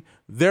day,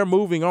 they're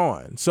moving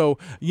on. So,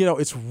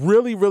 it's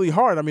really, really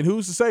hard. I mean,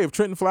 who's to say if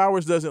Trenton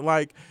Flowers doesn't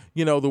like,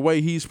 the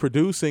way he's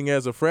producing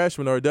as a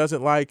freshman, or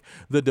doesn't like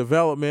the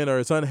development, or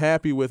is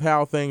unhappy with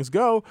how things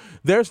go,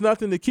 there's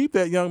nothing to keep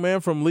that young man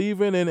from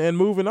leaving and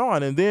moving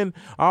on. And then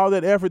all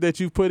that effort that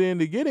you've put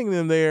into getting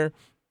them there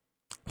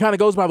kind of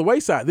goes by the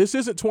wayside. This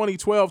isn't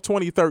 2012,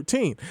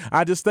 2013.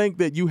 I just think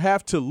that you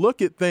have to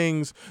look at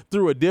things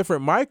through a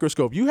different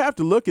microscope. You have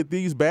to look at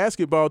these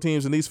basketball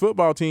teams and these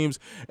football teams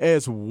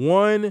as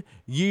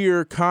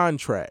 1-year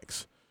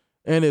contracts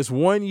and as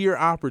 1-year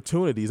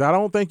opportunities. I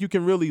don't think you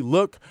can really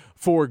look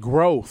for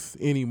growth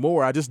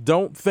anymore. I just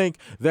don't think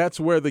that's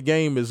where the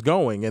game is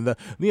going. And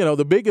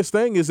the biggest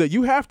thing is that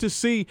you have to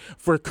see,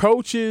 for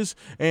coaches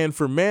and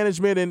for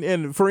management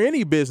and for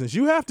any business,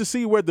 you have to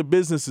see where the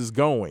business is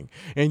going.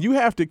 And you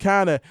have to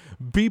kind of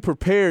be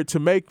prepared to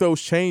make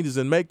those changes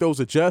and make those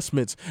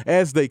adjustments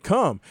as they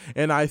come.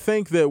 And I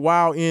think that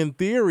while in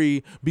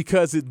theory,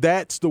 because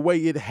that's the way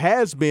it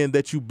has been,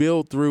 that you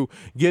build through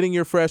getting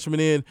your freshmen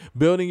in,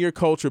 building your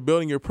culture,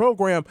 building your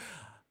program,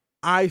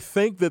 I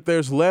think that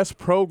there's less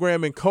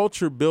program and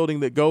culture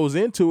building that goes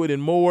into it,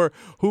 and more,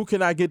 who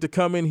can I get to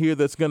come in here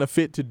that's going to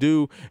fit to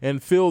do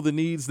and fill the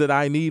needs that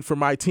I need for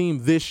my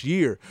team this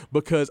year,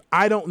 because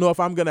I don't know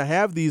if I'm going to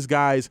have these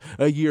guys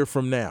a year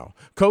from now.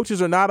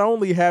 Coaches are not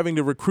only having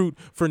to recruit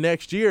for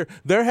next year,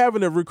 they're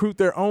having to recruit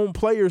their own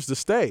players to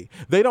stay.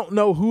 They don't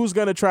know who's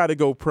going to try to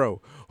go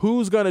pro,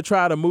 who's going to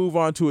try to move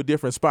on to a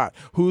different spot,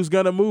 who's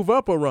going to move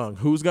up a rung,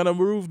 who's going to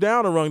move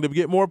down a rung to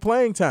get more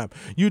playing time.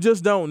 You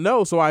just don't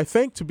know. So I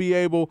think to be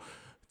able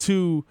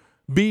to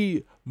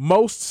be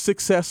most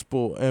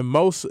successful and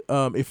most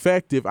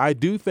effective, I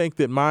do think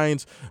that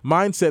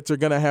mindsets are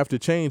going to have to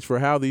change for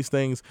how these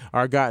things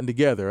are gotten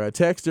together.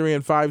 Texter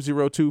in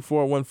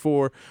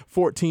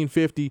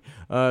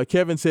 502-414-1450.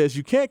 Kevin says,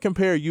 you can't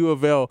compare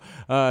UofL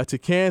to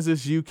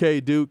Kansas,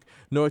 UK, Duke,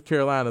 North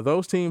Carolina.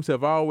 Those teams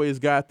have always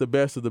got the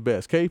best of the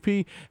best.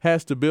 KP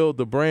has to build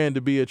the brand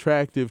to be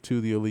attractive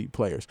to the elite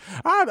players.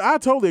 I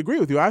totally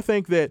agree with you. I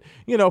think that,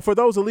 for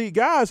those elite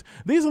guys,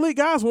 these elite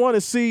guys want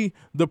to see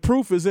the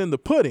proof is in the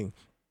pudding.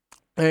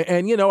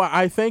 And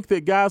I think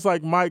that guys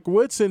like Mike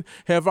Woodson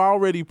have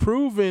already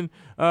proven,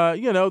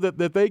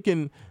 that they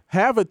can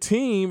have a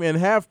team and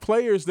have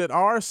players that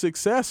are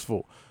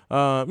successful.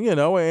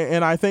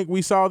 And I think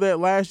we saw that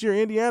last year.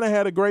 Indiana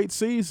had a great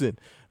season.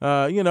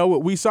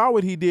 We saw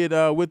what he did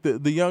with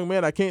the young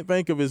man. I can't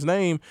think of his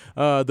name,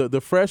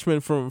 the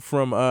freshman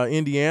from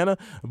Indiana,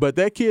 but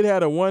that kid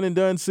had a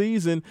one-and-done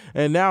season,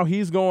 and now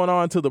he's going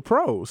on to the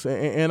pros.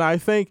 And I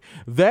think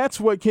that's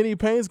what Kenny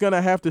Payne's going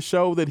to have to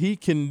show that he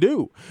can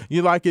do.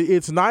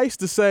 It's nice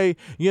to say,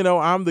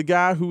 I'm the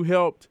guy who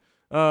helped,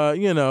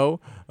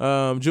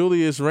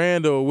 Julius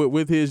Randle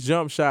with his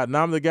jump shot, and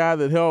I'm the guy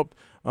that helped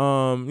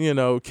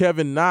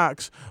Kevin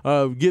Knox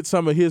get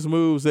some of his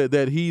moves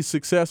that he's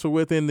successful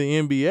with in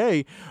the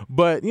NBA.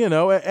 But,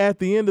 at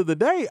the end of the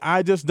day,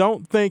 I just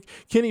don't think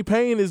Kenny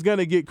Payne is going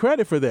to get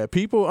credit for that.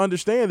 People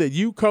understand that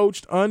you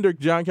coached under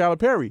John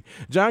Calipari.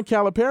 John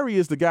Calipari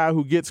is the guy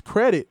who gets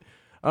credit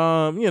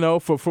for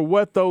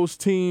what those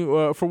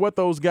for what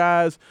those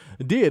guys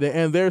did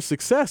and their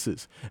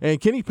successes.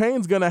 And Kenny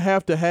Payne's going to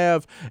have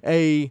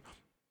a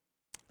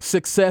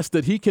success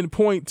that he can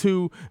point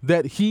to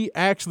that he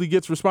actually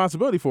gets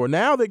responsibility for.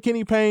 Now that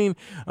Kenny Payne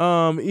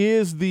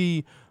is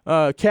the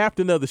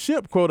captain of the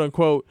ship, quote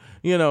unquote,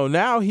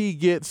 now he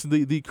gets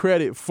the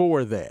credit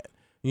for that.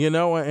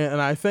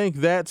 And I think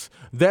that's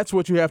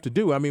what you have to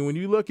do. I mean, when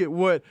you look at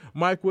what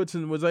Mike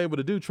Woodson was able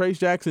to do, Trace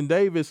Jackson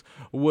Davis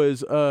was,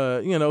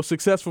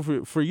 successful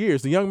for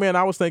years. The young man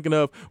I was thinking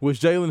of was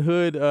Jalen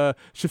Hood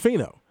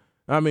Schifino.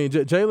 I mean,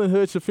 Jalen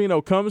Hood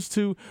Schifino comes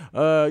to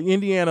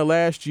Indiana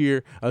last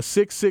year, a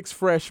 6'6"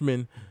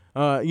 freshman,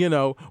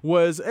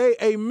 was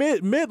a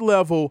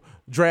mid-level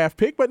draft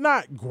pick, but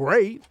not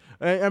great.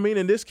 I mean,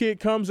 and this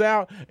kid comes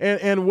out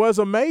and was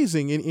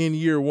amazing in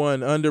year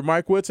one under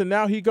Mike Woodson.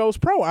 Now he goes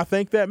pro. I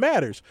think that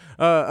matters.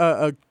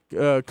 Caller,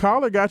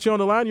 got you on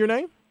the line. Your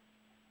name?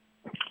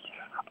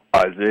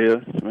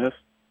 Isaiah Smith.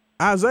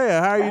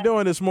 Isaiah, how are you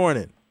doing this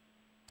morning?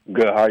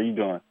 Good. How are you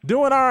doing?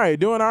 Doing all right.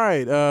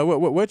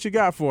 What you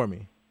got for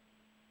me?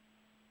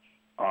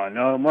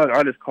 No much.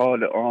 I just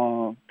called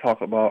to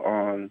talk about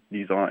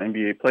these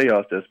NBA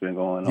playoffs that's been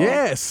going on.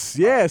 Yes,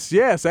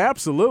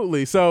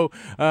 absolutely. So,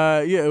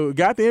 we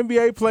got the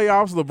NBA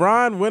playoffs.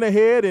 LeBron went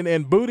ahead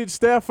and booted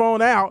Steph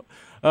on out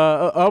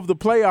of the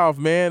playoff,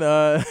 man.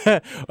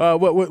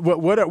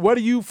 What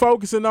are you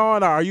focusing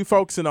on? Are you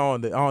focusing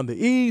on the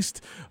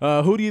East?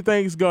 Who do you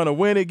think is going to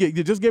win it?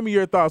 Just give me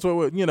your thoughts.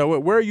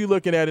 Where are you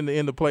looking at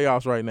in the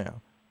playoffs right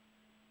now?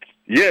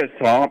 Yeah,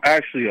 so I'm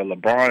actually a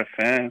LeBron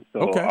fan.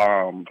 So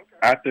okay.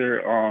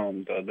 After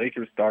the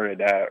Lakers started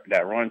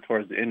that run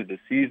towards the end of the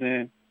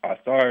season, I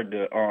started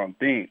to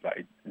think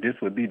like this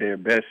would be their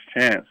best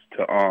chance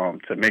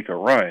to make a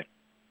run,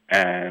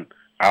 and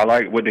I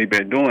like what they've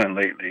been doing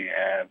lately.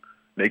 And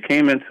they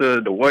came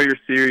into the Warriors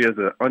series as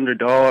an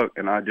underdog,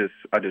 and I just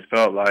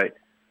felt like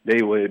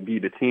they would be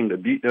the team to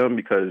beat them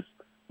because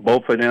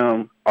both of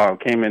them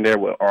came in there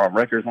with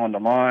records on the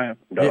line.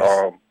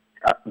 The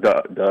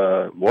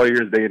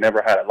Warriors, they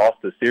never had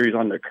lost a series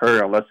on the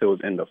court unless it was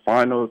in the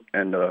finals,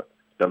 and the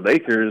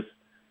Lakers,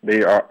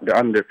 they're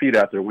undefeated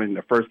after winning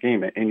the first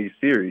game in any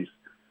series.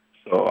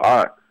 So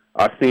I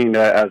seen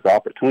that as the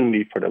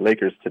opportunity for the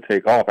Lakers to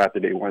take off after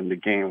they won the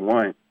game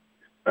one,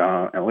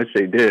 and which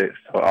they did.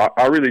 So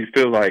I really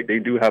feel like they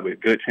do have a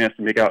good chance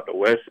to make out the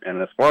West.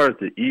 And as far as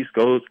the East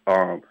goes,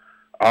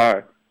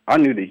 I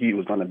knew the Heat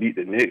was going to beat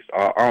the Knicks.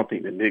 I don't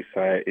think the Knicks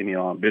had any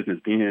business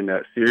being in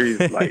that series.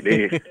 Like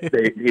they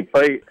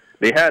played,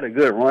 they had a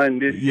good run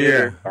this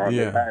year. They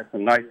had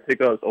some nice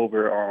pickups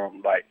over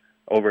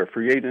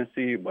free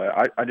agency, but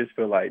I just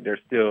feel like they're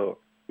still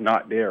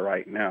not there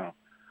right now.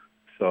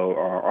 So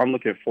I'm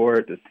looking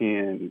forward to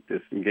seeing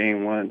this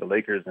game one, the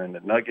Lakers and the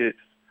Nuggets.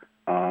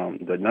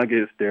 The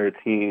Nuggets, they're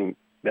a team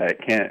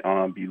that can't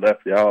be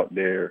left out.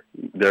 They're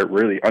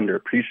really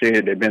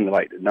underappreciated. They've been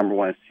like the number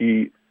one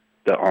seed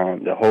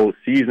the whole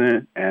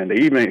season, and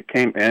they even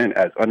came in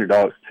as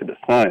underdogs to the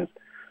Suns.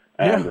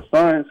 And the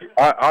Suns,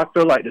 I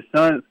feel like the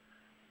Suns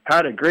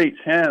had a great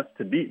chance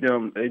to beat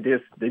them. They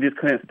just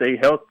couldn't stay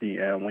healthy,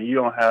 and when you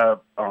don't have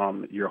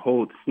your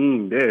whole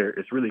team there,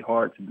 it's really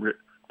hard to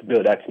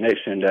build that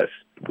connection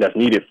that's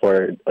needed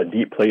for a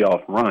deep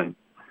playoff run.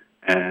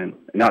 And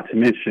not to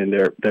mention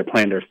they're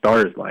playing their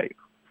stars like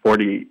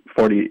 40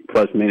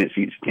 plus minutes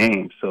each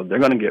game, so they're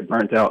going to get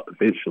burnt out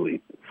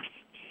eventually.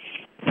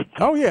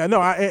 Oh, yeah.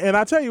 No,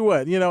 I tell you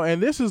what,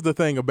 and this is the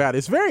thing about it.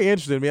 It's very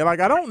interesting, man.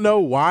 Like, I don't know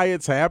why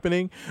it's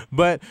happening,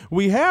 but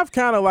we have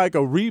kind of like a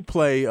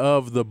replay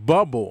of the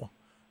bubble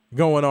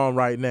going on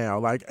right now.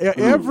 Like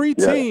every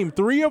team,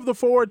 3 of the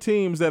 4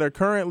 teams that are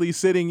currently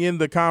sitting in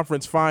the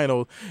conference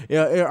final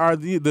are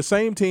the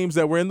same teams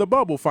that were in the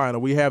bubble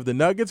final. We have the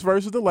Nuggets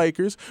versus the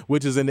Lakers,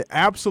 which is an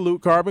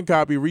absolute carbon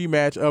copy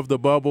rematch of the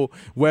bubble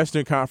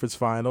Western Conference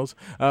Finals.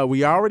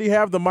 We already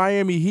have the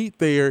Miami Heat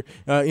there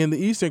in the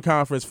Eastern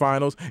Conference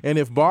Finals, and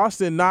if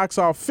Boston knocks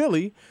off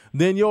Philly,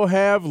 then you'll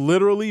have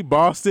literally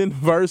Boston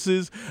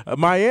versus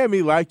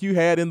Miami like you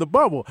had in the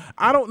bubble.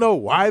 I don't know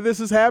why this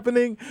is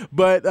happening,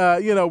 but,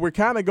 we're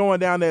kind of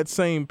going down that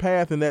same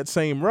path and that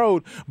same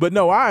road. But,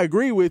 no, I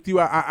agree with you.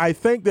 I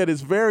think that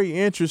it's very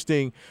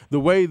interesting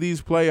the way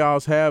these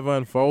playoffs have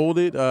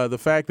unfolded, the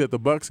fact that the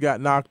Bucks got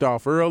knocked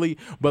off early.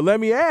 But let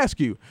me ask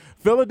you,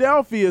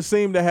 Philadelphia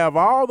seemed to have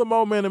all the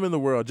momentum in the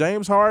world.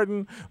 James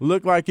Harden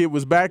looked like it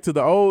was back to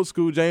the old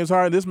school James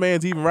Harden. This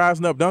man's even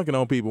rising up dunking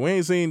on people. We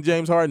ain't seen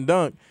James Harden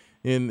dunk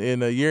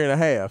in a year and a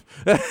half.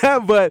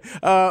 But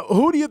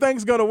who do you think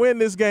is going to win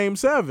this game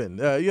 7?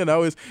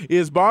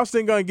 Is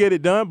Boston going to get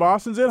it done?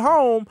 Boston's at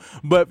home,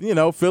 but,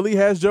 Philly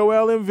has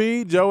Joel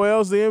Embiid.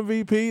 Joel's the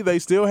MVP. They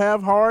still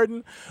have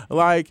Harden.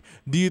 Like,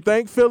 do you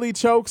think Philly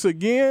chokes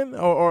again,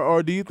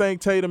 or do you think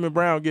Tatum and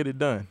Brown get it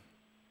done?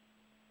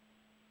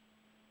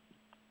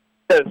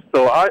 Yes,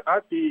 so I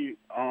see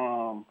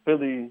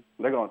Philly,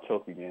 they're going to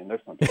choke again. They're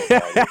going to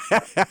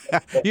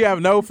choke. You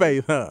have no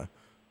faith, huh?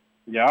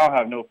 Yeah, I don't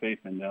have no faith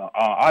in them.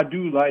 I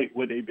do like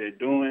what they've been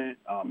doing.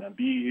 Embiid,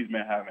 he's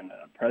been having an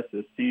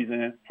impressive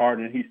season.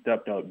 Harden, he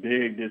stepped up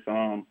big this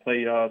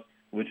playoffs,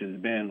 which has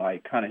been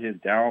like kind of his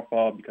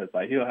downfall because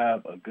like he'll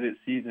have a good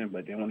season,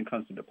 but then when it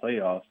comes to the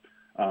playoffs,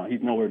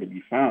 he's nowhere to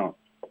be found.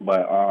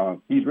 But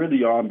he's really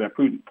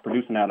been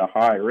producing at a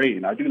high rate,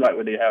 and I do like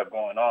what they have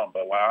going on.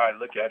 But when I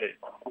look at it,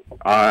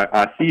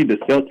 I see the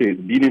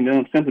Celtics beating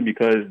them simply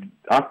because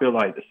I feel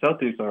like the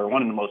Celtics are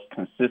one of the most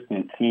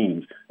consistent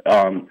teams.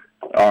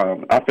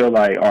 I feel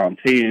like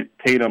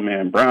Tatum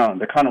and Brown,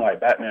 they're kind of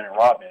like Batman and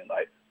Robin.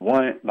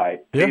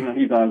 Like Tatum,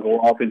 he's gonna go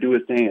off and do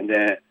his thing, and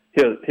then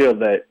he'll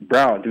let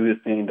Brown do his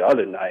thing the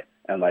other night,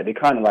 and like they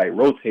kind of like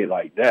rotate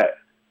like that.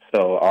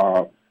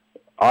 So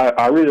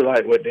I really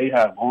like what they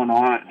have going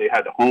on. They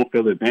have the home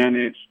field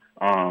advantage.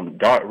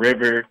 Doc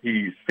Rivers,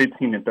 he's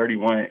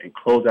 15-31 in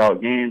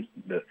closeout games.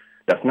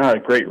 That's not a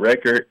great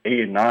record.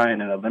 8-9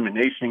 in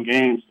elimination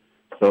games.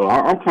 So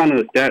I'm kind of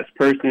a stats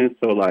person.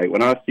 So like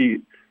when I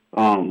see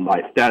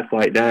like stats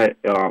like that,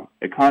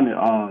 it kind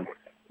of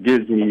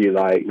gives me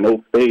like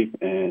no faith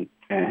in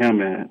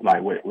him and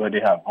like what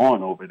they have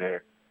on over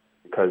there.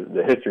 because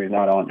the history is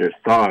not on their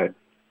side.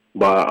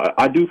 But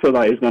I do feel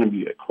like it's going to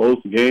be a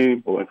close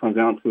game. But when it comes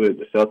down to it,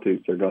 the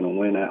Celtics are going to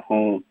win at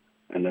home,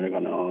 and they're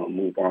going to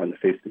move on to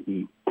face the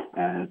Heat.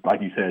 And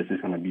like you said, it's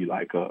just going to be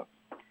like a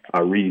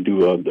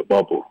redo of the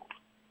bubble.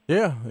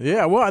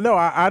 Yeah. Well, no,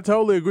 I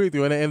totally agree with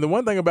you. And the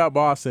one thing about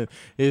Boston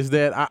is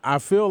that I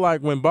feel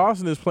like when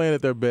Boston is playing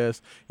at their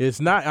best,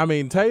 it's not – I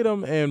mean,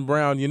 Tatum and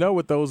Brown, you know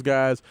what those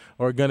guys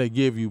are going to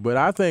give you. But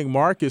I think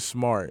Marcus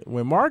Smart,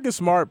 when Marcus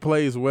Smart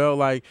plays well,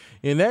 like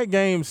in that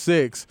Game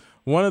 6 –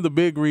 one of the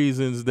big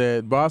reasons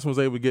that Boston was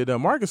able to get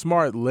done, Marcus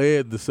Smart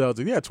led the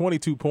Celtics. He had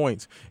 22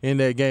 points in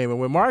that game. And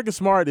when Marcus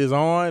Smart is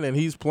on and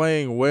he's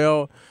playing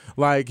well,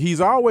 like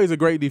he's always a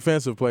great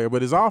defensive player,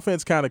 but his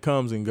offense kind of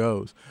comes and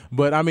goes.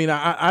 But, I mean,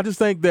 I just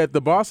think that the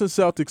Boston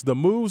Celtics, the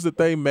moves that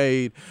they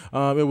made,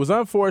 it was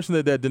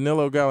unfortunate that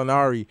Danilo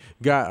Gallinari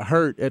got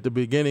hurt at the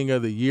beginning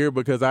of the year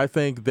because I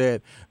think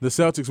that the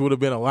Celtics would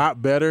have been a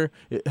lot better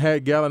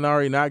had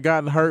Gallinari not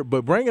gotten hurt.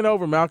 But bringing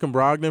over Malcolm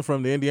Brogdon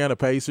from the Indiana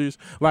Pacers,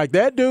 like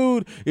that dude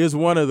is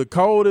one of the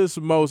coldest,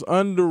 most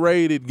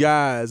underrated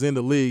guys in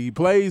the league. He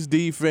plays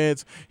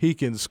defense. He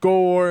can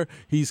score.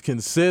 He's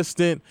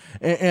consistent.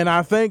 And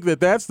I think that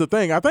that's the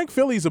thing. I think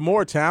Philly's a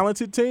more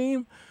talented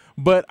team,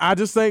 but I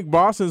just think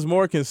Boston's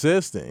more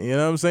consistent. You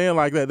know what I'm saying?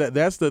 Like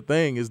that's the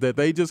thing, is that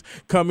they just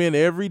come in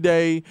every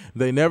day.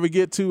 They never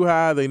get too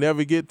high. They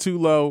never get too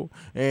low.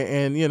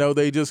 And you know,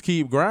 they just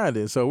keep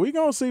grinding. So we're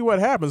going to see what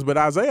happens. But,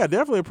 Isaiah, I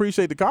definitely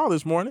appreciate the call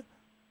this morning.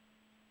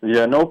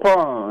 Yeah, no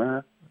problem,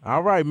 man.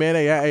 All right, man.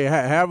 Hey,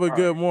 have a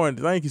good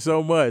morning. Thank you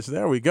so much.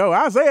 There we go.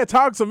 Isaiah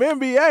talks some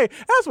NBA.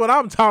 That's what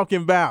I'm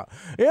talking about.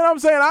 You know what I'm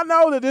saying? I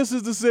know that this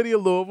is the city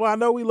of Louisville. I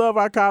know we love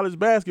our college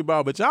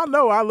basketball, but y'all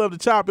know I love to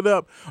chop it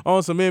up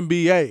on some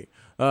NBA.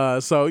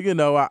 So, you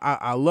know,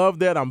 I love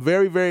that. I'm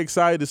very, very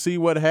excited to see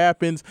what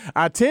happens.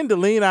 I tend to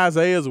lean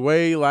Isaiah's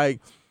way. Like,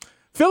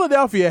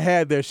 Philadelphia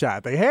had their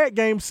shot. They had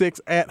Game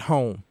 6 at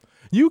home.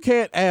 You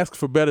can't ask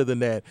for better than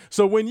that.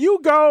 So when you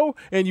go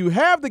and you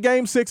have the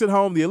Game 6 at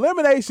home, the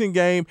elimination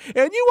game,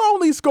 and you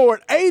only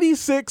scored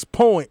 86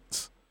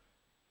 points,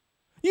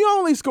 you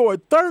only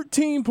scored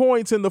 13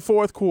 points in the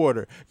fourth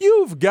quarter,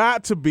 you've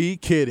got to be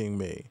kidding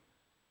me.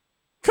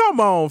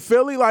 Come on,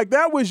 Philly. Like,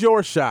 that was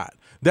your shot.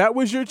 That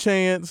was your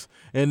chance,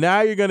 and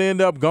now you're going to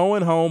end up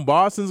going home.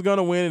 Boston's going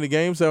to win in the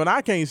Game 7.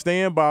 I can't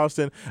stand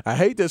Boston. I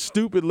hate that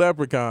stupid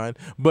leprechaun,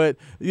 but,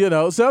 you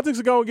know, Celtics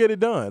are going to get it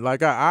done.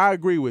 Like, I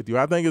agree with you.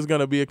 I think it's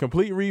going to be a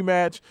complete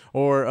rematch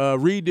or a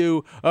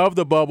redo of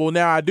the bubble.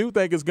 Now, I do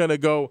think it's going to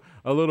go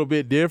a little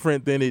bit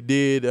different than it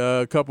did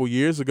a couple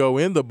years ago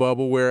in the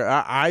bubble, where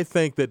I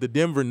think that the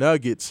Denver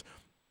Nuggets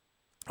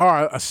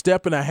are a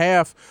step and a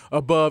half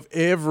above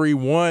every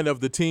one of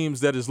the teams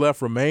that is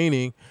left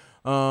remaining.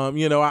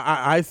 You know,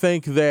 I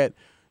think that,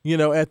 you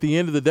know, at the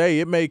end of the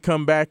day, it may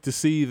come back to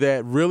see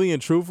that really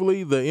and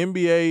truthfully the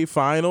NBA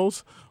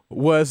Finals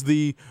was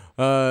the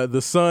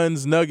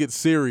Suns-Nuggets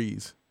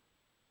series,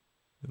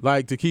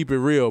 like, to keep it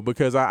real,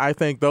 because I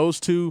think those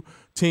two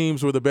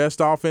teams were the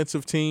best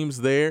offensive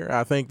teams there.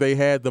 I think they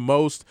had the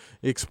most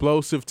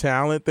explosive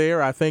talent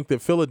there. I think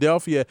that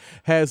Philadelphia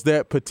has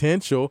that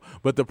potential,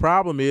 but the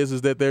problem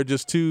is that they're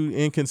just too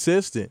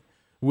inconsistent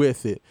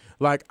with it.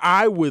 Like,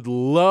 I would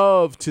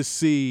love to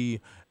see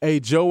a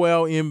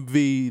Joel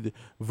Embiid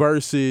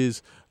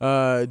versus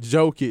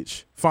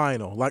Jokic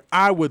final. Like,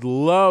 I would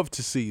love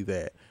to see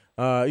that.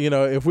 You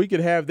know, if we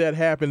could have that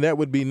happen, that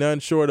would be none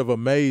short of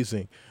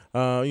amazing.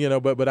 You know,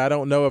 but I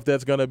don't know if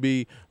that's going to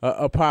be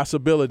a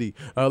possibility.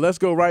 Let's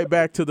go right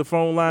back to the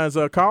phone lines.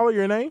 Caller,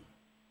 your name?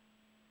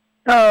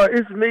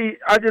 It's me.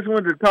 I just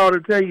wanted to call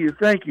to tell you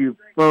thank you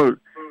for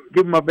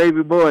giving my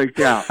baby boy a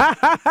shout.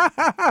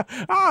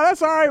 Oh,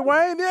 that's all right,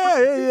 Wayne.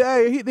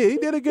 Yeah, he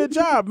did a good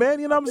job, man.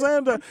 You know what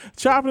I'm saying?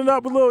 Chopping it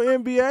up a little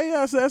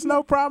NBA, that's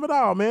no problem at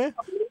all, man.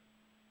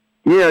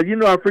 Yeah, you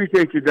know I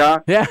appreciate you,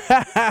 Doc. Yeah,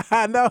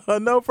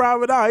 no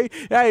problem at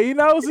all. He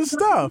knows his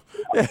stuff.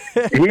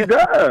 He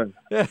does.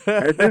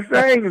 That's his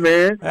thing,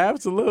 man.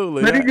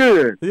 Absolutely. Pretty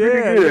good.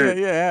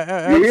 Yeah,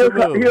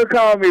 absolutely. He'll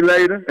call me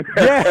later.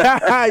 Yeah.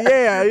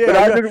 But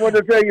I just want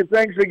to tell you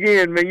thanks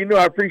again, man. You know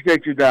I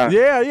appreciate you, Doc.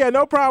 Yeah,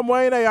 no problem,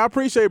 Wayne. Hey, I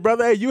appreciate it,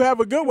 brother. Hey, you have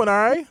a good one, all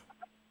right?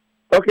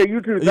 Okay, you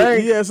too.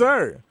 Thanks. Yes,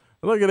 sir.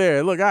 Look at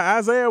there. Look,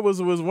 Isaiah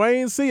was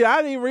Wayne's seed. I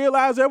didn't even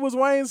realize that was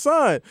Wayne's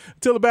son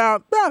until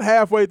about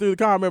halfway through the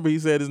call. I remember he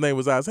said his name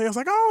was Isaiah. I was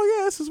like, oh,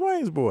 yeah, this is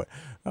Wayne's boy.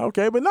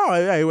 Okay, but no,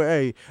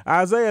 hey,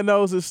 Isaiah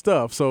knows his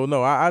stuff. So,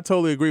 no, I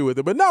totally agree with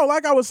it. But, no,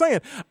 like I was saying,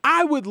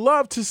 I would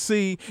love to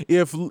see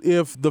if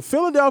the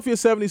Philadelphia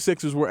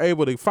 76ers were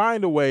able to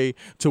find a way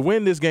to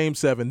win this Game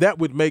 7. That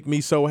would make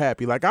me so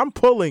happy. Like, I'm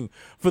pulling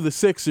for the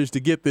Sixers to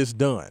get this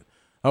done.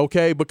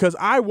 Okay, because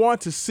I want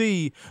to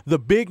see the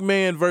big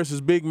man versus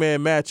big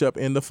man matchup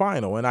in the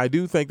final. And I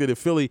do think that if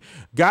Philly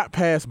got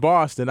past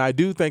Boston, I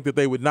do think that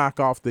they would knock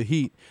off the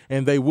Heat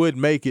and they would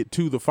make it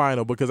to the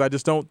final, because I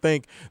just don't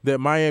think that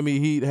Miami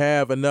Heat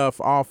have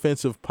enough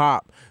offensive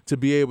pop to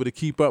be able to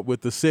keep up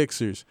with the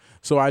Sixers.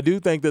 So I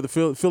do think that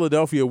the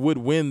Philadelphia would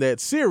win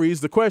that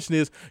series. The question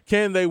is,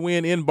 can they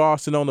win in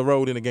Boston on the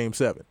road in a Game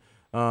 7?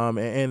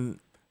 And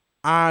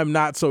I'm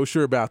not so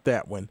sure about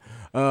that one.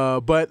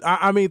 But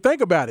I mean,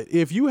 think about it.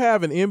 If you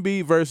have an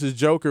Embiid versus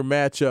Joker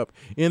matchup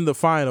in the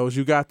finals,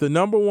 you got the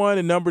number 1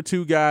 and number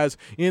 2 guys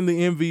in the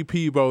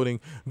MVP voting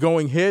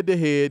going head to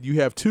head. You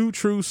have 2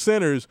 true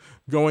centers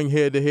going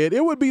head to head.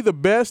 It would be the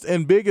best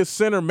and biggest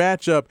center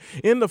matchup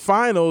in the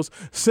finals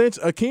since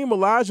Akeem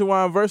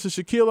Olajuwon versus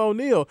Shaquille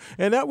O'Neal,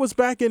 and that was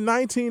back in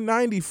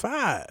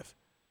 1995.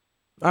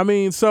 I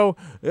mean, so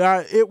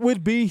it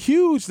would be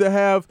huge to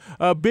have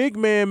a big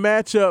man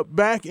matchup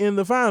back in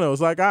the finals.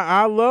 Like,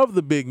 I love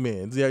the big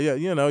men. Yeah,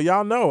 you know,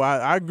 y'all know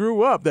I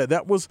grew up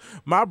that was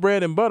my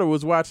bread and butter,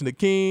 was watching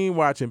Akeem,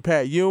 watching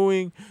Pat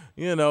Ewing.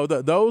 You know,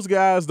 those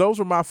guys, those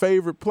were my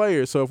favorite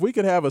players. So if we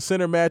could have a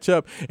center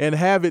matchup and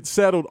have it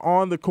settled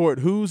on the court,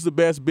 who's the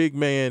best big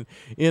man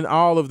in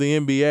all of the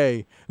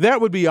NBA,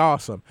 that would be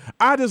awesome.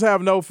 I just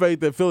have no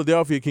faith that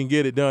Philadelphia can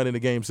get it done in the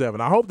Game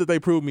 7. I hope that they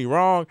prove me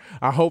wrong.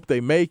 I hope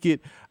they make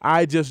it.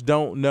 I just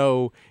don't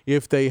know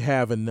if they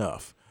have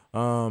enough.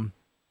 You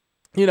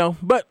know,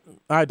 but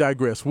I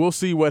digress. We'll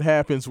see what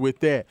happens with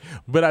that.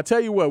 But I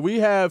tell you what, we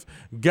have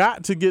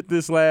got to get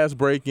this last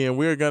break in.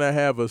 We're going to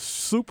have a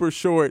super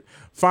short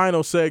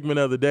final segment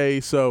of the day.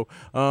 So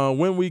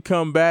when we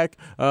come back,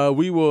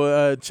 we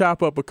will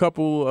chop up a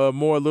couple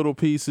more little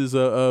pieces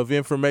of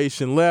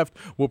information left.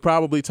 We'll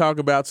probably talk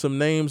about some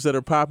names that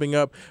are popping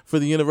up for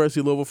the University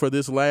of Louisville for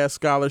this last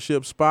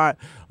scholarship spot.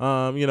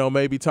 You know,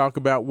 maybe talk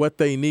about what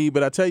they need.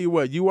 But I tell you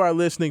what, you are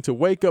listening to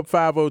Wake Up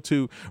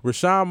 502.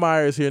 Raashaan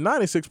Myers here,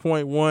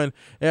 96.1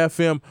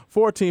 FM,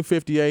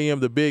 1450 AM,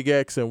 the Big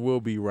X, and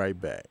we'll be right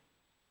back.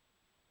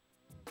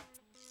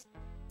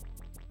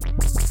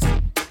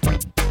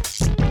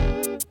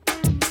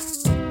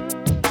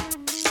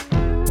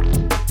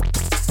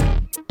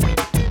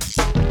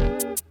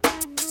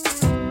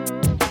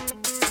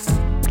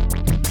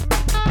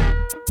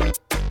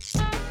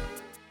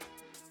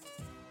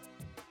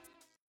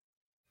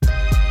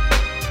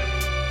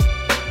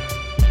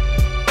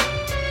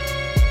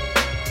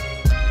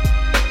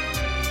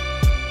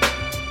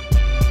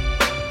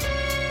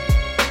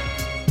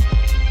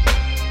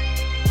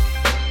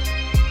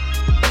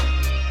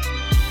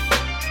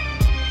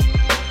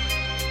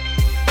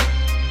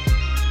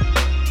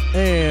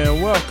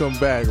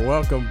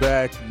 Welcome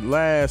back.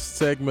 Last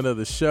segment of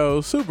the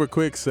show. Super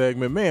quick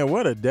segment. Man,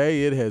 what a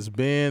day it has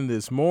been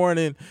this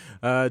morning.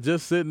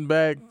 Just sitting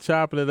back,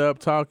 chopping it up,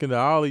 talking to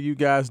all of you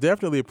guys.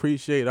 Definitely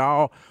appreciate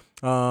all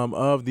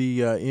of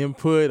the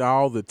input,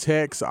 all the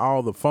texts,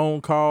 all the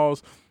phone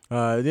calls.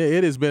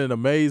 It has been an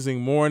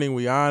amazing morning.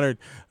 We honored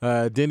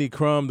Denny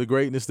Crum, the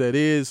greatness that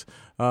is.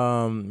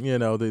 You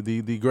know,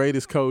 the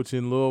greatest coach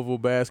in Louisville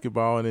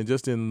basketball and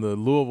just in the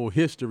Louisville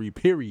history,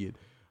 period.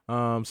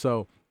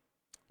 So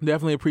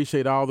definitely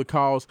appreciate all the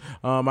calls.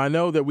 I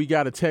know that we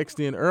got a text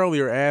in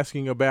earlier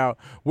asking about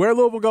where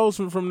Louisville goes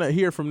from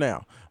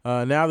now.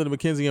 Now that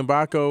Mackenzie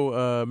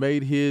Mbako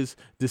made his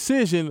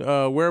decision,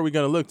 where are we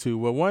going to look to?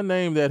 Well, one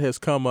name that has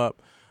come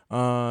up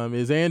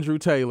is Andrew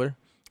Taylor.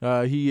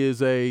 He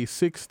is a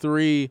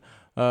 6'3"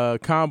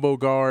 combo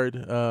guard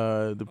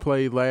that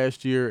played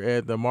last year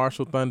at the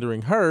Marshall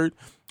Thundering Herd.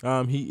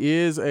 He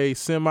is a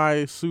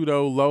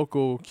semi-pseudo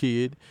local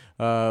kid.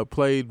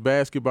 Played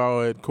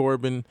basketball at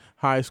Corbin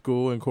High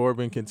School in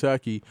Corbin,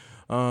 Kentucky.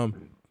 I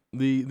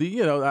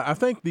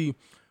think the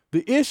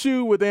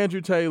issue with Andrew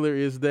Taylor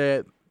is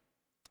that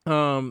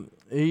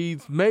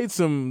he's made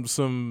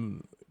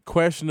some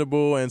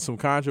questionable and some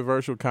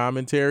controversial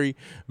commentary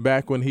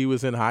back when he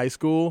was in high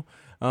school,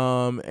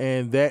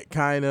 and that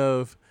kind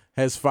of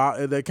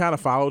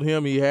followed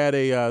him. He had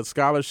a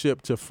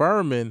scholarship to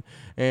Furman,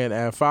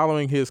 and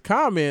following his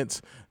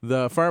comments,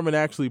 the Furman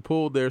actually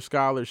pulled their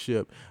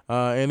scholarship,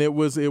 and it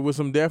was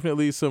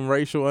definitely some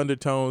racial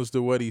undertones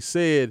to what he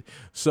said.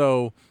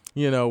 So,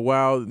 you know,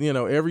 while, you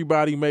know,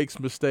 everybody makes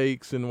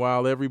mistakes, and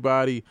while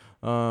everybody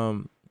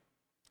comes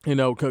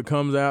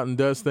out and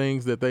does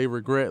things that they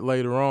regret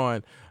later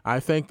on,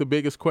 I think the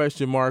biggest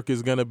question mark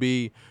is going to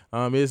be,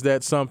 is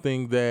that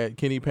something that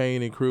Kenny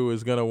Payne and crew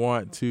is going to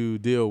want to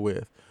deal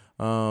with?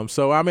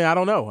 So, I mean, I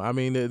don't know. I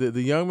mean,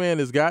 the young man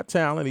has got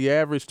talent. He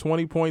averaged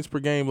 20 points per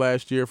game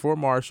last year for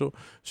Marshall,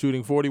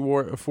 shooting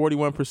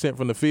 41%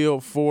 from the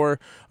field,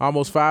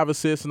 almost 5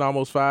 assists and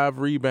almost 5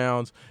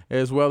 rebounds,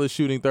 as well as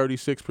shooting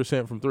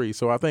 36% from three.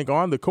 So I think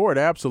on the court,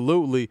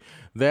 absolutely,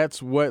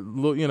 that's what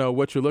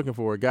you're looking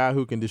for, a guy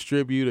who can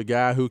distribute, a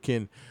guy who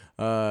can,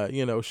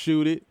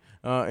 shoot it.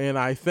 And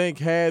I think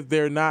had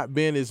there not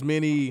been as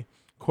many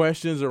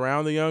questions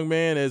around the young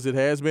man as it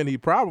has been, he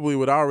probably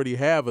would already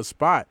have a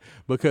spot,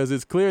 because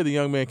it's clear the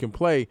young man can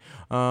play.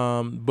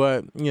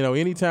 But, you know,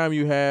 anytime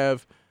you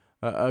have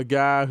a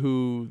guy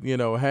who, you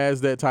know, has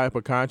that type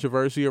of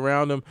controversy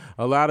around him,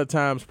 a lot of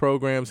times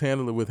programs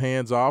handle it with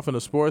hands off in a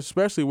sport,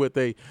 especially with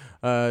a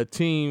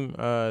team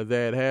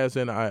that has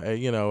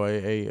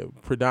a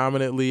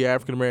predominantly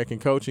African-American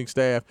coaching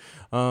staff.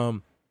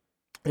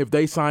 if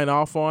they sign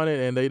off on it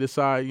and they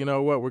decide, you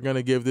know what, we're going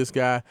to give this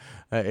guy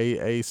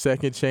a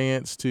second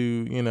chance to,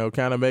 you know,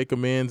 kind of make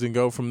amends and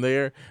go from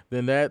there,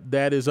 then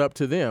that is up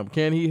to them.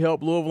 Can he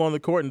help Louisville on the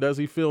court, and does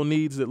he fill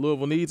needs that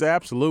Louisville needs?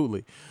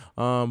 Absolutely.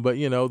 But,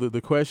 you know,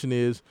 the question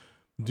is,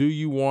 do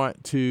you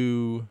want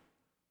to,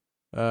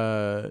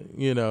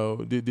 you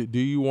know, do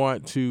you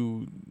want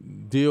to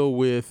deal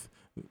with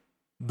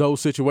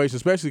those situations,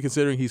 especially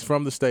considering he's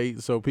from the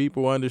state, so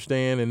people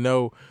understand and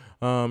know,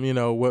 you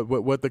know,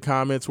 what the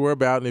comments were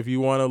about. And if you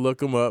want to look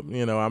them up,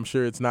 you know, I'm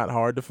sure it's not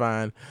hard to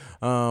find.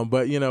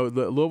 But, you know,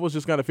 Louisville's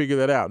just going to figure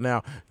that out.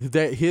 Now,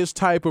 that his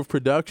type of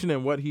production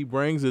and what he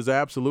brings is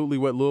absolutely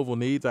what Louisville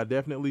needs. I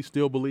definitely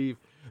still believe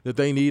that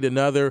they need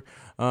another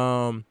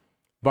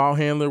ball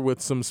handler with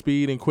some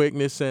speed and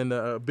quickness and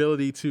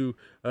ability to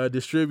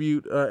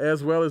distribute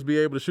as well as be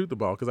able to shoot the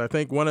ball. Because I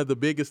think one of the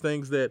biggest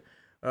things that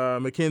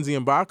Mackenzie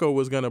Mbako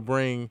was going to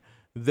bring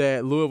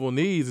that Louisville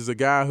needs is a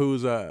guy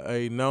who's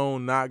a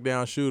known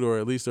knockdown shooter, or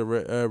at least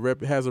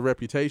has a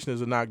reputation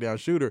as a knockdown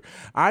shooter.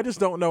 I just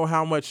don't know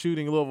how much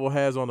shooting Louisville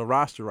has on the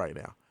roster right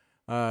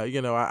now.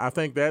 You know, I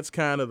think that's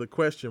kind of the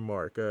question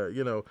mark.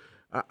 You know,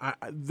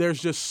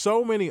 there's just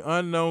so many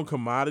unknown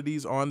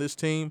commodities on this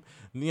team.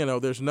 You know,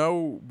 there's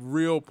no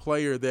real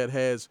player that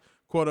has,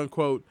 quote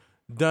unquote,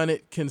 done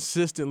it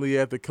consistently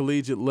at the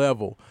collegiate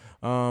level.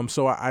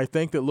 So I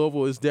think that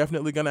Louisville is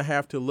definitely going to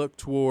have to look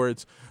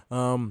towards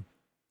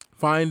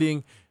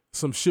finding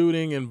some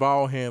shooting and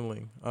ball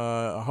handling,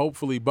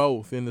 hopefully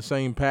both in the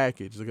same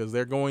package, because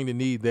they're going to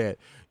need that.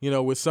 You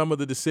know, with some of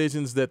the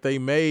decisions that they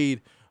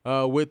made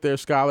with their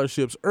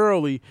scholarships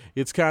early,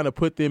 it's kind of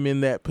put them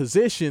in that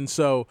position.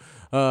 So,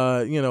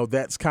 you know,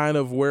 that's kind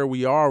of where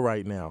we are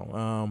right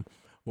now.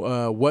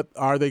 What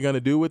are they going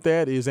to do with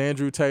that? Is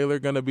Andrew Taylor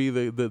going to be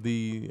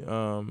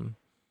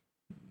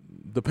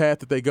the path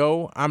that they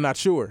go? I'm not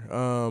sure.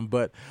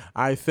 But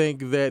I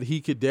think that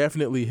he could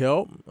definitely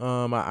help.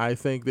 I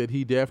think that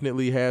he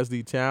definitely has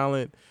the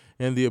talent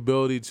and the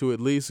ability to at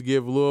least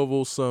give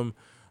Louisville some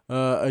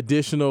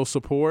additional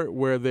support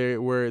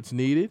where it's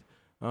needed.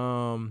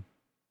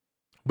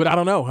 But I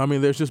don't know. I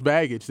mean, there's just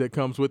baggage that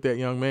comes with that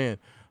young man.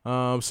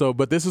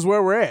 But this is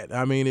where we're at.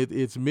 I mean,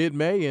 it's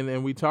mid-May,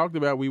 and we talked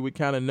about we would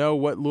kind of know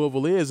what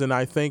Louisville is, and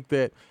I think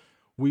that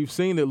we've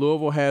seen that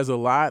Louisville has a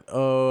lot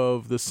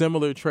of the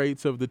similar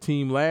traits of the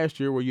team last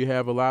year, where you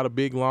have a lot of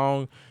big,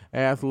 long,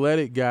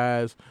 athletic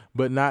guys,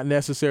 but not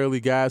necessarily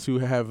guys who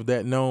have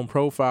that known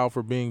profile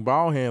for being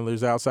ball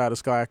handlers outside of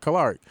Sky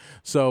Clark.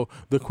 So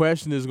the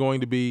question is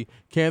going to be,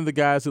 can the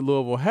guys that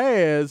Louisville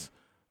has,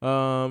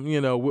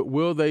 you know,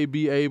 will they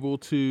be able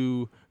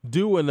to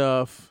do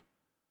enough,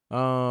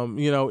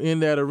 you know, in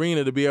that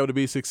arena to be able to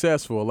be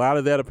successful? A lot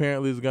of that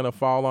apparently is going to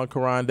fall on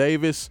Karan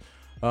Davis.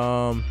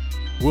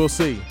 We'll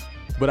see.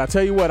 But I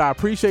tell you what, I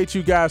appreciate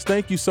you guys.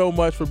 Thank you so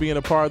much for being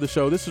a part of the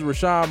show. This is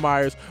Raashaan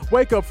Myers.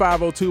 Wake Up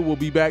 502. We'll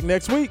be back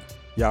next week.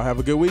 Y'all have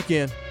a good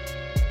weekend.